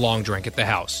shipment of long drink at the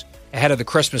house ahead of the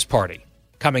Christmas party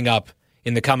coming up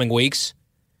in the coming weeks.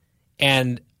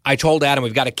 And I told Adam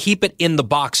we've got to keep it in the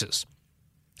boxes.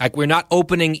 Like, we're not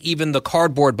opening even the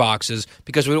cardboard boxes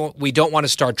because we don't want to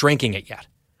start drinking it yet.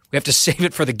 We have to save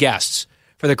it for the guests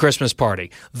for the Christmas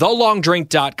party.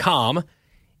 TheLongDrink.com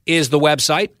is the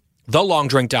website.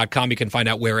 TheLongDrink.com. You can find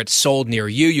out where it's sold near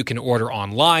you. You can order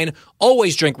online.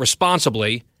 Always drink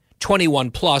responsibly.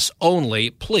 21 plus only,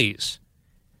 please.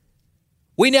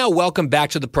 We now welcome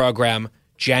back to the program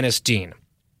Janice Dean,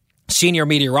 senior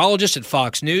meteorologist at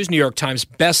Fox News, New York Times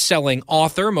best-selling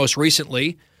author, most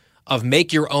recently, of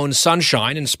Make Your Own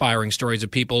Sunshine, inspiring stories of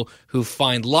people who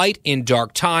find light in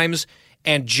dark times.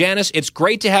 And Janice, it's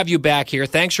great to have you back here.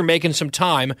 Thanks for making some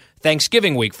time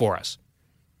Thanksgiving week for us.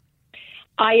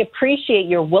 I appreciate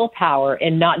your willpower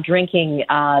in not drinking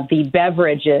the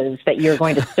beverages that you're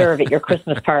going to serve at your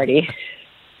Christmas party.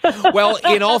 Well,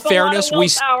 in all fairness,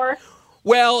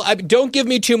 don't give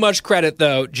me too much credit,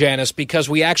 though, Janice, because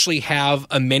we actually have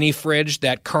a mini fridge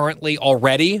that currently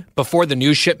already, before the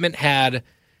new shipment, had,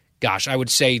 I would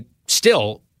say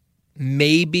still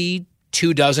maybe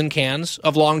 24 cans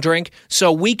of long drink.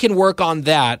 So we can work on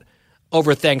that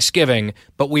over Thanksgiving,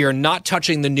 but we are not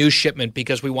touching the new shipment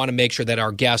because we want to make sure that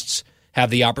our guests have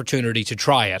the opportunity to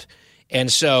try it.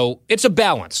 And so it's a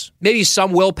balance. Maybe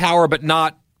some willpower, but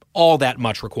not all that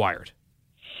much required.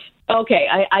 Okay,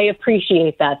 I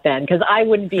appreciate that then, because I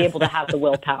wouldn't be able to have the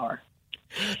willpower.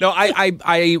 No,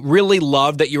 I really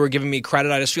love that you were giving me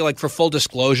credit. I just feel like, for full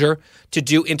disclosure, to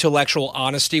do intellectual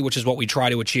honesty, which is what we try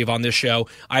to achieve on this show,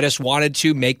 I just wanted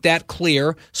to make that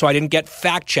clear so I didn't get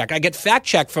fact-checked. I get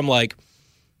fact-checked from,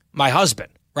 my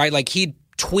husband, right? Like, he'd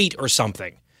tweet or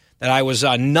something that I was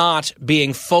not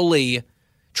being fully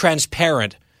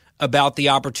transparent about the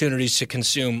opportunities to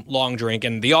consume long drink,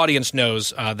 and the audience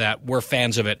knows that we're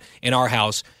fans of it in our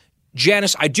house.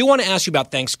 Janice, I do want to ask you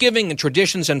about Thanksgiving and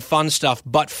traditions and fun stuff,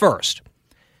 but first,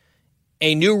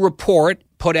 a new report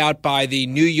put out by the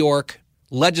New York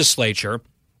legislature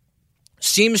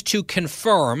seems to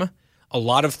confirm a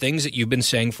lot of things that you've been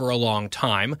saying for a long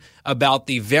time about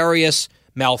the various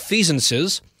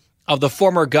malfeasances of the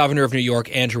former governor of New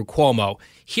York, Andrew Cuomo.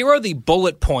 Here are the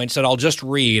bullet points that I'll just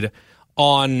read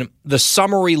on the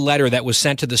summary letter that was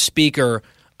sent to the Speaker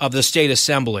of the State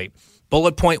Assembly.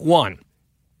 Bullet point 1,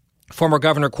 former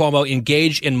Governor Cuomo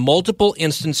engaged in multiple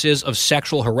instances of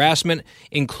sexual harassment,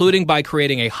 including by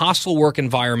creating a hostile work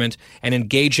environment and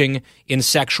engaging in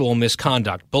sexual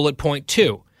misconduct. Bullet point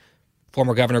 2,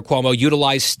 former Governor Cuomo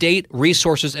utilized state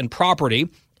resources and property,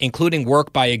 including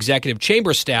work by executive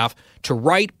chamber staff, to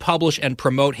write, publish, and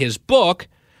promote his book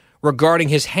regarding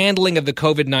his handling of the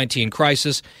COVID-19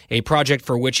 crisis, a project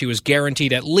for which he was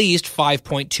guaranteed at least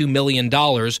 $5.2 million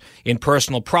in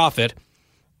personal profit,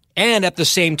 and at the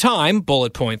same time,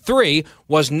 bullet point 3,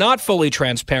 was not fully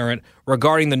transparent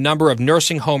regarding the number of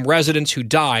nursing home residents who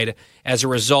died as a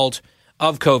result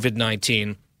of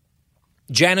COVID-19.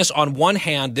 Janice, on one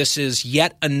hand, this is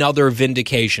yet another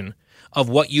vindication of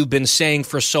what you've been saying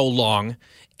for so long,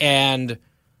 and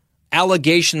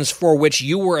allegations for which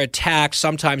you were attacked,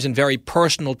 sometimes in very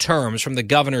personal terms, from the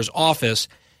governor's office.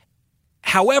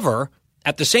 However,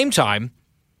 at the same time,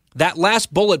 that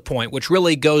last bullet point, which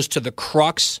really goes to the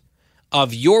crux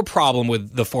of your problem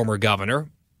with the former governor,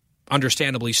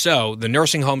 understandably so, the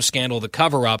nursing home scandal, the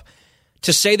cover-up,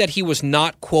 to say that he was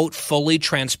not, quote, fully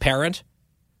transparent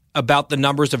about the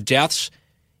numbers of deaths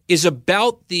is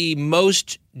about the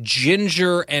most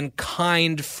ginger and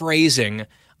kind phrasing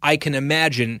I can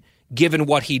imagine, given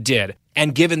what he did.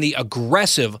 and given the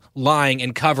aggressive lying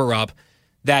and cover-up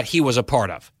that he was a part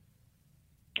of.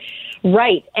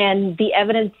 Right. And the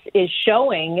evidence is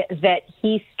showing that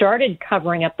he started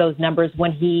covering up those numbers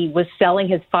when he was selling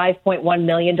his $5.1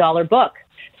 million book.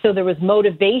 So there was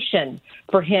motivation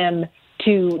for him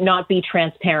to not be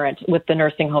transparent with the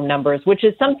nursing home numbers, which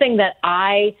is something that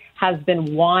I have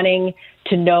been wanting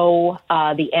to know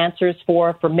the answers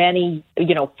for many,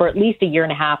 for at least a year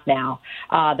and a half now.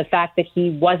 The fact that he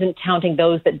wasn't counting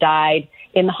those that died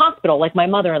in the hospital, like my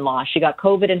mother-in-law. She got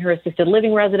COVID in her assisted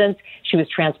living residence. She was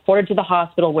transported to the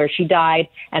hospital where she died,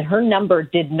 and her number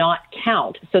did not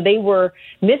count. So they were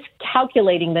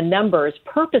miscalculating the numbers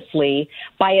purposely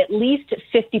by at least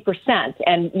 50%.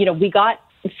 And, we got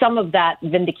some of that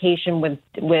vindication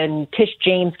when Tish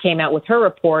James came out with her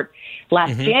report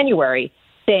last January,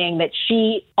 saying that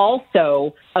she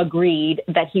also agreed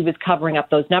that he was covering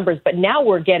up those numbers. But now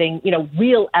we're getting,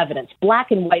 real evidence,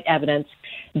 black and white evidence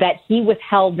that he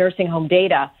withheld nursing home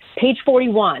data. Page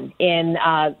 41 in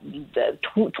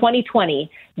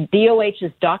 2020,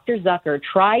 DOH's Dr. Zucker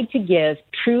tried to give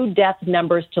true death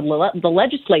numbers to the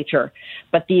legislature,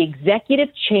 but the executive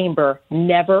chamber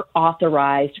never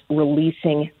authorized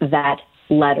releasing that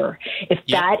letter. If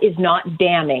that is not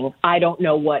damning, I don't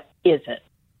know what isn't.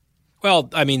 Well,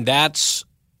 I mean, that's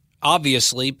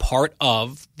obviously part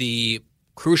of the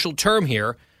crucial term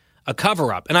here, a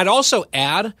cover-up. And I'd also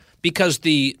add, because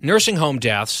the nursing home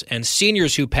deaths and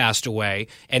seniors who passed away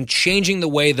and changing the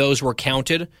way those were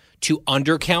counted to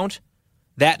undercount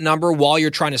that number while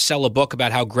you're trying to sell a book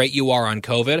about how great you are on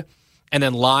COVID and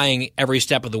then lying every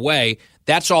step of the way,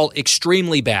 that's all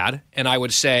extremely bad, and I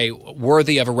would say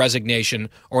worthy of a resignation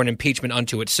or an impeachment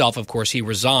unto itself. Of course, he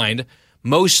resigned,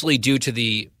 mostly due to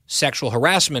the sexual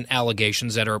harassment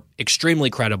allegations that are extremely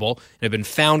credible and have been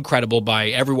found credible by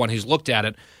everyone who's looked at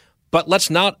it. But let's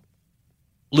not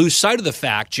lose sight of the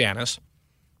fact, Janice,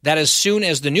 that as soon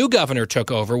as the new governor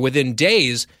took over, within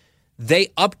days, they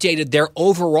updated their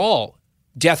overall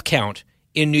death count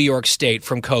in New York State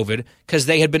from COVID because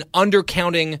they had been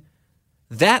undercounting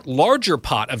that larger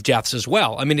pot of deaths as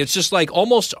well. I mean, it's just like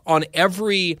almost on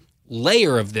every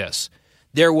layer of this,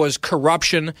 there was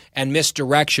corruption and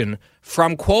misdirection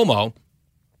from Cuomo.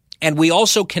 And we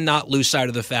also cannot lose sight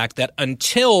of the fact that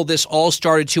until this all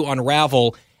started to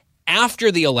unravel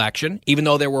after the election, even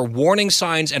though there were warning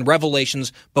signs and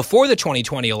revelations before the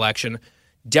 2020 election,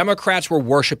 Democrats were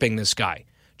worshiping this guy.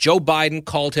 Joe Biden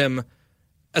called him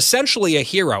essentially a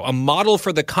hero, a model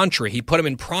for the country. He put him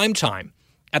in prime time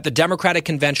at the Democratic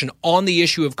convention on the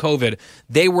issue of COVID.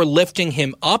 They were lifting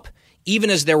him up, even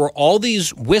as there were all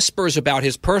these whispers about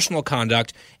his personal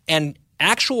conduct and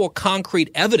actual concrete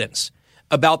evidence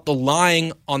about the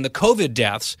lying on the COVID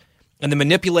deaths and the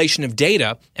manipulation of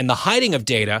data and the hiding of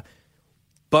data.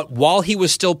 But while he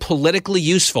was still politically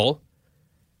useful,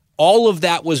 all of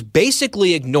that was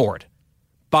basically ignored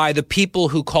by the people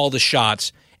who call the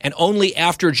shots. And only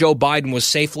after Joe Biden was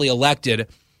safely elected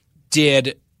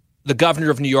did the governor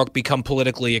of New York become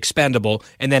politically expendable,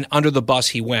 and then under the bus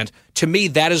he went. To me,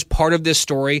 that is part of this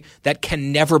story that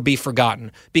can never be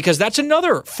forgotten, because that's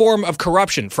another form of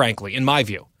corruption, frankly, in my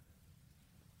view.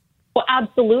 Well,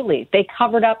 absolutely. They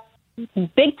covered up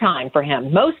big time for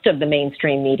him, most of the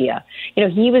mainstream media. You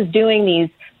know, he was doing these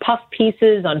puff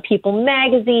pieces on People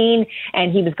magazine,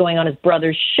 and he was going on his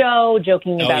brother's show,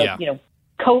 joking about, you know,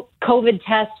 COVID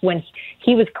tests when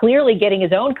he was clearly getting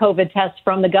his own COVID tests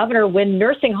from the governor when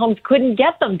nursing homes couldn't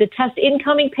get them to test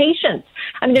incoming patients.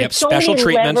 I mean, there's so many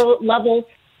levels.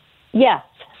 Yes.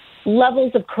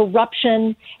 Levels of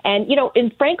corruption and, you know,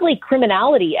 and frankly,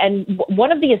 criminality. And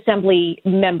one of the assembly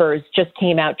members just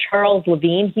came out, Charles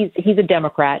Levine. He's a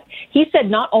Democrat. He said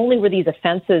not only were these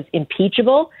offenses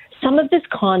impeachable, some of this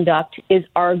conduct is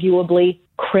arguably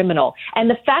criminal. And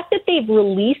the fact that they've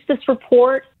released this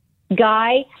report,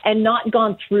 Guy, and not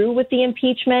gone through with the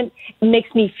impeachment makes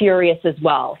me furious as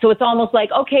well. So it's almost like,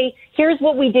 okay, here's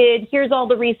what we did. Here's all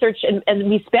the research. And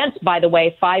we spent, by the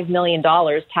way, $5 million,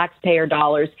 taxpayer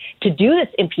dollars, to do this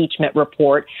impeachment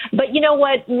report. But you know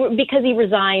what? Because he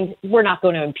resigned, we're not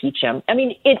going to impeach him. I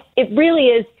mean, it really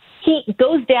is. He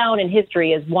goes down in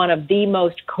history as one of the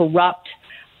most corrupt,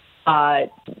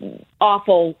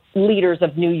 awful leaders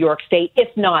of New York State, if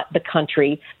not the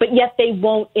country, but yet they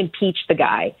won't impeach the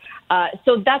guy.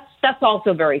 So that's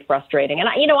also very frustrating. And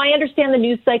I understand the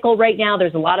news cycle right now.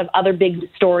 There's a lot of other big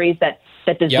stories that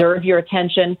deserve your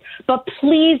attention. But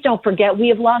please don't forget, we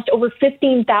have lost over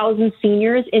 15,000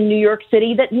 seniors in New York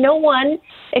City that no one,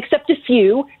 except a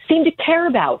few, seem to care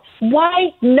about. Why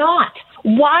not?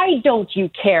 Why don't you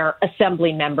care,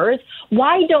 Assembly members?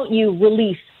 Why don't you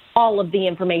release all of the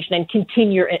information and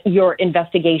continue your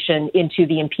investigation into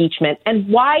the impeachment? And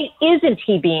why isn't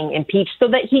he being impeached so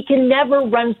that he can never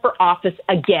run for office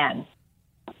again?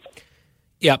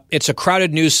 Yeah, it's a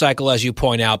crowded news cycle, as you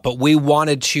point out, but we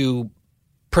wanted to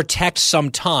protect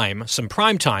some time, some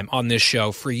prime time on this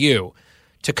show for you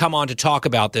to come on to talk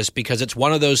about this, because it's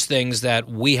one of those things that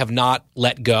we have not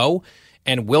let go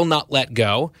and will not let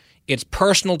go. It's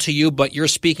personal to you, but you're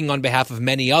speaking on behalf of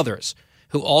many others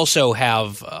who also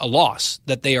have a loss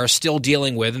that they are still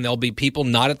dealing with, and there'll be people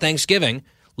not at Thanksgiving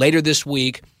later this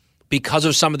week because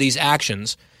of some of these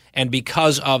actions and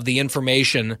because of the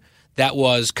information that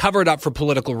was covered up for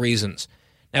political reasons.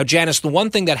 Now, Janice, the one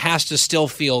thing that has to still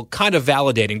feel kind of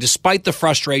validating, despite the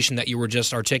frustration that you were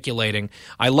just articulating,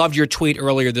 I loved your tweet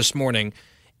earlier this morning.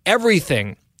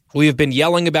 Everything we have been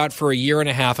yelling about for a year and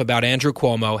a half about Andrew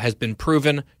Cuomo has been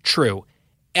proven true.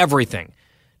 Everything.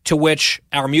 To which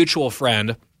our mutual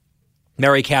friend,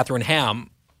 Mary Catherine Ham,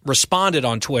 responded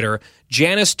on Twitter,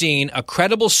 Janice Dean, a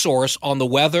credible source on the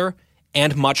weather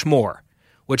and much more,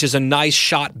 which is a nice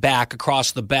shot back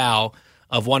across the bow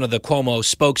of one of the Cuomo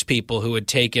spokespeople who had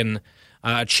taken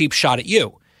a cheap shot at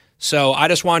you. So I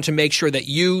just wanted to make sure that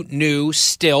you knew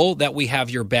still that we have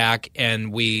your back,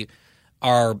 and we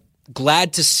are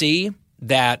glad to see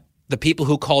that the people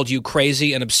who called you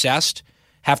crazy and obsessed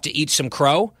have to eat some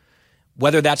crow.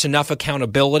 Whether that's enough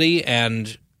accountability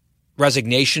and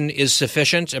resignation is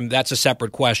sufficient, and that's a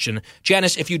separate question.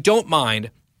 Janice, if you don't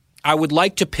mind, I would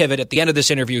like to pivot at the end of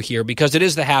this interview here, because it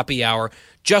is the happy hour,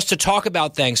 just to talk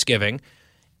about Thanksgiving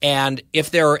and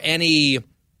if there are any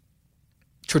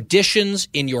traditions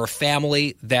in your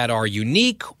family that are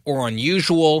unique or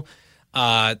unusual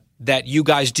that you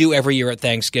guys do every year at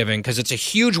Thanksgiving, because it's a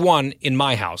huge one in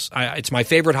my house. It's my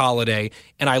favorite holiday,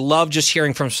 and I love just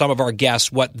hearing from some of our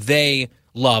guests what they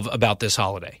love about this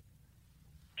holiday.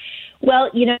 Well,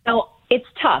 you know, it's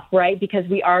tough, right? Because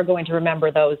we are going to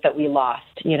remember those that we lost.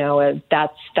 You know,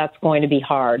 that's going to be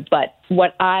hard. But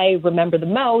what I remember the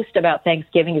most about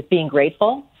Thanksgiving is being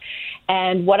grateful.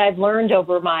 And what I've learned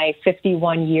over my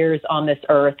 51 years on this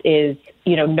earth is,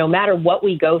 you know, no matter what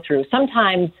we go through,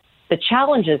 sometimes the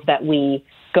challenges that we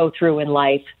go through in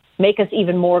life make us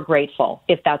even more grateful,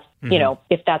 if that's, you know,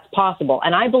 if that's possible.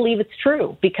 And I believe it's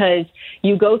true, because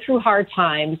you go through hard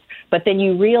times, but then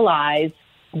you realize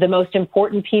the most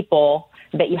important people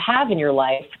that you have in your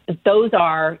life, those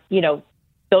are, you know,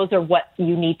 those are what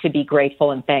you need to be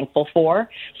grateful and thankful for.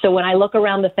 So when I look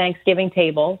around the Thanksgiving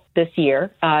table this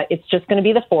year, it's just going to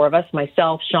be the four of us,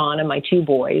 myself, Sean, and my two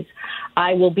boys.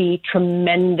 I will be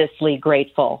tremendously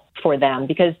grateful for them,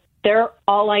 because they're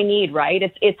all I need, right?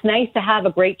 It's nice to have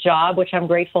a great job, which I'm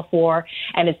grateful for,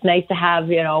 and it's nice to have,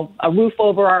 you know, a roof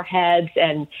over our heads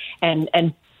and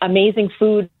amazing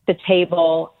food at the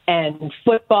table and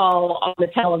football on the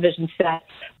television set.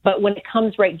 But when it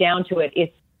comes right down to it,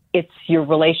 it's your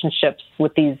relationships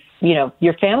with these, you know,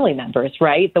 your family members,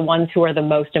 right? The ones who are the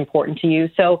most important to you.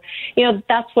 So, you know,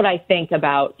 that's what I think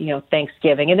about, you know,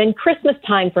 Thanksgiving. And then Christmas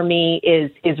time for me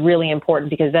is really important,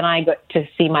 because then I get to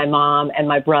see my mom and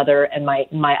my brother and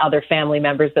my other family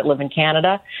members that live in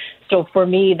Canada. So for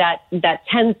me, that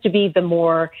tends to be the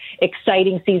more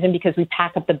exciting season, because we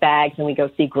pack up the bags and we go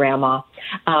see grandma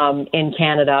in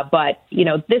Canada. But, you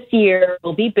know, this year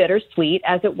will be bittersweet,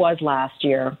 as it was last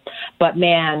year. But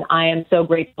man, I am so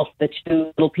grateful for the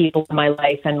two little people in my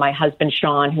life and my husband,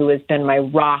 Sean, who has been my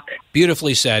rock.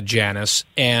 Beautifully said, Janice.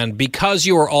 And because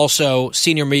you are also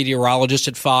senior meteorologist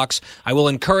at Fox, I will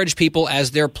encourage people,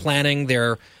 as they're planning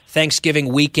their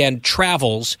Thanksgiving weekend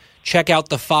travels, check out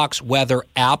the Fox Weather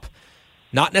app.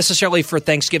 Not necessarily for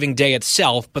Thanksgiving Day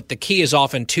itself, but the key is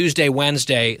often Tuesday,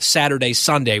 Wednesday, Saturday,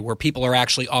 Sunday, where people are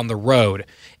actually on the road.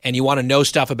 And you want to know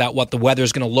stuff about what the weather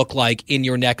is going to look like in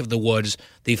your neck of the woods.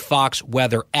 The Fox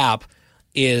Weather app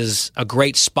is a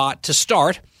great spot to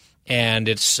start, and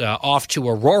it's off to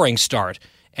a roaring start.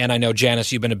 And I know,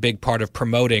 Janice, you've been a big part of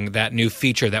promoting that new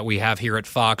feature that we have here at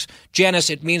Fox. Janice,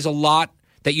 it means a lot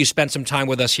that you spent some time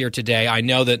with us here today. I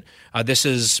know that this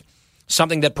is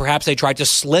something that perhaps they tried to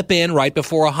slip in right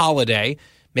before a holiday,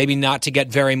 maybe not to get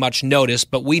very much notice,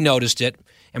 but we noticed it,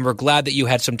 and we're glad that you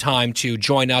had some time to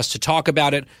join us to talk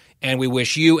about it, and we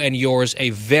wish you and yours a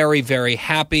very, very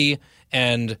happy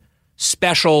and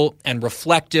special and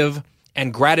reflective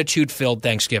and gratitude-filled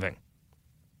Thanksgiving.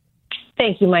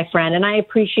 Thank you, my friend, and I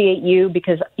appreciate you,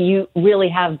 because you really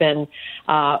have been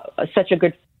such a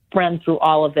good friend through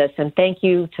all of this. And thank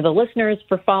you to the listeners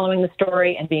for following the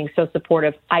story and being so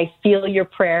supportive. I feel your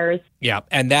prayers. Yeah,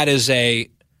 and that is an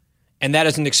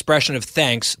expression of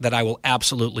thanks that I will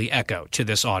absolutely echo to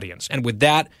this audience. And with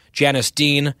that, Janice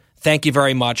Dean, Thank you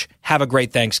very much. Have a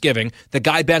great Thanksgiving. The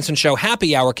Guy Benson Show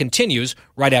Happy Hour continues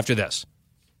right after this.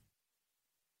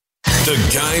 The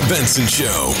Guy Benson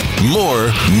Show. More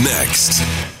next.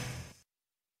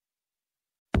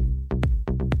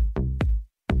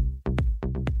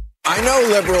 I know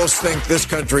liberals think this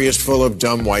country is full of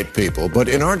dumb white people, but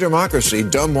in our democracy,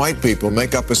 dumb white people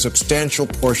make up a substantial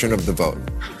portion of the vote.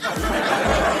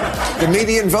 The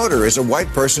median voter is a white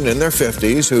person in their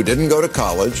 50s who didn't go to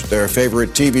college, their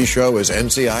favorite TV show is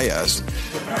NCIS,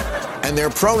 and their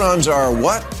pronouns are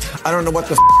what? I don't know what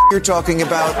the you're talking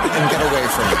about, and get away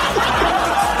from me.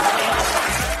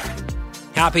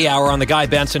 Happy Hour on the Guy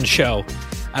Benson Show.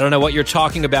 I don't know what you're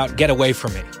talking about, get away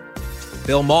from me.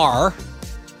 Bill Maher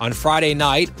on Friday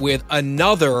night with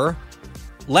another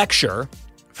lecture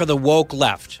for the woke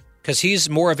left, because he's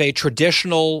more of a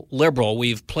traditional liberal.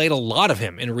 We've played a lot of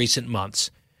him in recent months,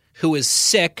 who is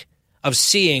sick of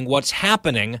seeing what's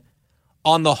happening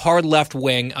on the hard left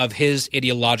wing of his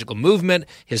ideological movement,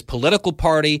 his political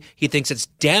party. He thinks it's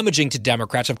damaging to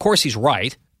Democrats. Of course, he's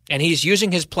right. And he's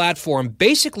using his platform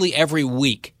basically every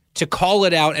week to call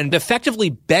it out and effectively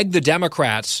beg the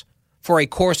Democrats for a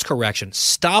course correction.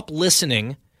 Stop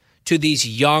listening to these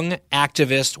young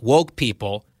activist woke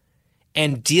people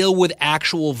and deal with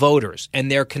actual voters and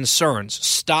their concerns.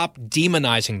 Stop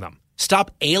demonizing them.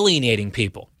 Stop alienating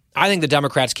people. I think the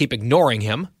Democrats keep ignoring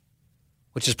him,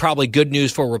 which is probably good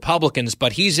news for Republicans,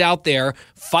 but he's out there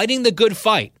fighting the good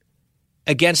fight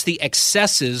against the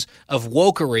excesses of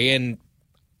wokery, and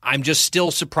I'm just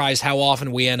still surprised how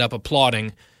often we end up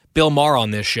applauding Bill Maher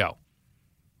on this show.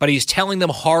 But he's telling them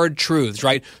hard truths,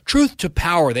 right? Truth to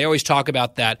power. They always talk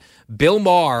about that. Bill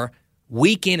Maher,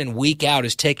 week in and week out,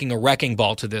 is taking a wrecking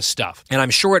ball to this stuff. And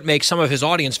I'm sure it makes some of his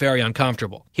audience very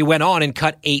uncomfortable. He went on in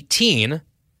cut 18,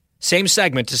 same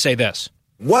segment, to say this.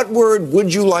 What word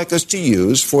would you like us to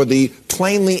use for the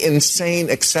plainly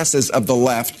insane excesses of the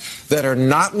left that are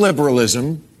not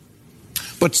liberalism,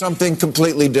 but something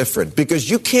completely different?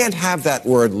 Because you can't have that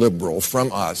word liberal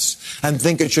from us and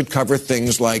think it should cover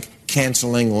things like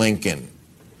canceling Lincoln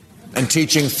and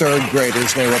teaching third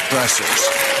graders their oppressors.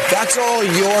 That's all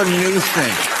your new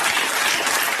thing.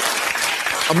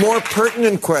 A more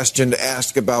pertinent question to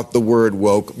ask about the word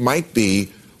woke might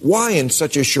be, why in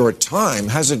such a short time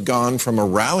has it gone from a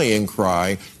rallying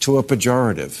cry to a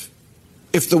pejorative?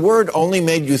 If the word only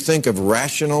made you think of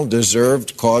rational,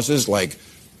 deserved causes like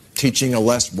teaching a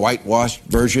less whitewashed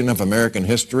version of American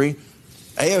history,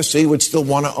 AOC would still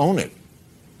want to own it.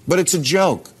 But it's a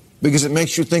joke because it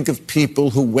makes you think of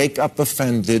people who wake up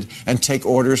offended and take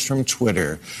orders from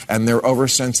Twitter, and their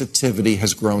oversensitivity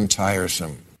has grown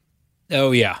tiresome.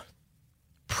 Oh, yeah.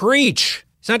 Preach!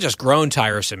 It's not just grown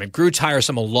tiresome. It grew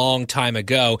tiresome a long time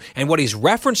ago. And what he's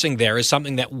referencing there is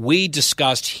something that we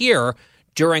discussed here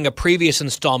during a previous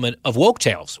installment of Woke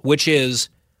Tales, which is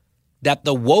that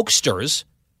the wokesters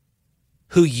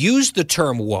who used the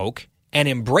term woke and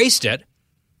embraced it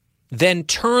then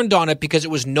turned on it because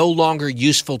it was no longer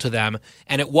useful to them.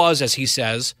 And it was, as he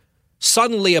says,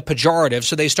 suddenly a pejorative.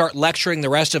 So they start lecturing the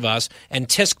rest of us and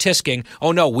tisk-tisking,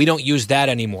 oh no, we don't use that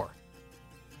anymore.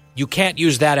 You can't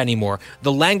use that anymore.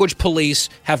 The language police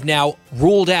have now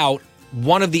ruled out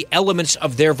one of the elements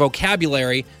of their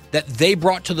vocabulary that they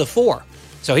brought to the fore.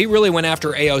 So he really went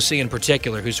after AOC in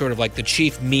particular, who's sort of like the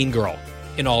chief mean girl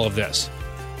in all of this.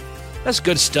 That's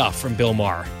good stuff from Bill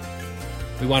Maher.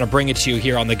 We want to bring it to you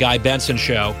here on The Guy Benson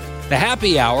Show. The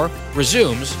Happy Hour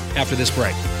resumes after this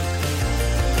break.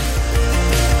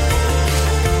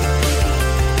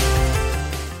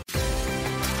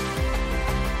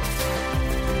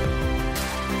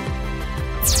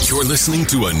 You're listening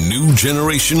to a new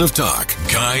generation of talk.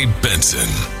 Guy Benson.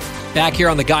 Back here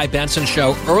on The Guy Benson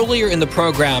Show. Earlier in the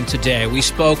program today, we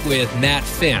spoke with Matt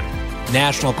Finn,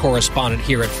 national correspondent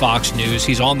here at Fox News.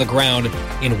 He's on the ground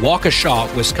in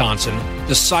Waukesha, Wisconsin,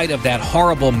 the site of that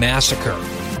horrible massacre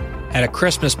at a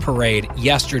Christmas parade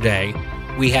yesterday.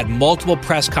 We had multiple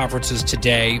press conferences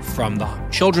today from the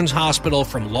Children's Hospital,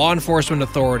 from law enforcement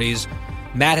authorities.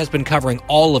 Matt has been covering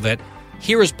all of it.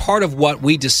 Here is part of what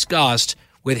we discussed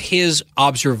with his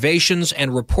observations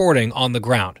and reporting on the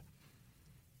ground.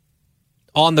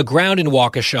 On the ground in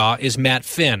Waukesha is Matt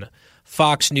Finn,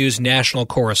 Fox News national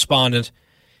correspondent.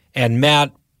 And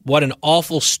Matt, what an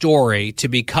awful story to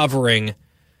be covering,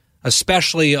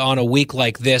 especially on a week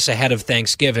like this ahead of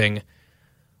Thanksgiving.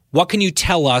 What can you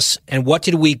tell us, and what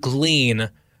did we glean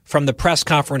from the press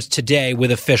conference today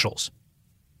with officials?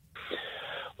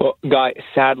 Well, Guy,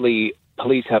 sadly,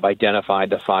 police have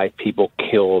identified the 5 people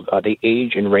killed. They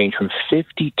age and range from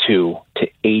 52 to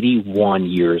 81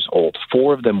 years old,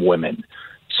 4 of them women.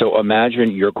 So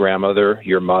imagine your grandmother,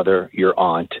 your mother, your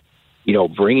aunt,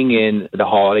 bringing in the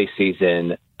holiday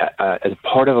season as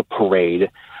part of a parade.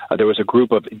 There was a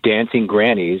group of dancing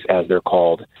grannies, as they're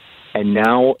called, and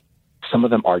now some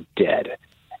of them are dead.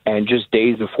 And just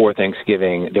days before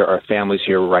Thanksgiving, there are families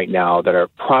here right now that are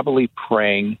probably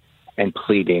praying and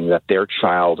pleading that their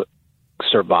child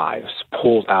survives,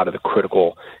 pulls out of the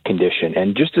critical condition.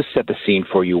 And just to set the scene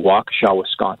for you, Waukesha,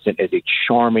 Wisconsin is a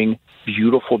charming,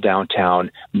 beautiful downtown,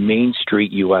 Main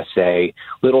Street, USA,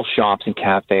 little shops and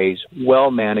cafes, well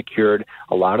manicured.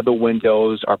 A lot of the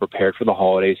windows are prepared for the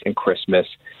holidays and Christmas.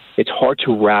 It's hard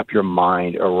to wrap your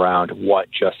mind around what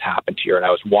just happened here. And I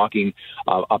was walking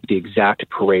up the exact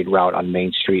parade route on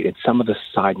Main Street, and some of the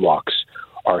sidewalks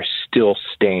are still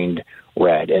stained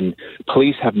red. And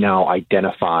police have now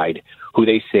identified who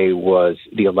they say was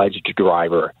the alleged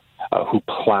driver who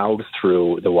plowed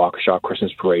through the Waukesha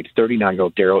Christmas parade,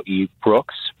 39-year-old Daryl E.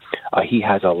 Brooks. He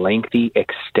has a lengthy,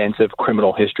 extensive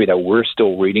criminal history that we're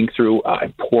still reading through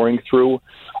and pouring through.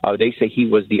 They say he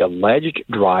was the alleged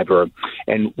driver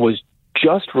and was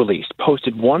just released,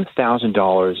 posted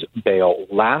 $1,000 bail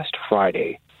last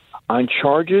Friday on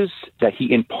charges that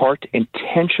he in part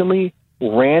intentionally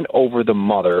ran over the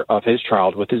mother of his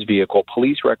child with his vehicle.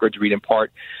 Police records read in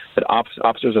part that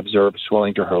officers observed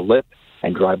swelling to her lip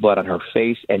and dry blood on her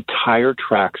face and tire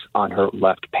tracks on her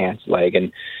left pants leg.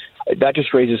 And that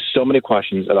just raises so many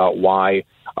questions about why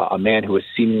a man who is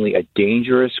seemingly a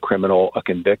dangerous criminal, a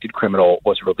convicted criminal,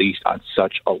 was released on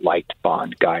such a light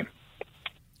bond, Guy.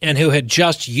 And who had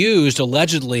just used,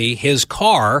 allegedly, his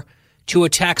car to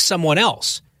attack someone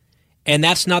else. And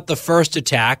that's not the first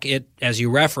attack. It, as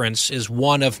you reference, is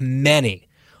one of many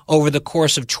over the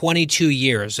course of 22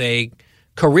 years. A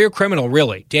career criminal,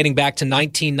 really, dating back to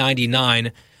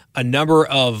 1999, a number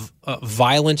of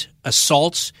violent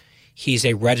assaults. He's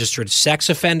a registered sex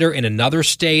offender in another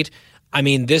state. I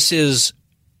mean, this is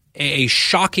a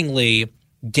shockingly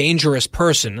dangerous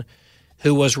person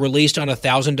who was released on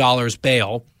 $1,000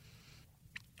 bail.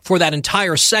 For that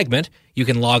entire segment, you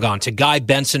can log on to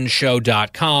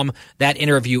GuyBensonShow.com, that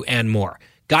interview and more.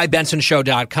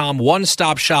 GuyBensonShow.com,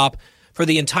 one-stop shop for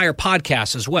the entire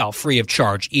podcast as well, free of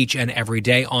charge each and every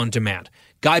day on demand.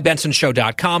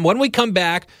 GuyBensonShow.com. When we come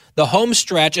back, the home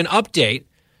stretch, an update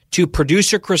to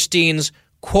producer Christine's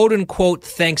quote-unquote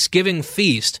Thanksgiving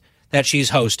feast that she's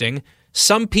hosting.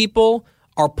 Some people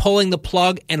are pulling the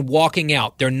plug and walking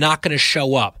out. They're not going to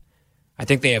show up. I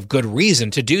think they have good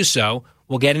reason to do so.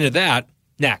 We'll get into that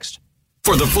next.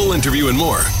 For the full interview and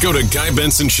more, go to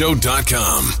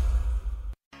GuyBensonShow.com.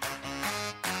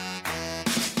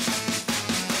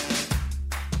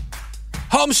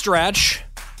 Home stretch.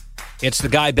 It's the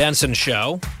Guy Benson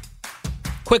Show.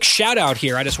 Quick shout out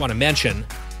here. I just want to mention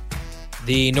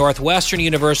the Northwestern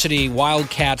University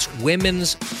Wildcats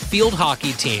women's field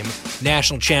hockey team,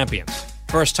 national champions.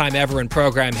 First time ever in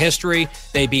program history.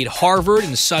 They beat Harvard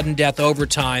in sudden death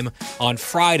overtime on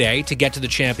Friday to get to the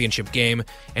championship game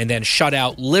and then shut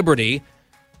out Liberty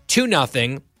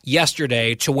 2-0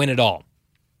 yesterday to win it all.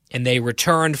 And they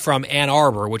returned from Ann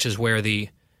Arbor, which is where the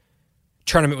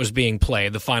tournament was being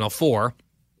played, the Final Four.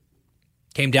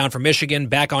 Came down from Michigan,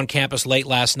 back on campus late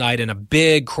last night in a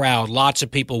big crowd. Lots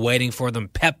of people waiting for them.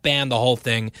 Pep band, the whole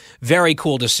thing. Very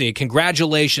cool to see.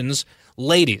 Congratulations,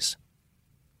 ladies.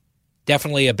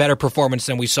 Definitely a better performance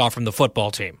than we saw from the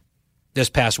football team this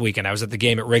past weekend. I was at the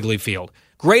game at Wrigley Field.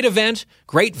 Great event,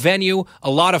 great venue, a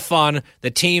lot of fun.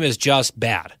 The team is just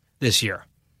bad this year.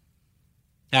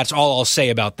 That's all I'll say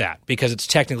about that because it's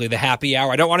technically the happy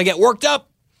hour. I don't want to get worked up.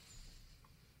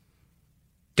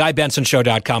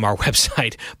 GuyBensonShow.com, our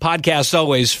website. Podcast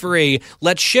always free.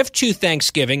 Let's shift to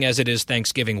Thanksgiving as it is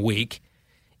Thanksgiving week.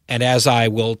 And as I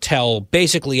will tell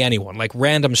basically anyone, like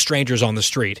random strangers on the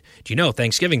street, do you know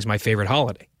Thanksgiving's my favorite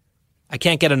holiday? I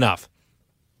can't get enough.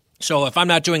 So if I'm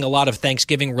not doing a lot of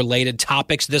Thanksgiving-related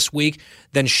topics this week,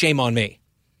 then shame on me.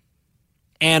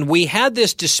 And we had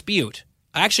this dispute.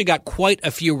 I actually got quite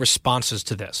a few responses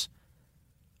to this,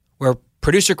 where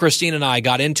producer Christine and I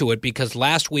got into it because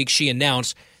last week she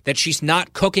announced that she's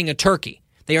not cooking a turkey.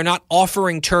 They are not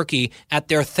offering turkey at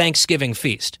their Thanksgiving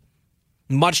feast,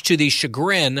 much to the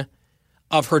chagrin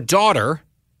of her daughter,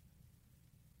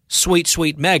 sweet,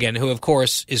 sweet Megan, who, of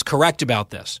course, is correct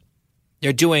about this.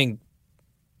 They're doing,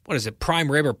 what is it,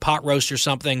 prime rib or pot roast or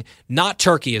something? Not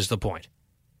turkey is the point.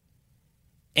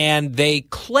 And they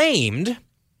claimed,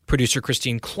 producer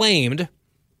Christine claimed,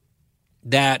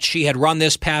 that she had run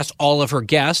this past all of her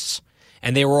guests,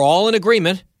 and they were all in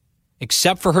agreement,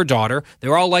 except for her daughter. They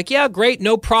were all like, yeah, great,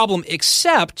 no problem,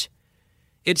 except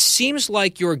it seems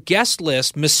like your guest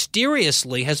list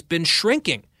mysteriously has been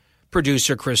shrinking.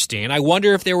 producer Christine. I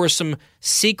wonder if there were some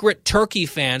secret turkey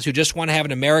fans who just want to have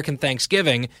an American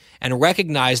Thanksgiving and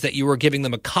recognize that you were giving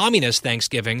them a communist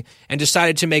Thanksgiving and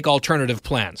decided to make alternative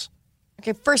plans.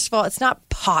 Okay, first of all, it's not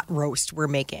pot roast we're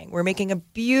making. We're making a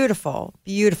beautiful,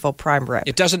 beautiful prime rib.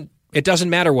 It doesn't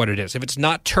matter what it is. If it's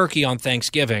not turkey on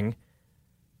Thanksgiving,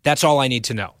 that's all I need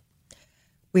to know.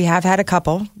 We have had a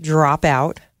couple drop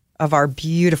out of our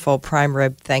beautiful prime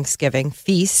rib Thanksgiving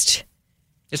feast.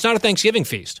 It's not a Thanksgiving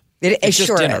feast. It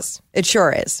sure is. It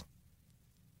sure is.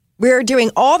 We're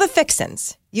doing all the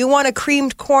fixins. You want a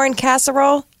creamed corn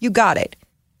casserole? You got it.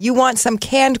 You want some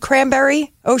canned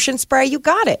cranberry ocean spray? You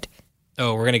got it.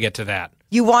 Oh, we're going to get to that.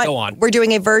 You want? Go on. We're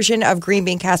doing a version of green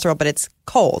bean casserole, but it's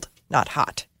cold, not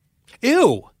hot.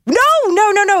 Ew. No.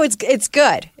 It's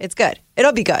good. It's good.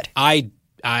 It'll be good.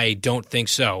 I don't think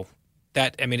so.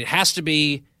 It has to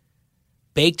be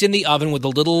baked in the oven with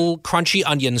the little crunchy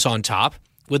onions on top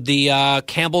with the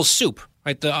Campbell's soup,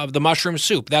 right? The mushroom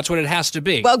soup. That's what it has to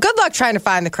be. Well, good luck trying to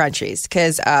find the crunchies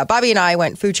because Bobby and I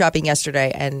went food shopping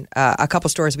yesterday, and a couple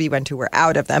stores we went to were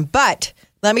out of them. But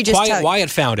let me just tell you. Wyatt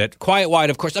found it. Quiet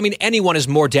Wyatt, of course. I mean, anyone is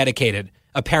more dedicated,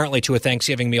 apparently, to a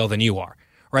Thanksgiving meal than you are,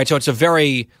 right? So it's a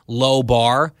very low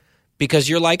bar because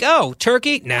you're like, oh,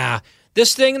 turkey? Nah.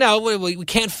 This thing, no, we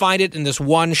can't find it in this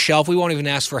one shelf. We won't even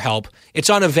ask for help. It's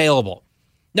unavailable.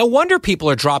 No wonder people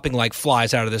are dropping like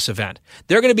flies out of this event.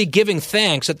 They're going to be giving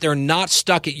thanks that they're not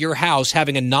stuck at your house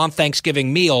having a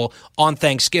non-Thanksgiving meal on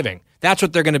Thanksgiving. That's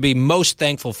what they're going to be most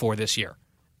thankful for this year.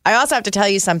 I also have to tell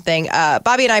you something.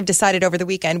 Bobby and I have decided over the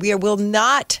weekend we will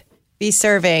not be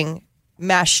serving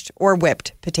mashed or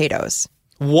whipped potatoes.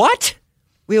 What?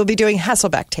 We will be doing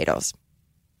Hasselbeck potatoes.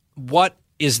 What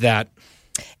is that?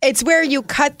 It's where you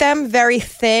cut them very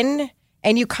thin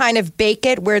and you kind of bake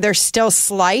it where they're still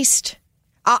sliced.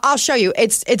 I'll show you.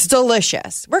 It's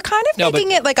delicious. We're kind of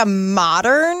making it like a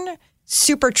modern,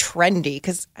 super trendy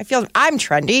because I feel I'm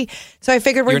trendy. So I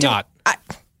figured we're not.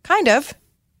 Kind of. A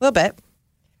little bit.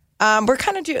 We're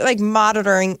kind of doing like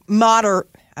modern.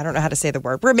 I don't know how to say the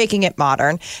word. We're making it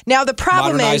modern. Now, the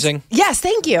problem Modernizing. is. Yes,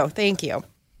 thank you. Thank you.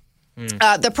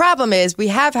 The problem is we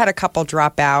have had a couple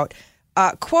drop out,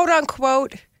 quote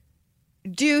unquote,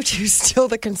 due to still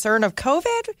the concern of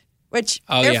COVID. Which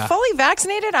they're fully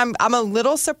vaccinated. I'm a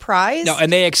little surprised. No, and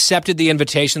they accepted the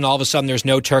invitation, and all of a sudden there's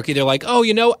no turkey. They're like, oh,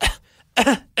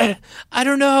 I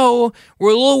don't know.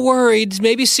 We're a little worried.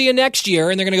 Maybe see you next year.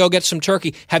 And they're going to go get some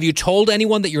turkey. Have you told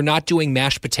anyone that you're not doing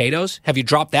mashed potatoes? Have you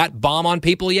dropped that bomb on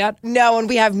people yet? No, and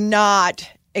we have not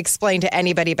explained to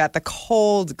anybody about the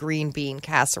cold green bean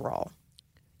casserole.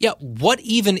 Yeah, what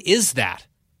even is that?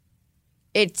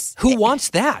 Who wants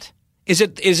that? Is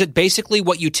it basically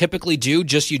what you typically do,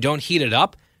 just you don't heat it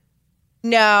up?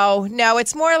 No,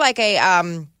 it's more like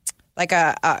a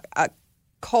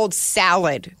cold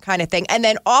salad kind of thing. And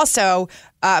then also,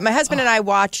 my husband and I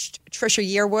watched Trisha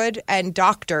Yearwood and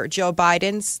Dr. Jill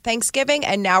Biden's Thanksgiving,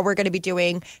 and now we're going to be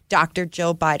doing Dr.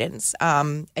 Jill Biden's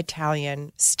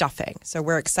Italian stuffing. So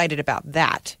we're excited about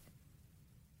that.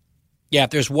 Yeah,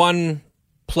 if there's one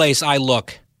place I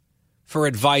look for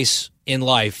advice in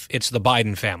life, it's the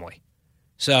Biden family.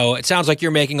 So it sounds like you're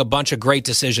making a bunch of great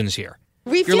decisions here.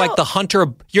 You're like the Hunter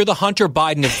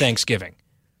Biden of Thanksgiving.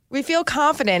 We feel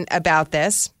confident about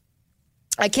this.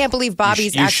 I can't believe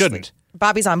Bobby's you shouldn't.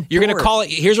 Bobby's on board. You're going to call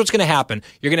it. Here's what's going to happen.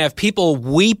 You're going to have people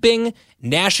weeping,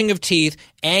 gnashing of teeth,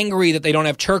 angry that they don't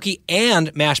have turkey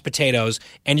and mashed potatoes,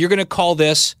 and you're going to call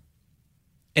this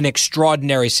an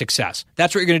extraordinary success.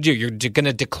 That's what you're going to do. You're going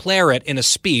to declare it in a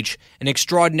speech an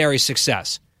extraordinary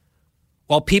success.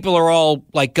 While people are all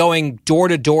like going door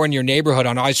to door in your neighborhood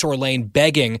on Eyesore Lane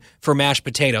begging for mashed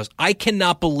potatoes. I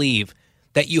cannot believe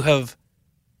that you have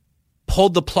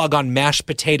pulled the plug on mashed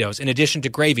potatoes in addition to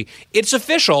gravy. It's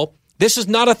official. This is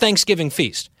not a Thanksgiving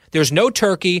feast. There's no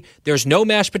turkey. There's no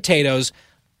mashed potatoes.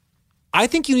 I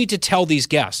think you need to tell these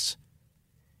guests.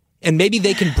 And maybe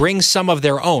they can bring some of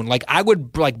their own. Like I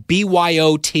would like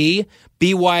BYOT,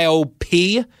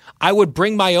 BYOP. I would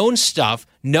bring my own stuff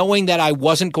knowing that I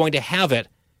wasn't going to have it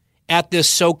at this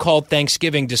so-called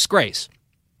Thanksgiving disgrace.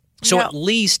 So at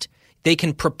least they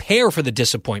can prepare for the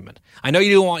disappointment. I know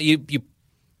you don't want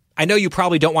I know you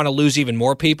probably don't want to lose even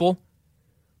more people,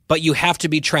 but you have to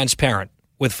be transparent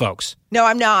with folks. No,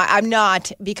 I'm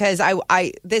not because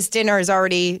I this dinner is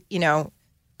already, gone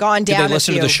down. Do they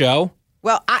listen to the show?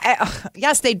 Well,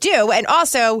 yes, they do. And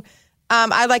also,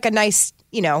 I like a nice,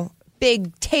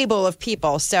 big table of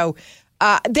people. So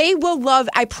they will love,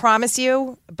 I promise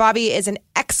you, Bobby is an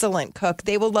excellent cook.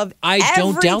 They will love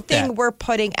everything we're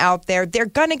putting out there. They're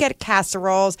going to get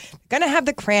casseroles. They're going to have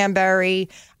the cranberry.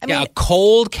 A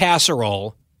cold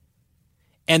casserole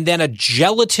and then a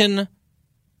gelatin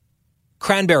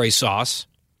cranberry sauce,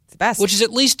 it's the best, which is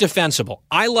at least defensible.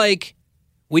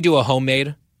 We do a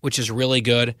homemade, which is really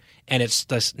good, and it's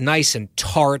this nice and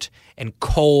tart and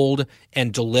cold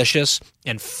and delicious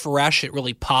and fresh. It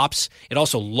really pops. It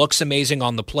also looks amazing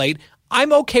on the plate.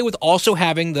 I'm okay with also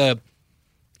having the,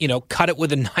 cut it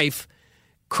with a knife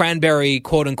cranberry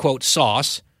quote-unquote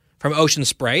sauce from Ocean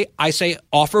Spray. I say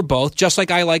offer both, just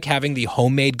like I like having the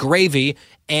homemade gravy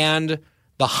and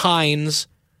the Heinz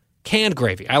canned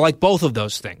gravy. I like both of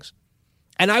those things.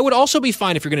 And I would also be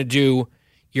fine if you're going to do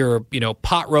your,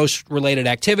 pot roast related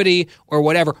activity or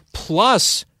whatever,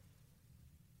 plus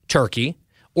turkey,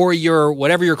 or your,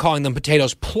 whatever you're calling them,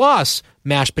 potatoes, plus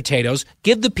mashed potatoes.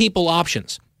 Give the people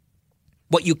options.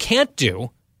 What you can't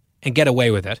do, and get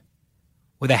away with it,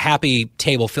 with a happy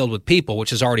table filled with people,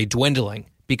 which is already dwindling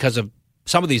because of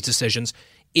some of these decisions,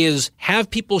 is have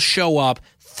people show up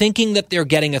thinking that they're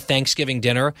getting a Thanksgiving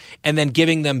dinner and then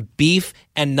giving them beef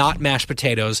and not mashed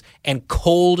potatoes and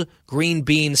cold green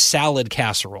bean salad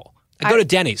casserole. I go to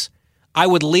Denny's. I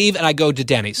would leave and I go to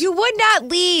Denny's. You would not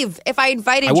leave if I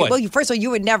invited you. Would. Well, first of all, you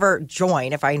would never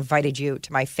join if I invited you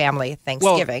to my family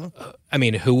Thanksgiving.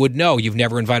 Well, who would know? You've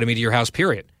never invited me to your house,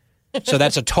 period. So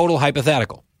that's a total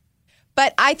hypothetical.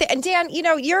 But and Dan,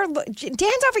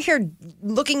 Dan's over here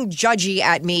looking judgy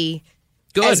at me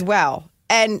as well.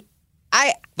 And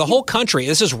the whole country,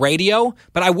 this is radio,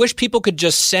 but I wish people could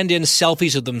just send in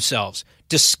selfies of themselves,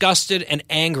 disgusted and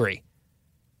angry.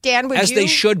 Dan, they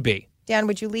should be. Dan,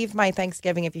 would you leave my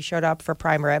Thanksgiving if you showed up for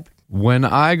prime rib? When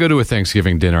I go to a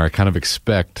Thanksgiving dinner, I kind of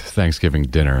expect Thanksgiving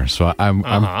dinner. So I'm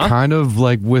kind of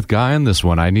like with Guy on this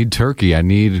one. I need turkey. I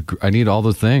need all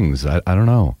the things. I don't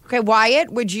know. Okay,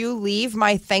 Wyatt, would you leave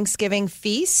my Thanksgiving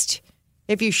feast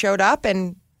if you showed up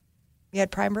and you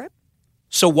had prime rib?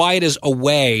 So Wyatt is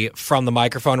away from the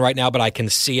microphone right now, but I can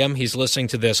see him. He's listening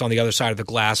to this on the other side of the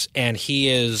glass, and he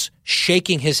is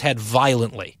shaking his head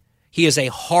violently. He is a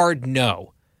hard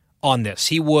no on this.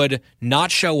 He would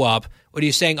not show up. What are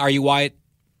you saying? Are you Wyatt?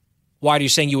 Why are you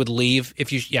saying you would leave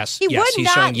if you? Yes, he would he's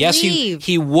not showing. Yes, leave.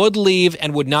 He would leave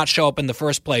and would not show up in the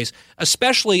first place.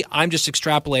 Especially, I'm just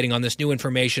extrapolating on this new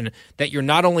information that you're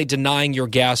not only denying your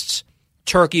guests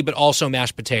turkey but also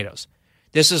mashed potatoes.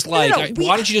 This is like,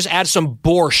 why don't you just add some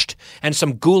borscht and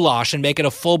some goulash and make it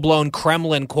a full-blown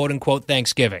Kremlin quote-unquote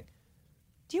Thanksgiving?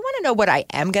 Do you want to know what I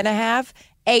am going to have?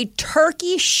 A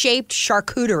turkey-shaped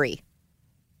charcuterie.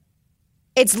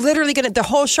 It's literally the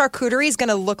whole charcuterie is going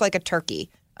to look like a turkey.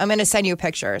 I'm going to send you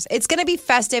pictures. It's going to be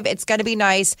festive. It's going to be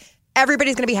nice.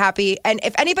 Everybody's going to be happy. And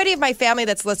if anybody of my family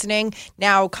that's listening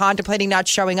now contemplating not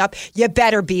showing up, you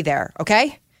better be there,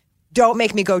 okay? Don't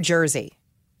make me go Jersey.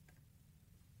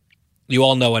 You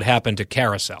all know what happened to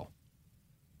Carousel,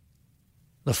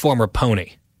 the former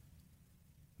pony.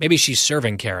 Maybe she's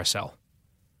serving Carousel.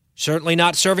 Certainly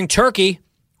not serving turkey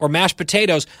or mashed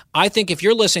potatoes. I think if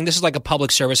you're listening, this is like a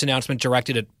public service announcement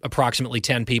directed at approximately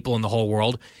 10 people in the whole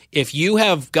world. If you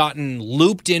have gotten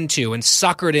looped into and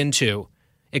suckered into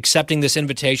accepting this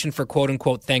invitation for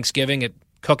quote-unquote Thanksgiving at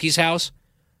Cookie's house,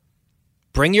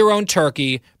 bring your own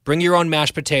turkey, bring your own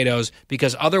mashed potatoes,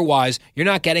 because otherwise you're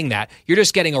not getting that. You're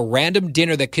just getting a random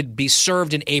dinner that could be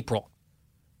served in April.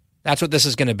 That's what this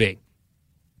is going to be.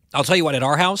 I'll tell you what, at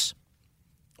our house,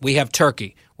 we have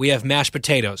turkey, we have mashed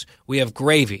potatoes, we have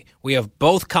gravy, we have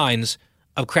both kinds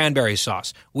of cranberry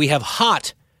sauce, we have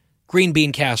hot green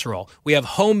bean casserole, we have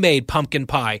homemade pumpkin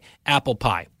pie, apple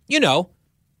pie.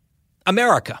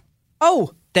 America.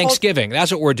 Oh. Thanksgiving.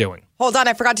 That's what we're doing. Hold on.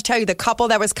 I forgot to tell you, the couple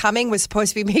that was coming was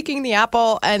supposed to be making the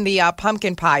apple and the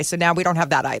pumpkin pie. So now we don't have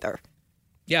that either.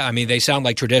 Yeah, they sound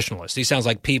like traditionalists. These sound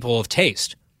like people of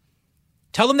taste.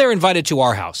 Tell them they're invited to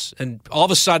our house. And all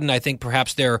of a sudden, I think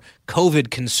perhaps their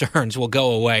COVID concerns will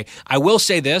go away. I will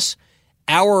say this.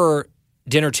 Our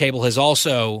dinner table has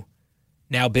also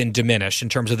now been diminished in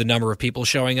terms of the number of people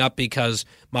showing up because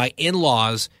my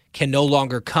in-laws can no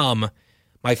longer come.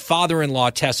 My father-in-law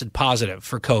tested positive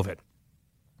for COVID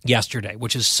yesterday,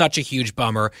 which is such a huge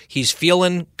bummer. He's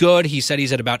feeling good. He said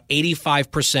he's at about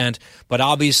 85%, but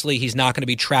obviously he's not going to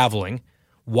be traveling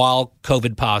while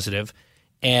COVID positive.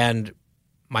 And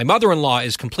my mother-in-law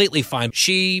is completely fine.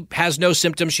 She has no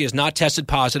symptoms. She has not tested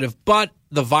positive, but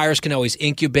the virus can always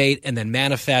incubate and then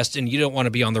manifest, and you don't want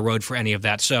to be on the road for any of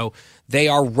that. So they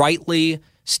are rightly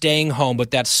staying home,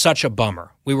 but that's such a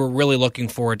bummer. We were really looking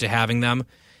forward to having them.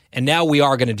 And now we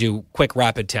are going to do quick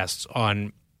rapid tests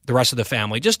on the rest of the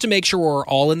family just to make sure we're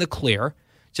all in the clear,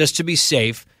 just to be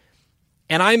safe.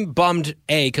 And I'm bummed,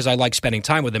 A, because I like spending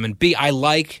time with them, and B, I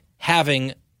like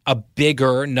having a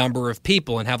bigger number of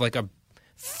people and have like a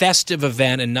festive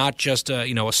event and not just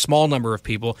a small number of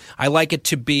people. I like it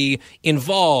to be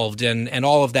involved and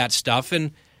all of that stuff,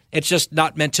 and it's just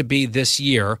not meant to be this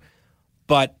year.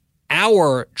 But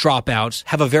our dropouts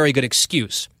have a very good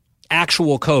excuse.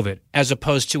 Actual COVID, as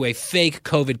opposed to a fake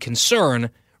COVID concern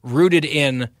rooted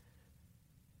in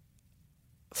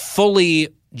fully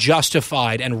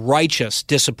justified and righteous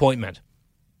disappointment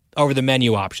over the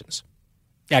menu options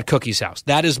at Cookie's house.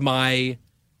 That is my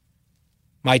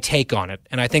take on it.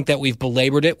 And I think that we've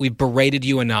belabored it. We've berated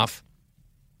you enough.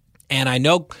 And I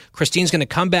know Christine's going to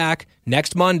come back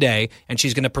next Monday and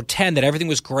she's going to pretend that everything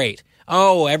was great.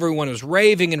 Oh, everyone was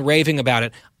raving and raving about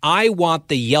it. I want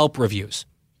the Yelp reviews.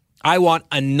 I want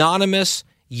anonymous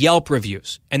Yelp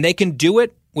reviews. And they can do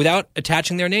it without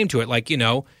attaching their name to it. Like,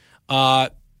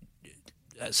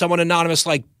 someone anonymous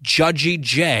like Judgy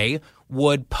J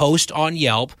would post on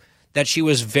Yelp that she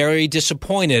was very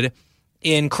disappointed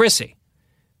in Chrissy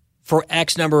for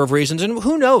X number of reasons. And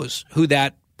who knows who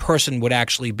that person would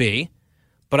actually be.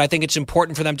 But I think it's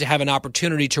important for them to have an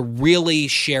opportunity to really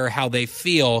share how they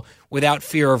feel without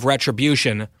fear of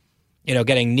retribution,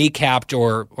 getting kneecapped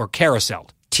or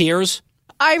carouseled. Tears?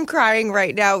 I'm crying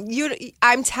right now.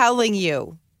 I'm telling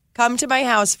you, come to my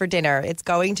house for dinner. It's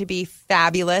going to be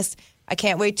fabulous. I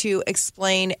can't wait to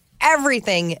explain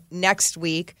everything next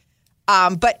week.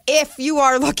 But if you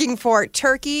are looking for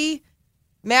turkey,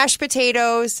 mashed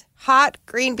potatoes, hot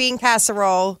green bean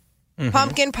casserole,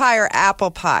 pumpkin pie, or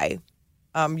apple pie,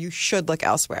 you should look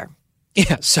elsewhere.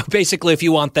 Yeah, so basically if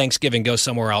you want Thanksgiving, go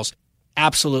somewhere else.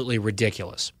 Absolutely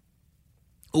ridiculous.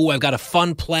 Ooh, I've got a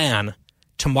fun plan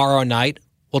tomorrow night.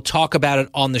 We'll talk about it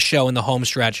on the show in the home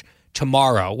stretch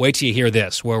tomorrow. Wait till you hear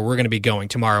this, where we're going to be going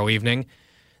tomorrow evening.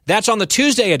 That's on the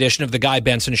Tuesday edition of The Guy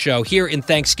Benson Show here in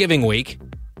Thanksgiving week.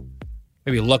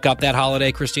 Maybe look up that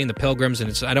holiday, Christine, the Pilgrims,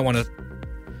 and I don't want to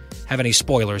have any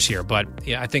spoilers here, but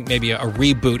yeah, I think maybe a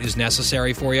reboot is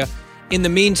necessary for you. In the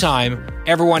meantime,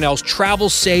 everyone else, travel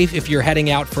safe if you're heading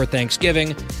out for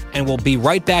Thanksgiving, and we'll be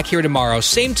right back here tomorrow,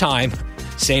 same time,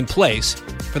 same place,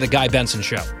 for The Guy Benson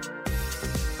Show.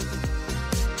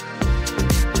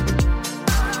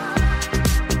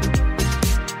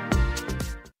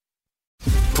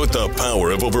 Put the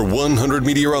power of over 100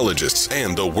 meteorologists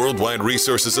and the worldwide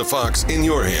resources of Fox in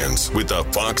your hands with the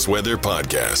Fox Weather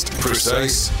Podcast.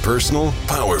 Precise, personal,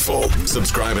 powerful.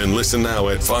 Subscribe and listen now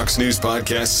at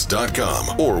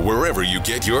foxnewspodcasts.com or wherever you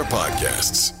get your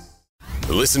podcasts.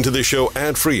 Listen to the show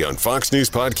ad-free on Fox News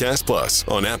Podcast Plus,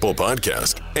 on Apple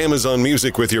Podcast, Amazon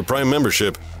Music with your Prime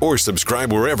membership, or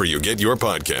subscribe wherever you get your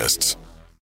podcasts.